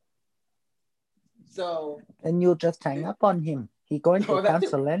 So and you'll just hang up on him. He's going to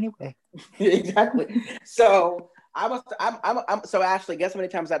cancel anyway. Exactly. So so Ashley, guess how many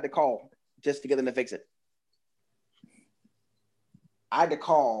times I had to call just to get them to fix it? I had to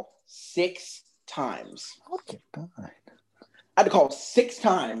call 6 times. Okay, God. I had to call 6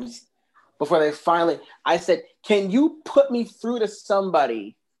 times before they finally. I said, "Can you put me through to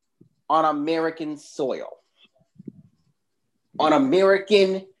somebody on American soil? On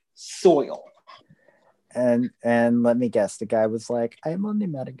American soil." And let me guess, the guy was like, I'm on the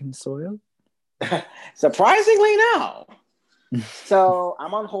American soil. Surprisingly, no. So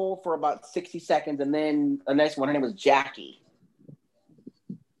I'm on hold for about 60 seconds, and then the next one, her name was Jackie.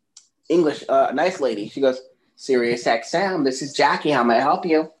 English, nice lady. She goes, SiriusXM, this is Jackie. How may I help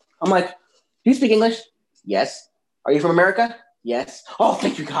you? I'm like, do you speak English? Yes. Are you from America? Yes. Oh,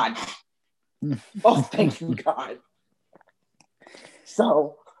 thank you, God. Oh, thank you, God.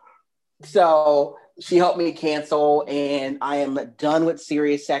 So she helped me cancel, and I am done with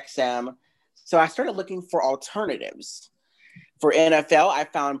SiriusXM. So I started looking for alternatives. For NFL, I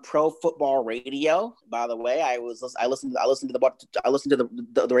found Pro Football Radio. By the way, I listened to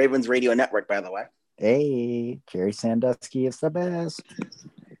the Ravens radio network. By the way, hey, Jerry Sandusky is the best.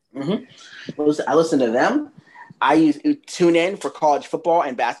 Mm-hmm. I listen to them. I use TuneIn for college football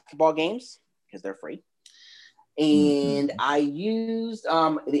and basketball games because they're free. And I used the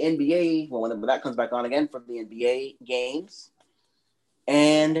NBA, well, when that comes back on again, for the NBA games.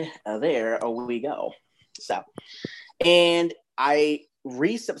 And there we go. So, and I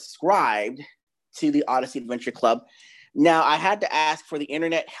resubscribed to the Odyssey Adventure Club. Now, I had to ask for the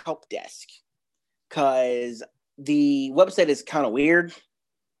Internet Help Desk because the website is kind of weird.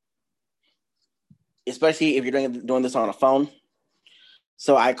 especially if you're doing this on a phone.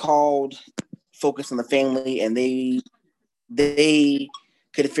 So I called Focus on the Family, and they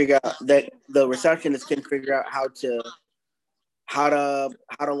could figure out that the receptionist couldn't figure out how to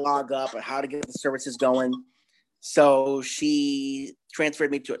log up and how to get the services going. So she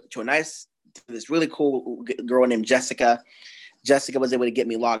transferred me to this really cool girl named Jessica. Jessica was able to get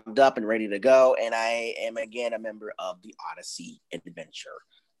me logged up and ready to go, and I am again a member of the Odyssey Adventure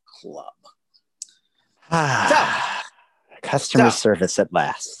Club. Customer service at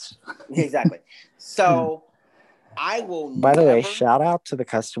last. Exactly. So I will. By the way, shout out to the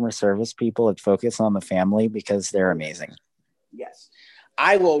customer service people at Focus on the Family because they're amazing. Yes,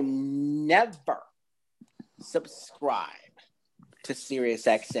 I will never subscribe to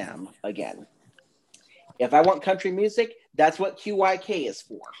SiriusXM again. If I want country music, that's what QYK is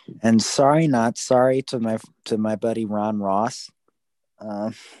for. And not sorry to my buddy Ron Ross.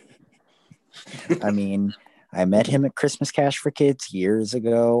 I mean, I met him at Christmas Cash for Kids years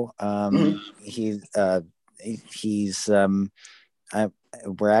ago.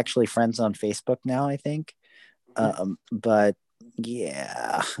 We're actually friends on Facebook now, I think. But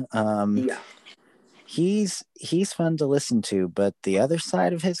yeah. He's fun to listen to, but the other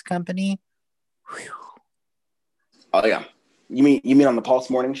side of his company, whew. Oh yeah, you mean on the Pulse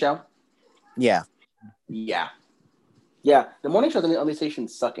Morning Show? Yeah. The morning shows on these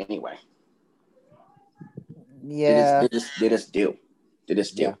stations suck anyway. Yeah, they just do.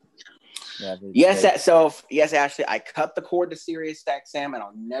 Yeah, yes, Ashley, I cut the cord to SiriusXM, and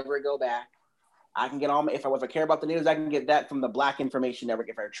I'll never go back. I can get all if I care about the news, I can get that from the Black Information Network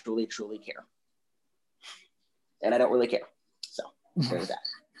if I truly care. And I don't really care. So there's that.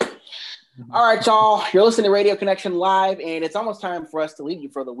 All right, y'all. You're listening to Radio Connection Live, and it's almost time for us to leave you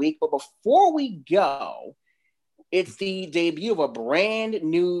for the week. But before we go, it's the debut of a brand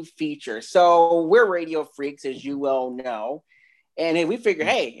new feature. So we're radio freaks, as you well know. And we figure,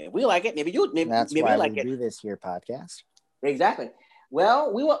 hey, if we like it, maybe that's maybe why like we it. Do this here podcast. Exactly.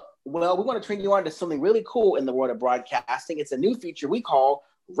 Well, we want to turn you on to something really cool in the world of broadcasting. It's a new feature we call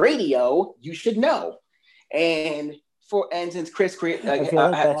Radio You Should Know. And since Chris created, I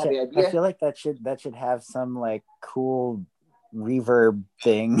feel like that should have some like cool reverb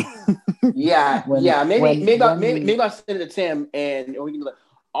thing. Maybe I'll send it to Tim, and we can do like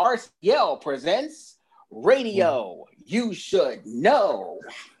RCL presents Radio You Should Know.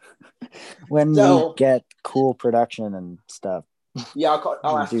 When we get cool production and stuff. Yeah,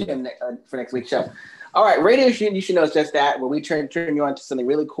 I'll ask Tim for next week's show. All right, Radio You Should Know is just that, where we turn you on to something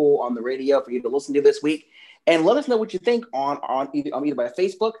really cool on the radio for you to listen to this week. And let us know what you think on either by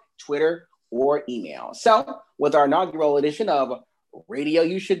Facebook, Twitter, or email. So, with our inaugural edition of Radio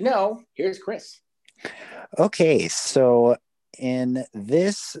You Should Know, here's Chris. Okay, so in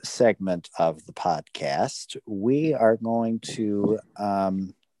this segment of the podcast, we are going to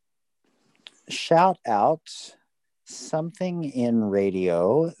shout out something in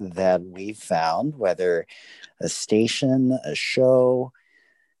radio that we found, whether a station, a show,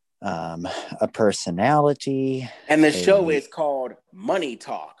 a personality. And the show is called Money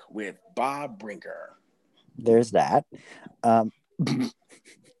Talk with Bob Brinker. There's that. I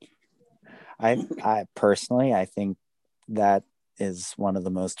personally, I think that is one of the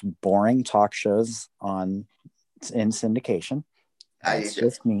most boring talk shows in syndication. That's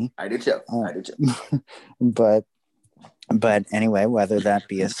just me. I do too. But anyway, whether that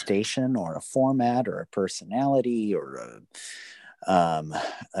be a station or a format or a personality or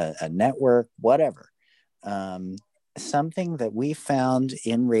a network, whatever, something that we found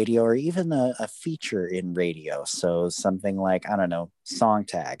in radio, or even a feature in radio. So something like, I don't know, song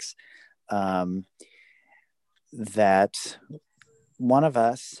tags, that one of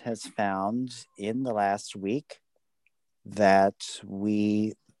us has found in the last week that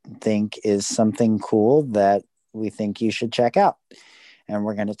we think is something cool that we think you should check out. And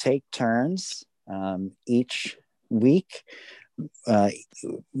we're going to take turns each week. A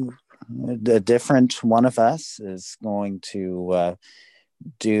different one of us is going to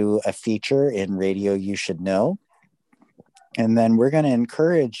do a feature in Radio You Should Know. And then we're going to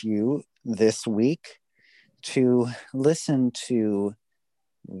encourage you this week to listen to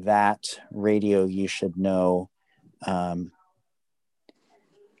that Radio You Should Know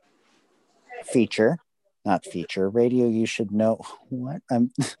Radio You Should Know. What?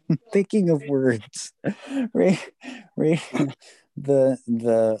 I'm thinking of words. The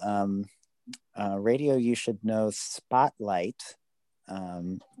Radio You Should Know spotlight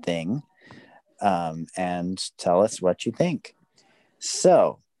thing, and tell us what you think.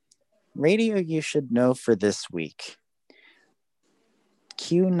 So, Radio You Should Know for this week.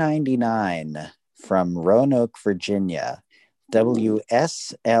 Q99 from Roanoke, Virginia.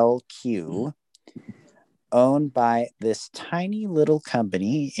 WSLQ, owned by this tiny little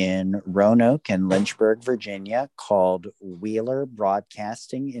company in Roanoke and Lynchburg, Virginia, called Wheeler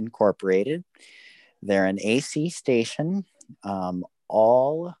Broadcasting Incorporated. They're an AC station,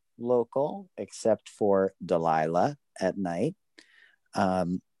 all local except for Delilah at night.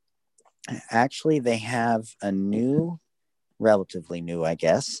 Actually, they have a new, relatively new, I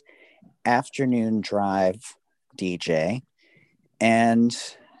guess, afternoon drive DJ. And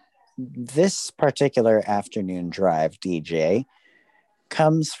this particular afternoon drive DJ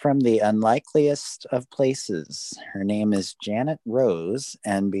comes from the unlikeliest of places. Her name is Janet Rose,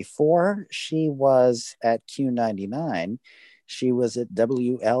 and before she was at Q99, she was at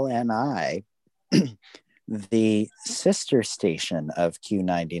WLNI, the sister station of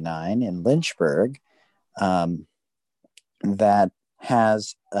Q99 in Lynchburg, that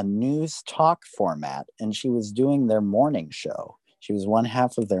has a news talk format, and she was doing their morning show. She was one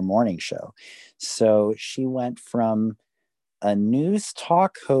half of their morning show. So she went from a news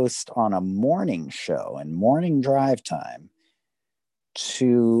talk host on a morning show and morning drive time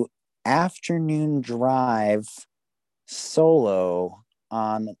to afternoon drive solo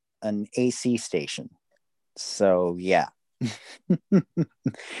on an AC station. So yeah,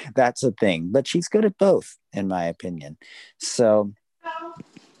 that's a thing. But she's good at both, in my opinion. So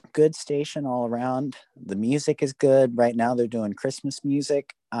good station all around. The music is good. Right now they're doing Christmas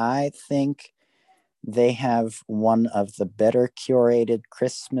music. I think they have one of the better curated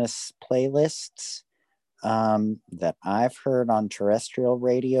Christmas playlists that I've heard on terrestrial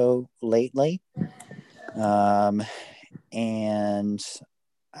radio lately. And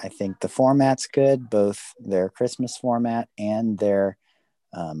I think the format's good, both their Christmas format and their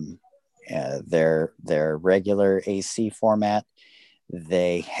regular AC format.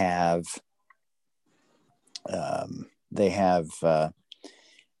 They have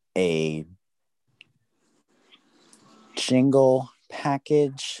a jingle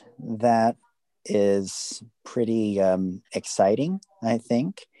package that is pretty exciting, I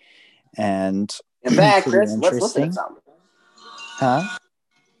think, and in fact, Chris, let's listen to something. Huh?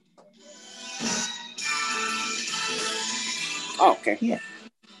 Oh, okay. Yeah.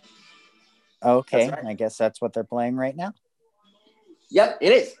 Okay, right. I guess that's what they're playing right now. Yep,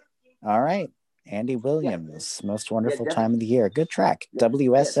 it is. All right. Andy Williams, Most Wonderful Time of the Year. Good track.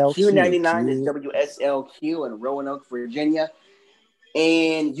 WSLQ. Q99 is WSLQ in Roanoke, Virginia.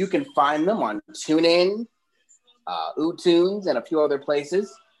 And you can find them on TuneIn, uTunes, and a few other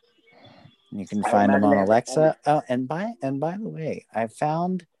places. You can find them on Alexa. Oh, and by the way, I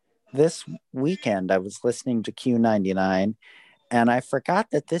found this weekend I was listening to Q99, and I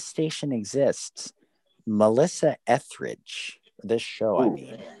forgot that this station exists. Melissa Etheridge. This show, I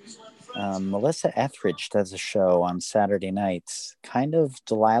mean. Melissa Etheridge does a show on Saturday nights, kind of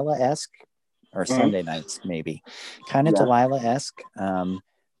Delilah-esque, or Sunday nights maybe, kind of Delilah-esque,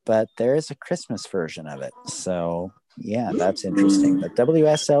 but there is a Christmas version of it. So yeah, that's interesting. But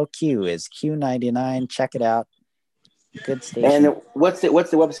WSLQ is Q99. Check it out. Good station. And what's the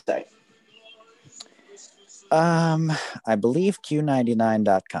website? I believe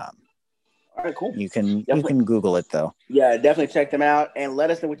Q99.com. All right, cool. You can Google it though. Yeah, definitely check them out and let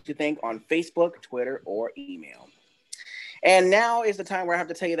us know what you think on Facebook, Twitter, or email. And now is the time where I have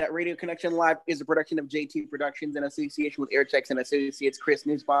to tell you that Radio Connection Live is a production of JT Productions in association with Airchecks and Associates, Chris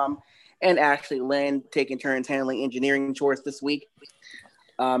Newsbaum and Ashley Lynn, taking turns handling engineering chores this week.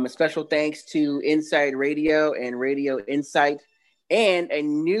 A special thanks to Inside Radio and Radio Insight and a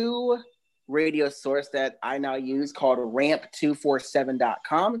new radio source that I now use called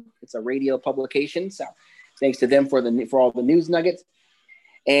ramp247.com. It's a radio publication. So thanks to them for all the news nuggets.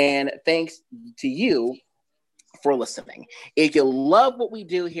 And thanks to you for listening. If you love what we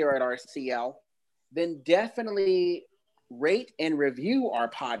do here at RCL, then definitely rate and review our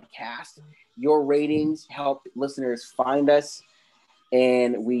podcast. Your ratings help listeners find us.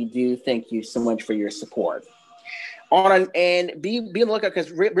 And we do thank you so much for your support. And be on the lookout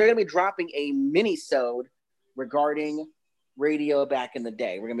because we're going to be dropping a mini-sode regarding radio back in the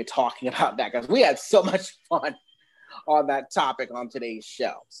day. We're going to be talking about that because we had so much fun on that topic on today's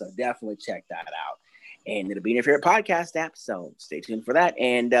show. So definitely check that out. And it'll be in your favorite podcast app. So stay tuned for that.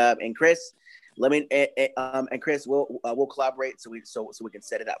 And Chris, Chris, we'll collaborate so we can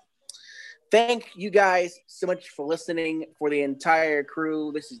set it up. Thank you guys so much for listening. For the entire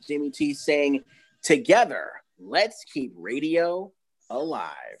crew, this is Jimmy T saying, together, let's keep radio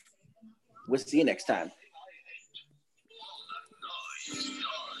alive. We'll see you next time.